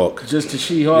She-Hulk. Just the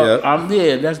She-Hulk.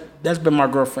 Yep. That's been my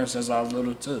girlfriend since I was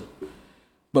little too.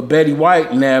 But Betty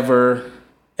White never.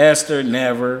 Esther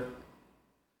never.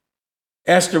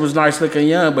 Esther was nice looking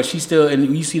young, but she still.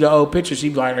 And you see the old picture, she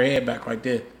got her head back like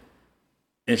this,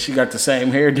 and she got the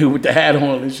same hairdo with the hat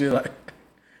on and shit like.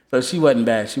 So she wasn't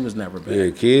bad. She was never bad. Yeah,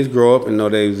 kids grow up and know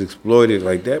they was exploited.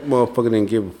 Like, that motherfucker didn't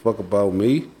give a fuck about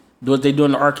me. Was they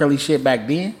doing the R. Kelly shit back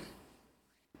then?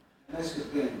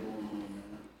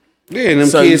 Yeah, and them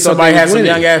so kids somebody had some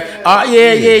young ass.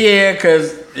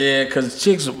 Because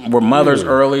chicks were mothers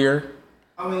earlier.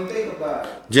 I mean, think about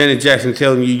it. Janet Jackson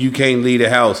telling you can't leave the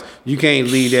house. You can't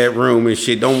leave that room and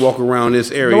shit. Don't walk around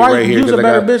this area right here. You was a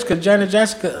better bitch because Janet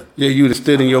Jackson. Yeah, you'd have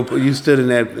stood in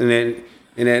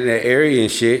that area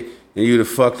and shit, and you'd have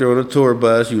fucked her on a tour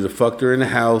bus. You'd have fucked her in the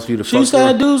house. You'd have. She used to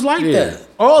have dudes like that.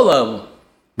 All of them.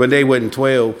 But they wasn't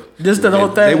 12. This the whole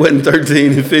thing. They wasn't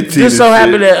 13 and 15. Just so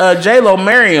happened that J-Lo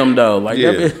marry him though. Like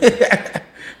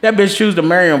that bitch choose to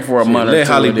marry him for a month. Let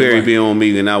Halle Berry be on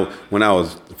me when I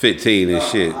was 15 and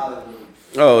shit.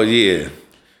 Oh yeah.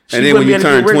 And then when you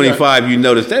turn 25, you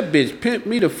notice that bitch pimped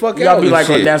me the fuck out. Y'all be like,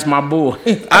 oh, that's my boy.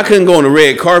 I couldn't go on the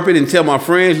red carpet and tell my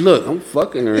friends, look, I'm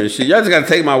fucking her and shit. Y'all just got to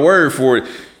take my word for it.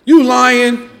 You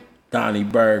lying? Donnie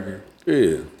Burger.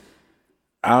 Yeah.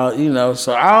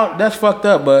 That's fucked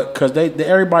up, but because they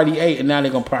everybody ate, and now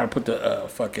they're going to probably put the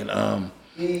fucking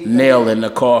nail in the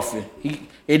coffin.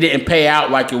 It didn't pay out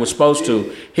like it was supposed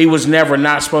to. He was never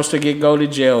not supposed to go to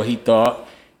jail, he thought.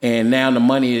 And now the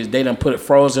money is, they done put it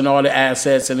frozen all the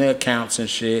assets and the accounts and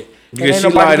shit. Because she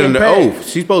lied under oath.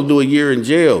 She's supposed to do a year in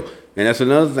jail. And that's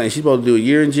another thing. She's supposed to do a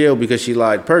year in jail because she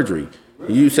lied perjury.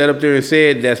 You sat up there and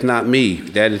said, that's not me.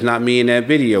 That is not me in that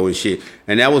video and shit.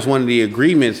 And that was one of the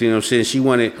agreements, you know what I'm saying? She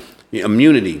wanted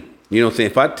immunity. You know what I'm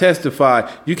saying? If I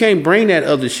testify, you can't bring that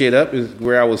other shit up, is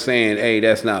where I was saying, hey,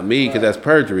 that's not me because that's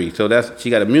perjury. So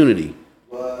she got immunity.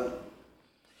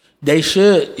 They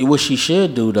should, what she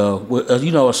should do though,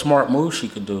 a smart move she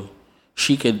could do.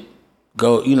 She could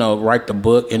go, write the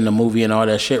book and the movie and all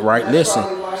that shit, right? Listen,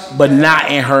 but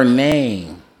not in her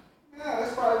name. Yeah,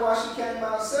 that's probably why she came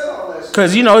out and said all that shit.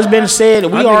 Because, it's been said,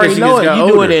 we already know it.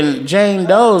 You do it in Jane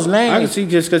Doe's name. I can see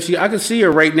just because I can see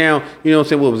her right now, you know what I'm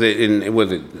saying? What was it?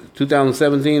 Was it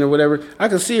 2017 or whatever? I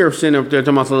can see her sitting up there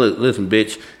talking about, listen,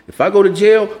 bitch, if I go to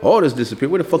jail, all this disappear.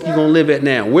 Where the fuck you gonna live at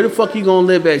now? Where the fuck you gonna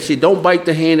live at? Shit, don't bite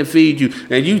the hand that feeds you.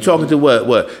 And you talking to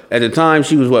what? At the time,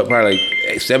 she was probably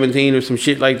like 17 or some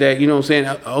shit like that. You know what I'm saying?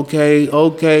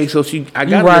 Okay. So you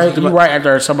right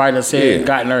after somebody that said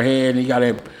got in her head, and you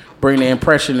gotta bring the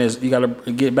impressionist. You gotta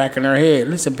get back in her head.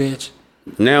 Listen, bitch.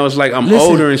 Now it's like I'm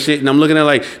older and shit, and I'm looking at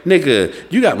like, nigga,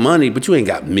 you got money, but you ain't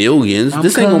got millions.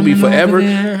 This ain't gonna be forever.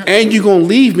 And you gonna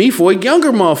leave me for a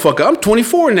younger motherfucker. I'm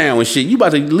 24 now and shit. You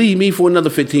about to leave me for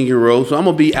another 15-year-old, so I'm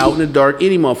gonna be out in the dark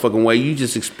any motherfucking way. You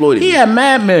just exploited me. He had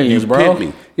mad millions, bro. Pimped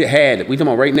me. He had it. We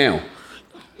talking about right now.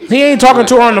 He ain't talking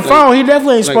to her on the phone. He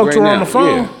definitely ain't spoke to her on the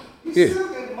phone. He's still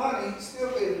getting money. He's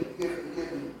still getting,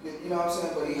 you know what I'm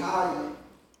saying? But he hiding it.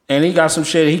 And he got some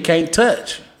shit he can't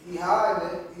touch. He hiding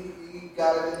it. He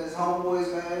got it in his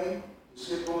homeboy's name. The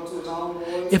shit going to his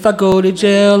homeboy. If I go to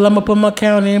jail, I'ma put my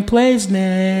county employee's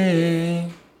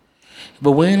name.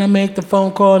 But when I make the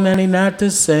phone call, now they not the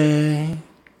same.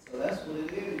 So that's what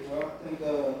it is, bro. I think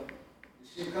the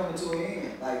shit coming to an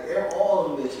end. Like,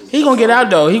 all them bitches. He gonna get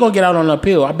out, though. He gonna get out on the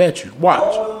appeal. I bet you. Watch.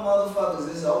 All them motherfuckers,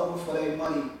 it's over for their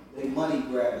money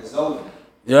grab. It's over.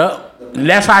 Yep. And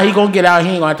that's how he gonna get out. He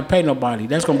ain't gonna have to pay nobody.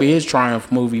 That's gonna be his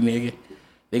triumph movie, nigga.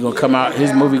 They gonna come out.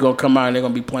 His movie gonna come out, and they're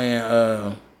gonna be playing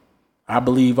I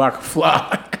Believe I Can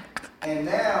Fly. And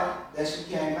now that she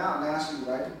came out, now she can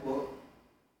write the book.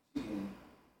 She can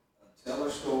tell her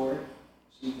story.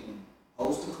 She can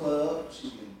host a club.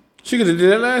 She could have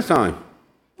did that last time.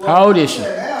 Well, how old is she?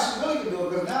 Now she really can do it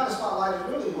because now the spotlight is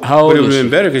really on. How old but it would is have she?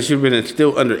 been better because she would have been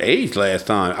still underage last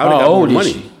time. How old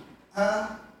is she? Huh?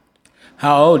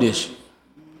 How old is she?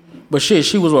 But shit,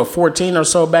 she was 14 or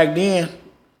so back then.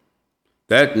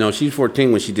 She's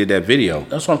 14 when she did that video.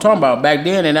 That's what I'm talking about. Back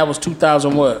then, and that was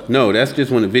 2000 what? No, that's just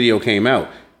when the video came out.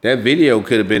 That video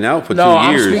could have been out for 2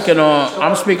 years.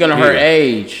 I'm speaking on her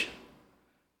age.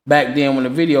 Back then when the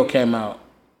video came out.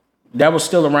 That was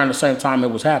still around the same time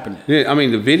it was happening. Yeah, I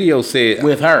mean, the video said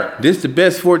with her. This the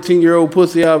best 14-year-old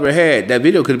pussy I ever had. That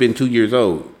video could have been 2 years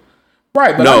old.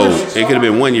 Right, but no, it could have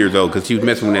been 1 year old because she was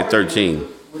messing with that 13.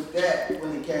 With that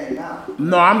when it came out.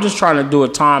 No, I'm just trying to do a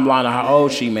timeline of how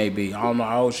old she may be. I don't know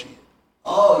how old she is.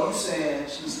 Oh, you saying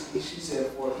he said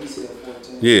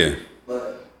 14. Yeah.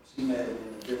 But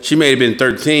she may have been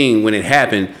 13 when it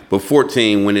happened, but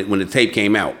 14 when the tape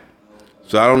came out.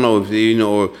 So I don't know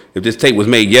if this tape was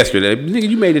made yesterday. Nigga,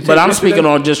 you made it. But I'm yesterday? Speaking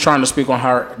on just trying to speak on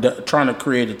her, trying to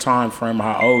create a time frame of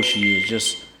how old she is.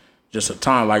 Just a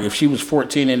time. Like if she was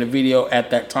 14 in the video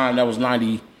at that time, that was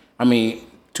 90. I mean,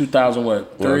 2000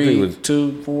 what? 3,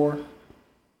 2, 4.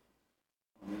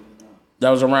 That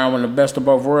was around when the Best of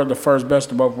Both Worlds, the first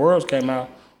Best of Both Worlds came out.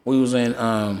 We was in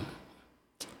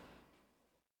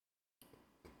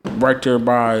right there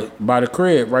by the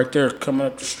crib, right there coming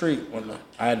up the street when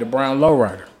I had the brown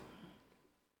lowrider.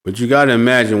 But you got to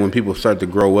imagine when people start to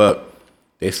grow up,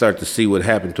 they start to see what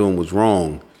happened to them was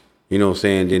wrong. You know what I'm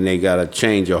saying? Then they got to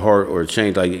change your heart or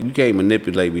change. Like, you can't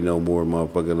manipulate me no more,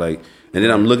 motherfucker. Like, and then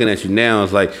I'm looking at you now.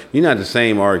 It's like, you're not the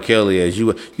same R. Kelly as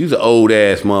you. You's an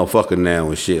old-ass motherfucker now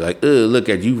and shit. Like, look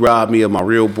at you robbed me of my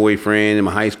real boyfriend and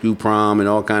my high school prom and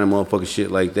all kind of motherfucking shit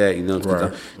like that. You know what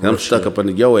I'm saying? I'm stuck up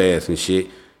under your ass and shit.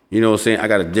 You know what I'm saying? I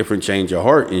got a different change of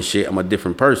heart and shit. I'm a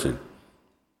different person.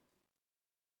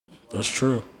 That's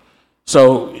true.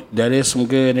 So, that is some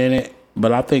good in it.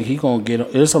 But I think he gonna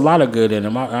get. There's a lot of good in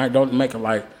him. I don't make it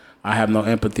like I have no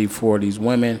empathy for these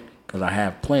women because I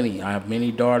have plenty. I have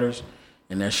many daughters,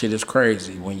 And that shit is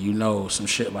crazy when you know some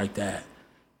shit like that.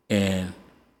 And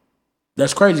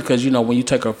that's crazy because, you know, when you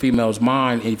take a female's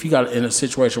mind, if you got in a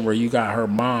situation where you got her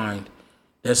mind,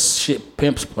 that's shit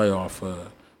pimps play off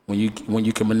of. When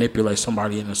you can manipulate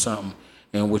somebody into something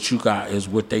and what you got is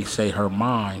what they say her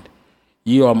mind,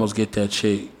 you almost get that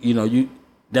shit. You know,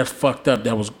 that's fucked up.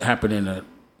 That was happening to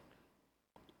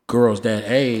girls that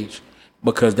age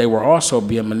because they were also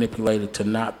being manipulated to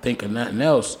not think of nothing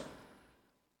else.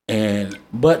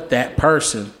 But that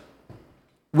person,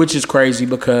 which is crazy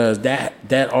because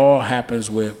that all happens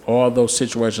with all those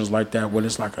situations like that when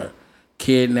it's like a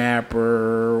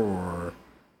kidnapper or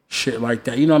shit like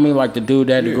that. You know what I mean? Like the dude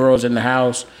that the girls in the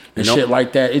house and shit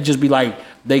like that. It just be like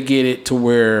they get it to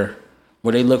where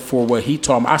they look for what he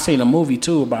told me. I seen a movie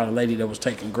too about a lady that was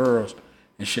taking girls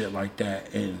and shit like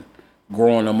that and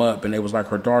growing them up, and they was like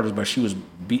her daughters, but she was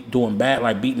doing bad,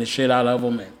 like beating the shit out of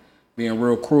them and being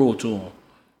real cruel to them.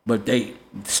 But they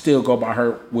still go by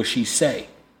her what she say.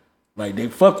 Like they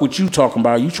fuck what you talking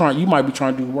about. You might be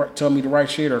trying to tell me the right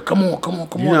shit or come on.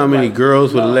 You know how many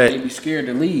girls would let? They be scared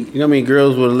to leave. You know how many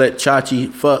girls would let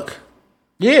Chachi fuck?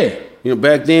 Yeah. You know,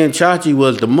 back then Chachi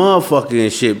was the motherfucker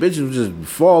and shit. Bitches was just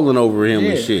falling over him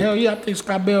and shit. Hell yeah, I think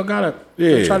Scott Bell try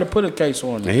to put a case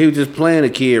on him. And he was just playing a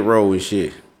kid role and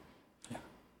shit.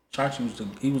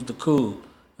 Chachi was the cool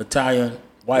Italian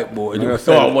white boy. And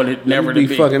thought wanted never to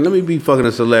be. Let me be fucking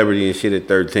a celebrity and shit at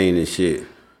 13 and shit.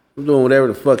 I'm doing whatever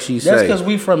the fuck she say. That's because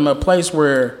we from a place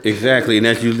where... Exactly, and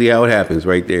that's usually how it happens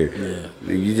right there. Yeah.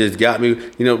 You just got me.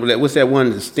 You know, what's that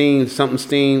one, Steen,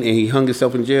 and he hung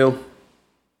himself in jail?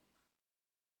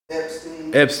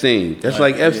 Epstein. That's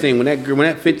like Epstein. When that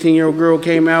 15-year-old girl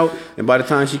came out, and by the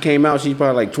time she came out, she's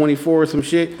probably like 24 or some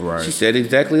shit. Right. She said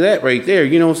exactly that right there.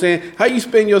 You know what I'm saying? How you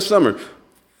spend your summer?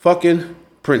 Fucking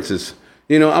princess.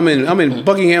 You know, I'm in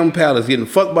Buckingham Palace getting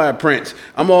fucked by a prince.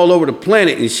 I'm all over the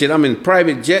planet and shit. I'm in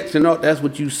private jets and all. That's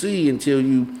what you see until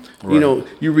you, you know,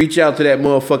 you reach out to that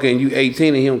motherfucker and you 18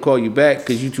 and he don't call you back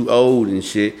because you too old and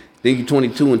shit. Then you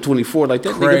 22 and 24 like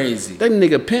that. Crazy. That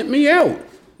nigga pimped me out.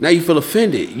 Now you feel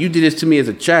offended. You did this to me as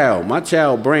a child. My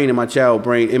child brain and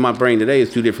my brain today is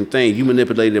two different things. You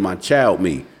manipulated my child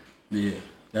me. Yeah.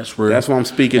 That's real. That's why I'm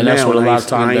speaking and now. That's what a lot of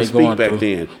times they going back through.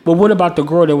 then. But what about the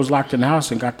girl that was locked in the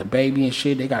house and got the baby and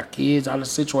shit? They got kids out of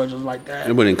situations like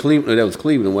that. But in Cleveland, that was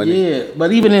Cleveland, wasn't it? Yeah,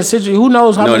 but even in situations, who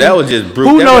knows how many? No, that was just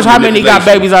brutal. Who knows how many got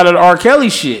babies out of the R. Kelly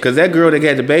shit? Because that girl that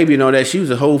got the baby and all that, she was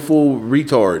a whole full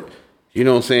retard. You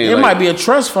know what I'm saying? It might be a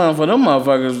trust fund for them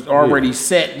motherfuckers already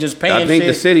set, just paying. I think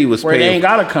shit the city was where paying. They ain't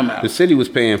gotta come out. The city was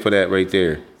paying for that right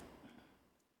there.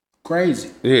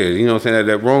 Crazy. Yeah, you know what I'm saying?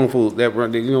 That wrongful, you know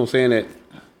what I'm saying? That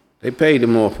they paid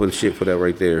them off for the shit for that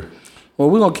right there. Well,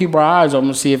 we're gonna keep our eyes open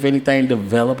to see if anything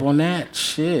develop on that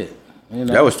shit. You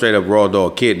know? That was straight up raw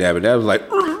dog kidnapping. That was like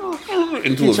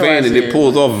into a van and it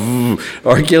pulls off.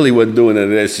 R. Kelly wasn't doing none of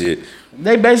that shit.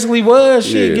 They basically was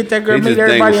shit. Yeah. Get that girl, He meet just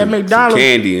everybody at dangled some McDonald's.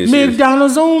 candy and shit.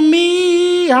 McDonald's on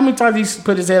me. How many times he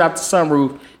put his head out the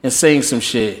sunroof and sing some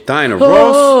shit? Dinah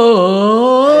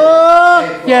Oh,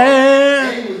 Ross.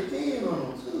 yeah. He was peeing on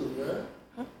him too,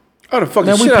 bro. Oh, the fuck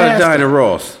the Man, we shit out of passed Dinah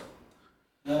Ross.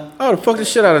 Oh, the fuck the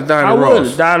shit out of Dinah I Ross.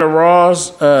 would. Dinah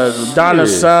Ross, Donna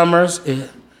Summers,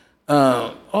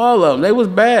 all of them. They was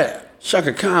bad.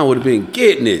 Shaka Khan would have been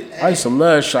getting it. I used to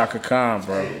love Shaka Khan,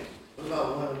 bro. What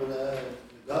about one with the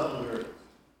governor?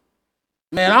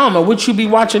 Man, I don't know what you be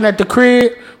watching at the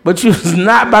crib, but you was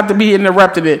not about to be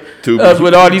interrupting it Too us bad.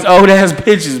 with all these old ass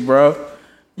bitches, bro.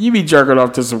 You be jerking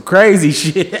off to some crazy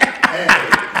shit.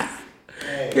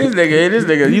 This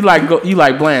nigga, you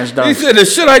like Blanche, don't He you? said the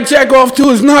shit I jack off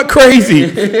to is not crazy.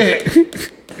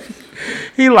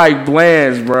 He like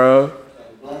Blanche, bro.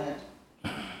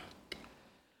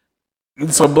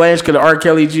 So Blanche could have R.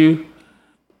 Kelly'd you?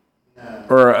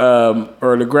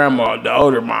 Or the grandma, the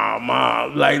older mom.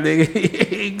 Like,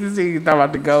 nigga, you can see you talking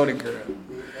about the golden girl.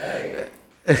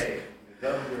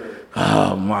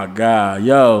 Oh, my God.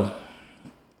 Yo.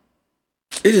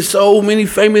 There's so many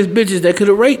famous bitches that could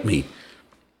have raped me.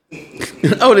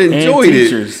 I would have enjoyed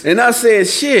teachers. it. And I said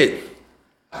shit.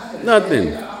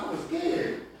 Nothing. I was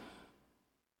scared.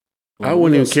 I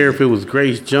wouldn't even care if it was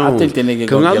Grace Jones. I think the nigga Because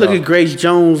gonna when I get look off. at Grace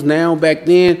Jones now, back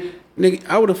then, nigga,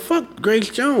 I would have fucked Grace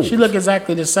Jones. She look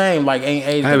exactly the same, like ain't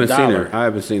aged I haven't a seen dollar. her. I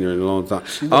haven't seen her in a long time.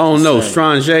 I look don't the know. same.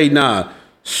 Strange, nah.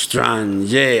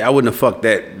 Strange. I wouldn't have fucked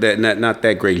not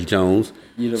that Grace Jones.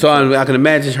 You'd have So I can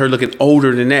imagine her looking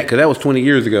older than that, because that was 20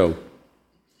 years ago.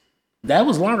 That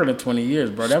was longer than 20 years,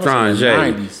 bro. That was in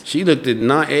the 90s. She looked at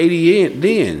 80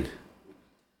 then.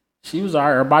 She was all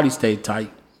right. Her body stayed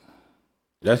tight.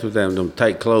 That's what them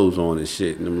tight clothes on and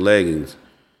shit and them leggings.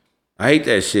 I hate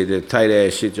that shit, that tight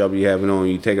ass shit y'all be having on.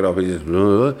 You take it off and just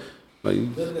like.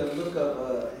 Look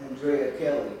up Andrea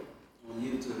Kelly on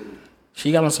YouTube.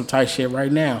 She got on some tight shit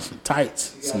right now, some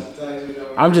tights.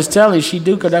 I'm just telling you, she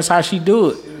do, because that's how she do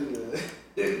it.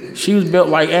 She was built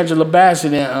like Angela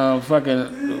Bassett and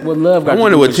fucking what Love got. I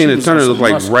wonder what Tina Turner look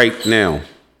like right now.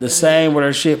 The same with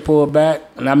her shit pulled back.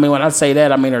 And I mean, when I say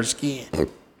that, I mean her skin.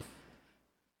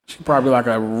 She probably like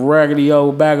a raggedy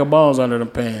old bag of bones under the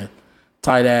pants.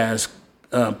 Tight ass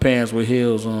pants with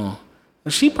heels on.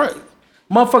 And she probably,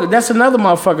 motherfucker, that's another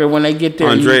motherfucker when they get there.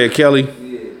 Andrea Kelly. Yeah.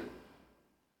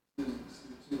 She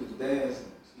was dancing.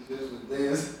 She just was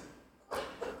dancing.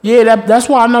 Yeah, that's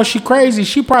why I know she crazy.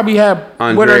 She probably had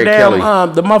Andrea with her damn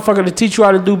Kelly. The motherfucker to teach you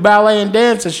how to do ballet and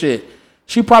dance and shit.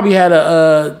 She probably had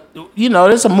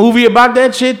there's a movie about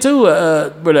that shit too.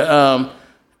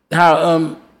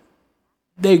 How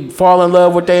they fall in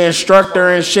love with their instructor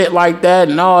and shit like that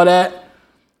and all that.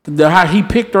 How he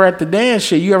picked her at the dance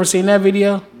shit. You ever seen that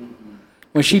video?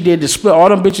 When she did the split, all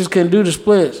them bitches couldn't do the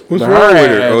splits. What's wrong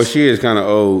with her? Oh, she is kind of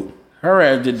old. Her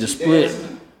ass did the split.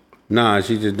 Nah,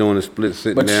 she's just doing the split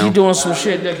sitting But down. she doing some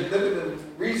shit that. Look at the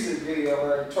recent video of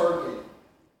her twerking.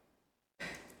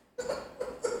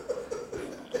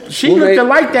 She looked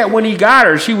like that when he got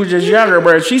her. She was just younger,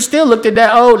 but she still looked at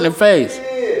that old in the face.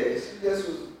 Yeah, she just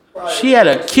was. She had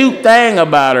a cute thing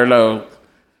about her though.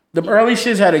 The early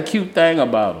shits had a cute thing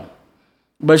about them,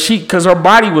 but cause her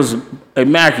body was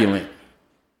immaculate,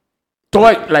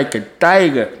 like a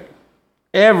tiger,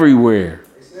 everywhere.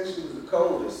 They said she was the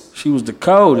coldest. She was the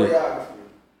coldest. Choreography.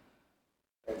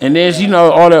 And then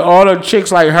all the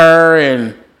chicks like her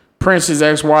and Prince's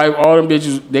ex-wife, all them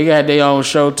bitches, they had their own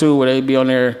show too, where they be on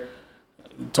there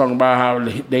talking about how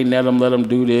they let them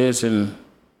do this and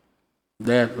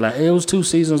that. Like it was 2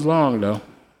 seasons long though.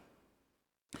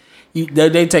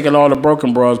 They taking all the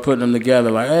broken bros, putting them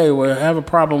together. Like, hey, well, have a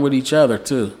problem with each other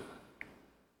too.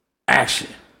 Action.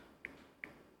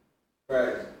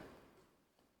 Right.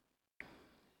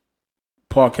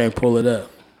 Paul can't pull it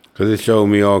up. Cause it showed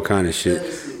me all kind of shit.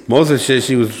 Most of the shit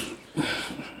she was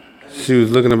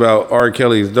looking about R.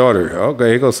 Kelly's daughter.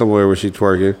 Okay, here goes somewhere where she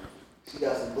twerking. She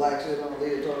got some black shit on,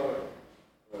 leotard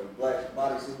or black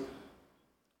bodysuit.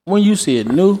 When you see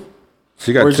it new,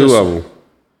 She got 2 of them.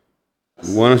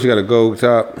 One she got a gold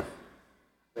top.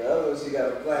 The other one, she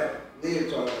got a black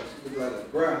leotard. She look like a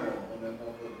grandma on that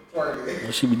motherfucker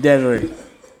twerking. she be deadly.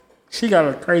 She got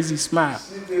a crazy smile.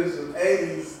 She did some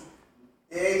 80s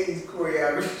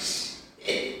choreography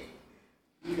shit.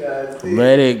 You guys think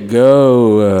Let it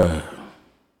go.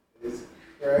 it's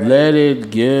crazy. Let it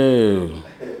go.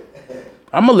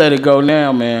 I'm gonna let it go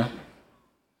now, man.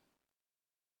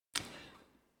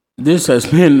 This has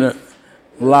been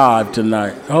live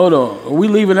tonight. Hold on. Are we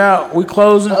leaving out? We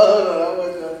closing? I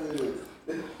want y'all to do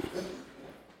it.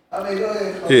 I mean, go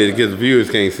ahead. Yeah, because the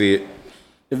viewers can't see it.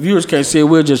 The viewers can't see it.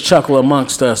 We'll just chuckle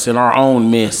amongst us in our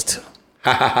own midst.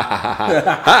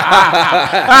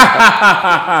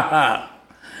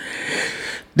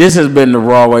 This has been the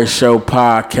Rawway Show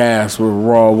podcast with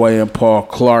Rawway and Paul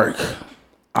Clark.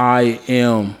 I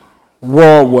am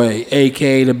Rawway,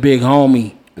 a.k.a. the big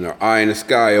homie. And our eye in the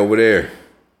sky over there.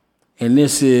 And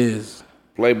this is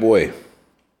Playboy.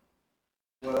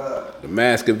 The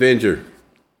Masked Avenger.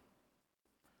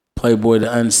 Playboy,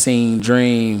 the Unseen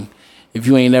Dream. If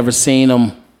you ain't never seen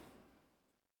him,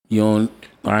 you don't.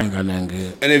 I ain't got nothing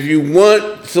good. And if you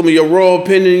want some of your raw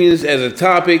opinions as a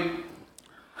topic,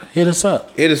 hit us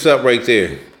up. Hit us up right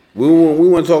there. We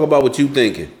want to talk about what you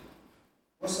thinking.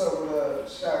 What's up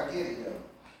with Shot Giddy, though?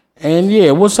 And yeah,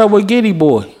 what's up with Giddy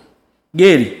boy?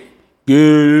 Giddy.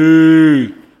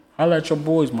 Holla at your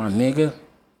boys, my nigga.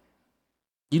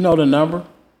 You know the number.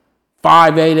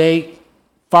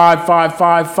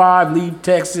 588-5555. Leave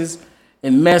Texas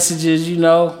and messages, you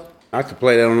know. I could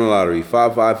play that on the lottery.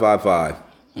 5555.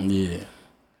 Yeah.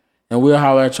 And we'll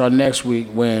holler at y'all next week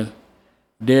when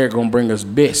Derek gonna bring us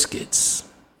biscuits.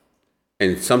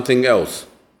 And something else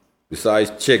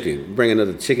besides chicken. Bring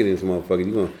another chicken in this motherfucker.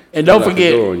 You gonna and don't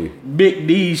forget Big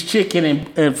D's chicken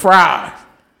and fries.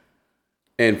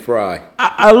 And fry.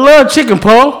 I love chicken,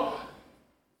 Paul.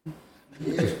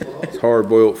 It's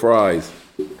hard-boiled fries.